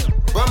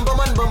 bum bum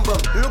and bum bum.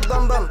 Look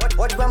bum bum,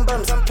 watch bum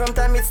bum. From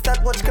time it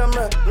start, watch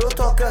camera, no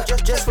talker,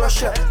 just rush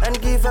her and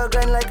give her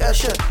grind like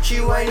Usher. She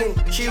whining,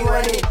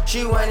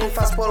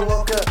 fast ball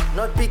walker,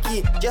 not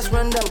picky, just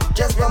random,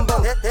 just bum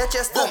bum, her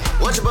chest up.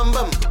 Watch bum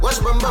bum,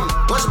 watch bum bum,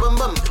 watch bum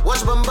bum,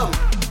 watch bum bum.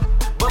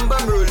 Bum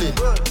bum rolling,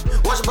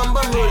 watch bum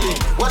bum rolling,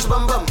 watch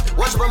bum bum,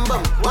 watch bum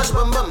bum, watch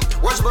bum bum,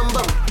 watch bum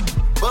bum,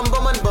 bum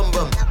bum and bum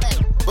bum,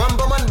 bum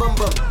bum and bum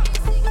bum,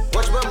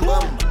 watch bum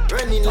bum,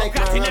 running like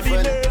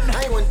marathon.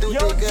 I want to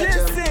take a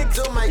jump,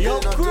 so my girl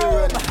not to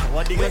run.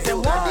 What the girls say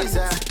want?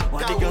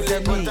 What the girls say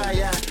need?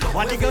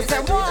 What the girls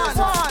say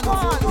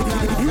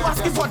want? You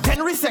asking for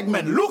Denry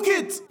segment? Look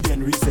it,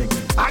 Denry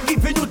segment. I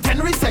giving you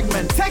Denry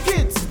segment. Take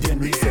it,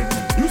 Denry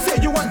segment. You say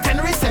you want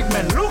Denry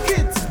segment? Look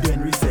it,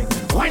 Denry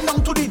segment. Wind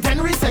down to the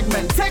Denry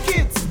segment. Take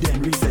it,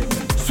 Denry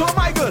segment. So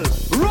my girl,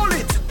 roll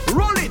it,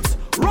 roll it,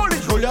 roll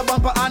it. Roll your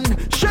bumper and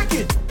shake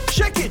it,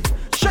 shake it,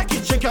 shake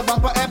it. Shake your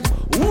bumper up.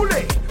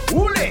 Ule,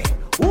 ule,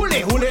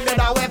 ule, ule. Let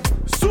her whip.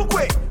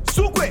 Sukwe,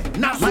 sukwe,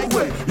 now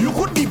sukwe. You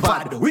could be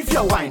bad with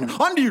your wine.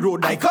 On the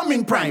road, I come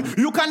in prime.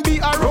 You can be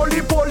a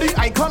roly-poly.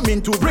 I come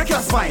in to break your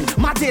spine.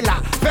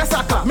 Matela,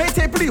 Vesaka,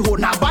 mete pliho,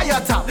 na buy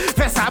your tap.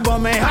 Vesa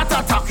bomb me heart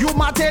attack. You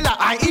Matela,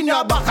 I in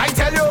your back. I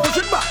tell you, push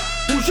it back.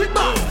 Push it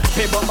back.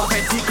 Hey, Bamba,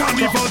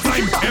 Carnival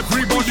time,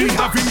 everybody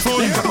having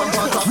fun.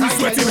 We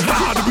sweating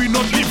hard, we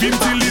not living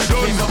till it's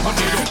done.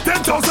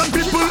 10,000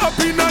 people up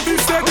in the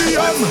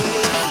stadium.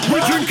 We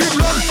drinking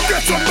rum,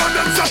 get some man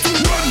and start to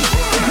run.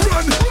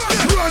 Run,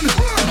 run,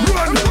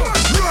 run,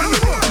 run,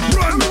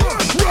 run,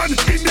 run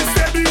in the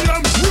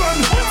stadium. Run,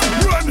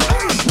 run, run,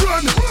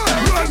 run,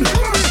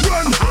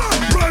 run,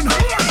 run.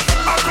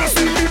 Across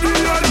the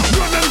million,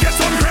 run and get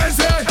some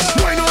crazy.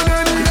 Why not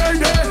any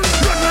lady?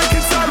 Run like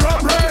it's a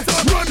robbery.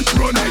 Run,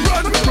 run,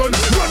 run, run,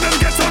 run and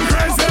get some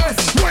crazy.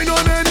 Why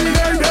not any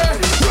lady?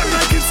 Run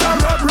like it's a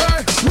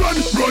robbery. Run,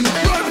 run,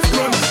 run,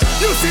 run.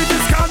 You see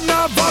this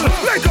carnival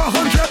like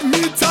 100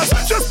 meters.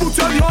 Just put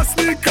on your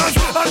sneakers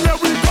and let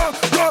we go,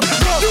 go,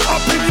 go. You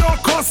up in your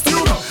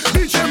costume,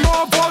 DJ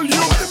more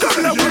volume.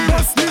 Come let we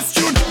bust this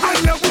tune and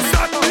let we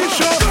start this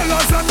show.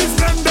 Colors and the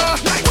splendor,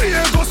 we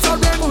ain't go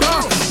surrender.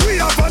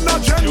 We have an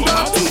agenda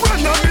to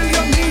run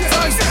 1,000,000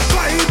 meters.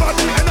 Vibe and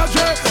the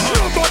energy,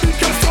 nobody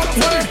can stop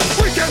me.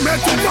 We came here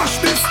to rush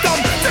this town.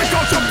 Take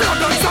out your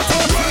blood and start to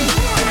run.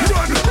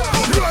 Run,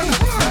 run,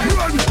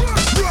 run,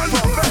 run,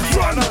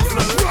 run,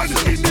 run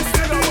in the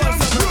stadium.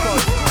 Run,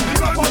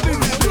 run,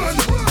 run,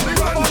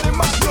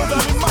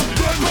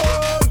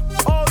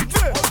 All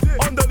day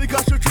under the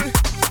cashew tree,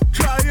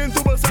 trying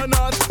to bust a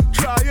knot,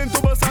 trying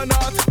to bust a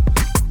knot.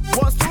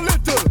 Was too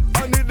little,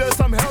 I needed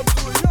some help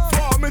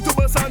for me to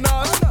bust a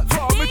knot,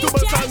 for me to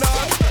bust a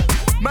knot.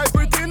 My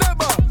pretty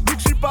neighbor, look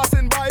she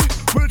passing by.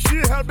 Will she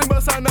help me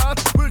bust a knot?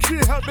 Will she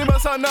help me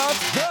bust a knot?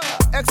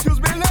 Excuse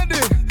me,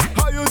 lady,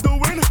 how you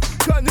doing?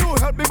 Can you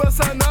help me bust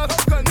a knot?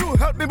 Can you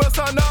help me bust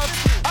a knot?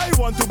 I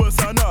want to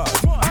bust a knot.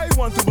 I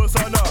want to bust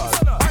a knot.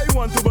 I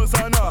want to bust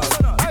a knot.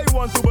 I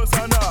want to bust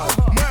a knot.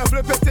 Moi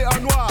flip pété à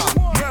noir.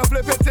 Moi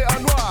flip pété à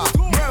noir.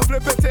 Moi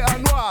flip pété à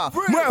noir.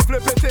 Moi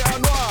flip pété à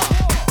noir.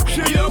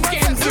 She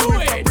can do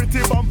it.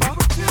 Pretty bumper.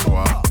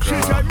 She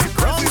drive me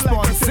crazy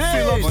like a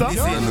sexy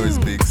lobster. I know it's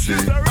big C.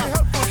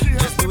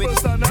 Just do it.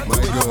 My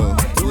girl,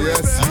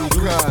 yes you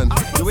can.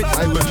 Do it.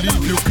 I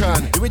believe you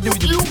can. Do it, do it,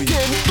 do it.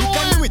 You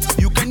can do it.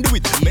 You can do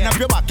it. Bend up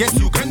your back, yes,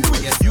 you can do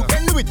it. You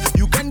can do it.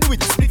 You can do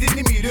it. Split in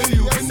the middle,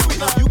 you can do it.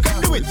 You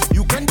can do it.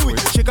 You can do it.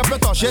 Shake up your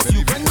toes, yes,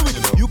 you can do it.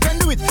 You can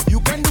do it. You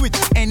can do it.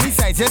 Any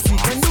size, yes, you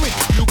can do it.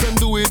 You can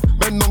do it.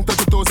 Bend down, touch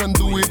your toes and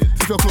do it.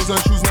 If your clothes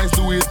and shoes nice,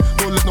 do it.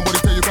 Don't let nobody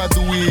tell you can't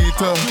do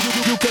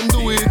it. You can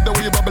do it. The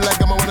way you bubble like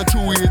them, I wanna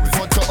chew it.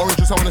 Vodka, orange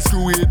juice, I wanna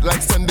screw it.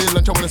 Like Sunday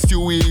lunch, I wanna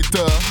stew it.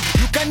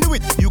 You can do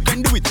it, you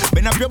can do it.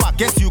 Bend up your back,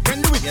 yes, you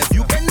can do it. Yes,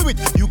 you can do it,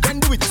 you can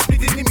do it.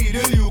 Split in the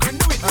middle, you can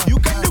do it. You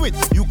can do it,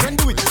 you can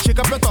do it. Shake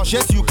up your tosh,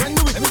 yes, you can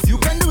do it. You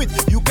can do it,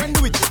 you can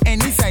do it.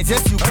 Any size,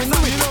 yes, you can do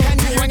it. Can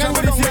you hang out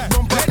with this here?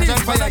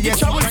 Fire,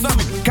 yes, you can do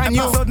it. Can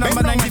you? Episode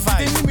number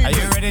 95. Are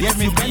you ready to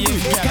meet me?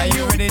 Are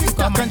you ready to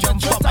come and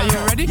jump up? Are you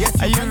ready?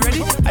 Are you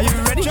ready? Are you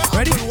ready?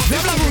 Ready?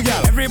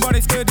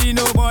 Everybody sturdy,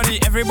 nobody.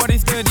 Everybody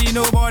sturdy,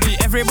 nobody.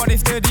 Everybody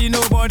sturdy,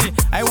 nobody.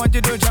 I want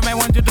you to jump, I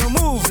want you to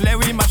move. Let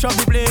we mash up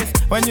the place.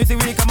 When you see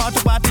we come out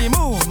to party,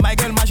 move. My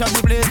girl, mash up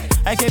the place.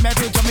 I came here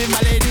to jump in, my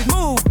ladies,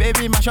 move.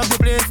 Baby, mash up the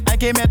place. I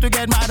came here to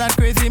get mad and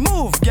crazy,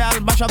 move. Girl,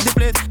 mash up the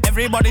place.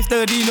 Everybody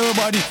sturdy,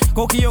 nobody.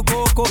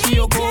 Kokioko,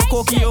 Kokioko,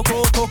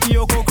 Kokioko,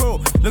 Kokioko,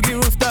 Kro. Look at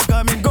rooster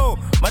come and go.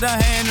 Mother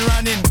hen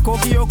running.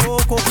 Kokioko,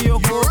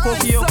 Kokioko,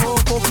 Kokioko,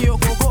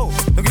 Kokioko, Ko.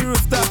 Look at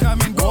rooster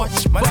come and go.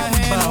 Mother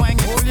hen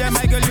wanging. Oh yeah,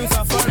 my girl, you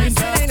suffering.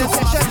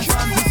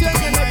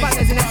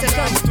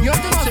 You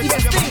have to know the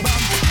best thing.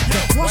 The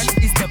wash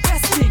is the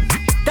best thing.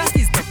 That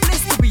is the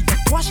place to be. The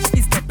wash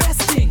is the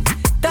best thing.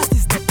 That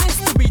is the place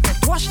to be. The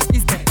wash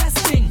is the best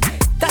thing.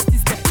 That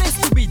is the place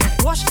to be. The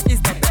wash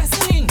is the best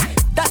thing.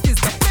 That is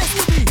the place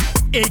to be.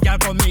 Hey, girl,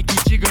 come make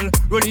it jiggle.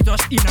 Roll it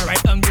touch in a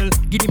right angle.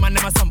 Give the man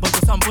them a sample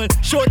to sample.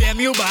 Show them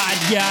you bad,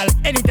 girl.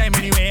 Anytime,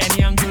 anywhere,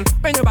 any angle.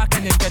 Bend your back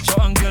and then get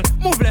your angle.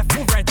 Move left,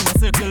 move right in a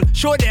circle.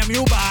 Show them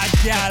you bad,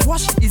 girl. The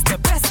wash is the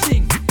best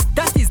thing.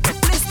 That is the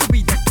place to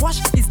be. The wash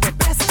is the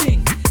best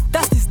thing.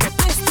 That is the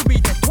place to be.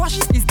 The wash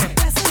is the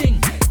best thing.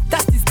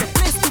 That is the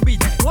place to be.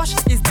 The wash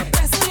is the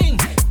best thing.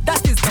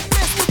 That is the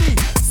place to be.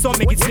 Some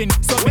make it spin,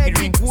 some make it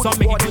ring, some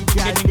make it go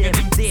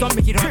ding. Some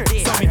make it hot,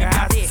 some make it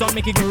fast, some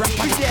make it go rap.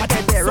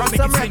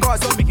 Some make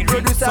it swing,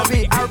 producer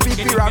B,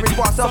 RPP, Robin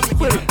Boss up.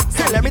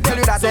 So let me tell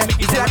you that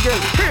you see that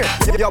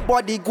girl. Your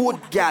body good,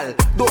 girl.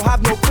 Don't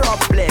have no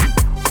problem.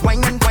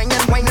 Wine and wine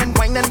and wine and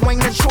wine and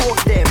wine and show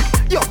them.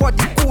 Your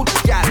body good,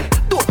 girl.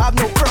 Don't have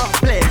no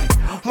problem.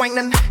 Wine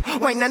and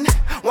wine and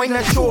wine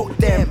and show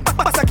them.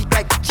 Pasa kick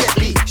like Jet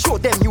Li. Show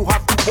them you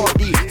have two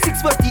body.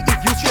 640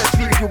 if you stress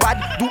free. If you bad,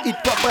 do it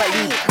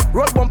properly.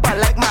 Roll bumper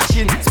like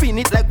machine. Spin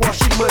it like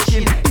washing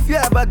machine. If you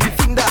ever give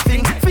him that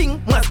thing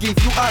must give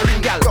you a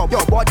ring, girl.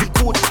 Your body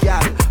good,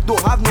 girl.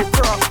 Don't have no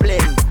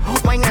problem.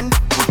 Wine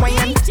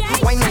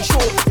and show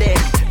them.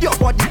 Your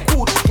body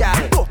good,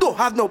 girl. Don't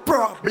have no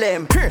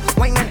problem.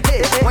 Wine and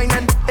hey,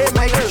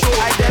 my girl.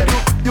 I tell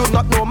you, you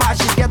not know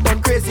magic. Get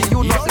on crazy,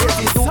 you not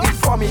lazy. Do it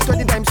for me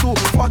 20 times 2,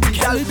 40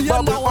 girl.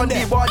 Bubble on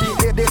the body.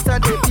 They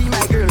turn they be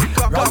my girl.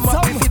 Come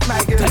up with it,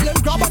 my girl. Tell them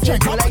grab a check,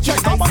 grab a check,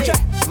 grab a check.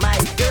 My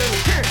girl.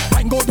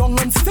 Mine go down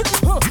and sit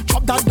it.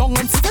 Drop that down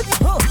and sit it.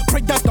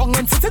 Break that down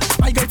and sit it.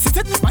 My girl sit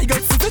it. My girl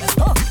sit it.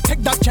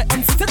 Take that chair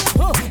and sit it.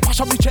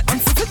 Mash up the chair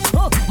and sit it.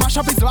 Mash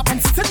up his lap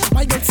and sit it.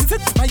 My girl sit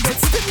it. My girl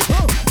sit it.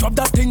 Drop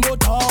that thing go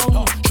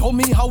down. Show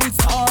me how it's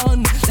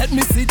done. Let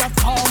me see that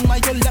song. My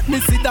girl, let me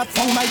see that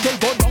song. My girl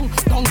go down,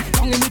 down,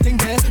 down, anything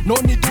there. No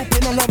need to pay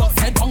no rubber.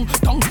 Say down,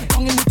 down,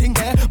 down, anything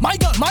there. My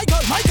girl,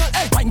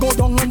 hey, mine go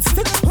down and sit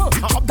it.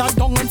 Drop that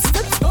down and sit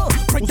it.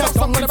 Break that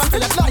down and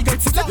sit it. My girl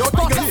sit it. Yo,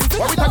 talk it.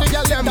 What we tell the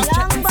girl them?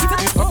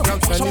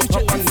 Send it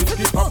up and lift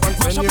it up and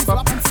send it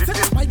up.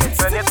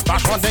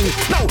 Bash one thing.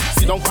 Now,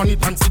 sit down on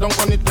it and sit down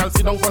on it, girl.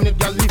 Sit down on it,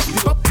 girl. Lift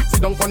it up.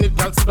 Sit down on it,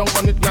 girl. Sit down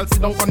on it, girl.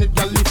 Sit down on it,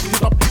 girl. Lift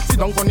it up. Sit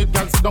down on it,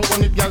 girl. Sit down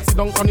on it, girl. Sit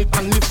down on it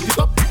and lift it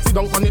up. Sit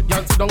down on it,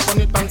 girl. Sit down on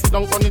it and sit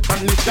down on it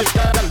and lift it,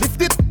 girl.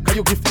 Lift it. Can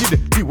you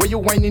gifted? The way you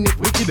whining it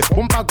wicked.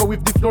 Bumper go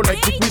with the flow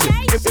like liquid.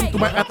 Get into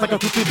my heart like a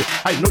cupid.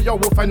 I know your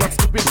wolf, I'm not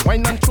stupid.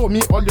 Wine and show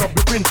me all your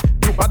blueprint.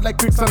 You bad like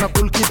tricks and a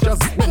full kid.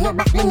 Just when you're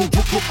back, let me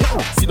juke it.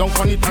 Sit down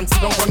on it and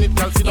sit down on it,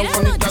 girl. Sit down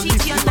on it, girl.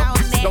 Lift it up.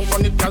 Sit down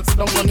on it, girl. Sit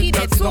down on it,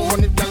 girl. Sit down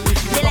on it, girl.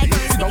 Lift it up.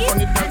 Sit down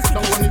on it, girl. Sit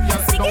down on it,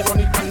 girl. Sit down on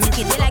it and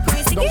lift it up.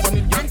 Sit down on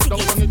it, girl. Sit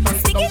down on it and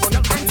sit down on it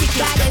and lift it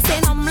up. Gade se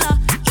nom la,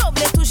 yo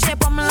vle touche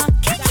pom la,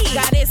 Kiki.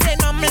 Gade se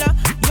nom la,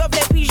 yo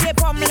vle pije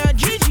pom la,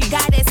 Gigi.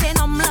 Gade se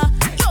nom la,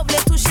 yo vle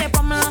touche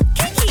pom la,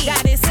 Kiki.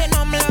 Gade se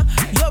nom la,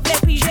 yo vle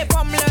pije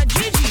pom la,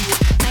 Gigi.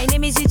 My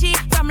name is Gigi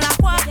from La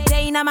Croix,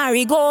 they in a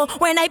marigo.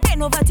 When I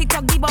bend over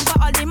TikTok, the bumper,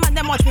 all the man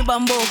them watch me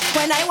bumbo.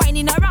 When I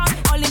whining around,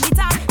 all in the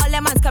top, all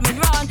the man's coming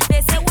round.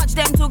 They say watch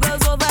them two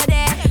girls over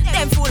there,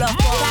 them full of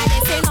fun.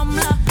 Gade se nom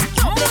la,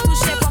 yo vle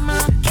touche pom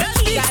la,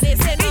 Kiki. Gade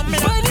se nom la,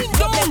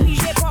 yo vle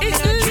pije pom la,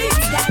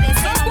 Gigi. Gade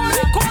se nom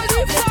la, Call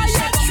the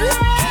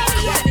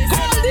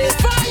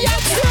fire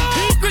truck.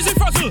 Increase the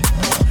throttle.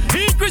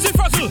 Increase the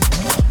throttle.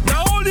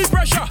 Now hold the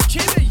pressure.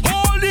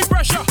 Hold the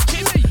pressure.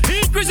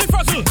 Increase the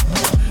throttle.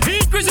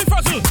 Increase the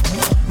throttle.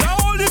 Now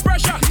hold the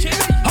pressure.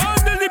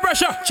 Handle the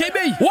pressure.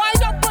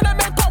 Wind up on a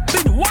make up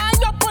bin.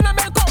 Wind up on a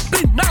make up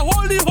bin. Now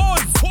hold the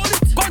hose.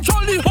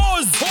 Control the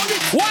hose.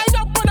 Wind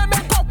up on a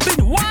make up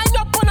bin. Wind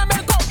up on a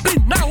make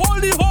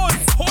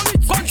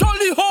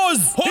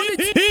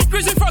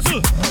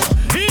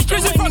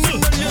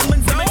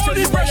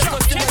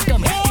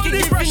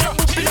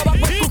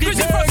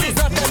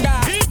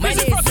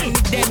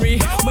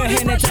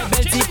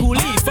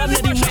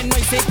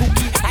say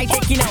cookie. I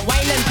taking a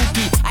wine and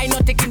cookie. I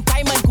not taking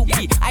time and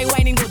cookie. I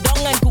whining go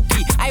down and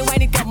cookie. I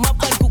whining come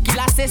up and cookie.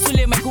 La se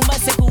sule me kuma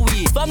se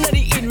kui. From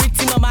the in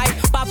ritzy mamai.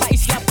 Papa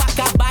isla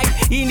paka bai.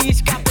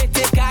 Inish ka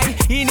pete kai.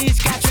 Inish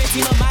ka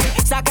treti mamai.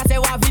 Saka se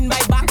wavin by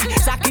back.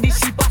 Saki di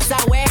shi pasa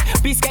we.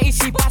 Piska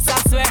ishi pasa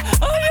swe.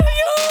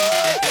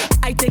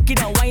 I taking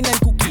a wine and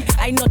cookie.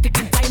 I not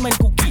taking time and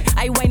cookie.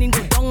 I whining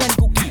go down and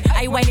cookie.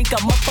 I whining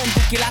come up and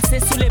cookie. La se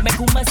sule me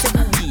kuma se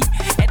kui.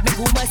 Et me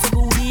kuma se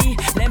kui.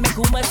 Le me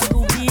kuma se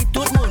kui.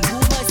 Tout le monde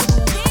kuma se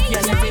kui. Qui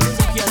a le table,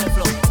 qui a le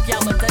flow. Qui a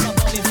maintenant un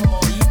bon les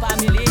moments. Il pas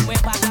mêlé, moi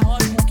pas la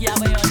hot. Qui a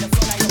meilleur le flow.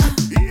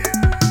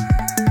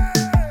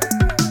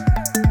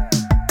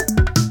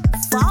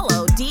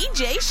 Follow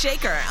DJ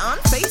Shaker on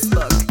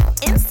Facebook,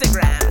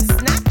 Instagram,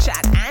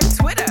 Snapchat, and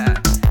Twitter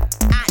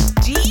at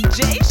DJ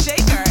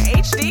Shaker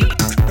HD.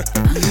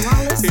 You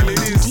are listening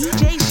to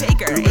DJ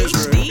Shaker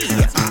HD.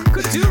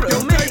 Kuduro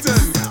Mix.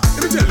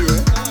 Let me tell you,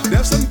 there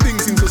are some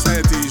things in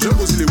society, we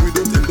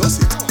don't endorse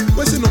it.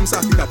 When you know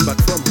something that back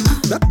from,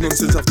 that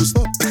nonsense have to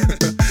stop.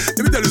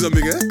 Let me tell you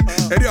something,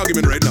 Any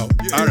argument right now?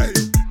 Alright,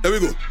 there we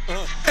go.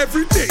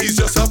 Every day is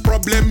just a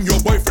problem, your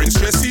boyfriend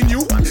stressing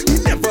you. He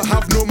never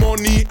have no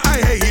money,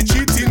 I hear he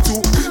cheating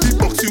too. He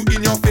box you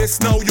in your face,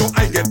 now your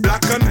eye get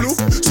black and blue.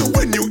 So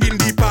when you in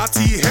the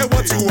party, hear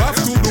what you have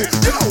to do.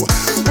 Yo,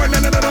 when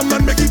another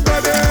man make it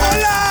better.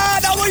 Hola,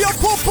 now we your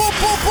pull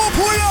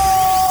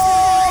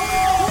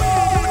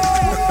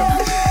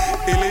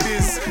Hey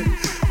ladies,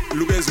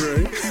 look as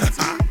right.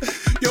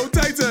 Yo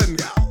Titan,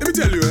 let me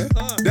tell you,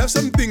 there are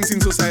some things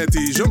in society,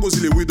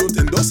 we don't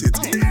endorse it.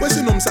 When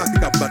you know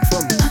something up back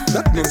from,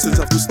 that nonsense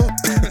have to stop.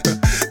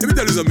 Let me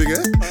tell you something,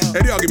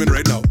 Any argument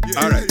right now?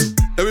 Alright,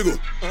 there we go.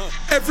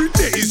 Every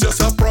day is just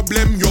a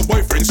problem, your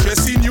boyfriend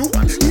stressing you.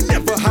 He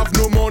never have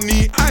no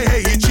money, I hear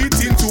he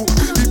cheating too.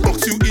 He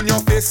box you in your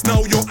face,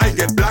 now your eye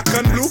get black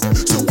and blue.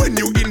 So when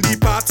you in the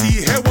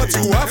party, hear what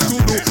you have to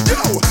do.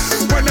 Yo,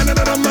 when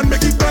another man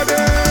make it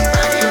better.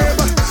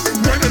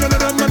 When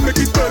another man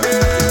make it better.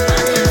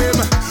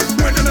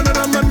 When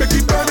another man make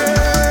it better.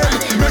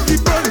 Make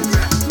it burn,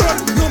 burn.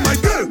 No, my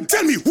girl,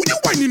 tell me, who you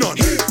whining on?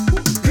 Who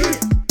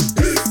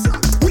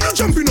you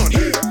jumping on? Who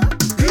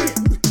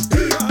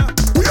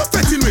you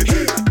fetting with?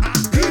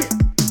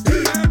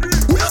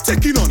 Who you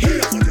taking on?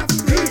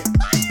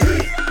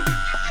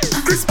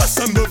 Christmas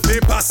and birthday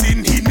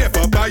passing, he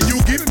never buy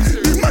you gift.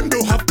 The man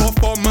don't have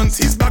performance,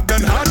 he's back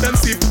than hard and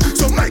stiff.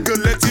 So my girl,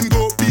 let him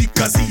go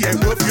because he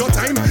ain't worth your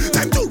time.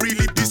 Time to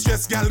really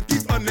distress, gal,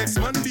 give a next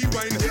man the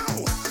wine.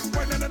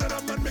 When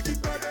another man make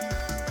it better.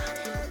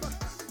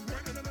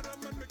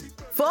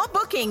 For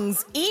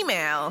bookings,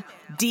 email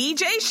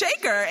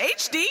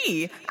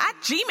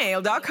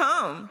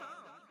djshakerhd@gmail.com.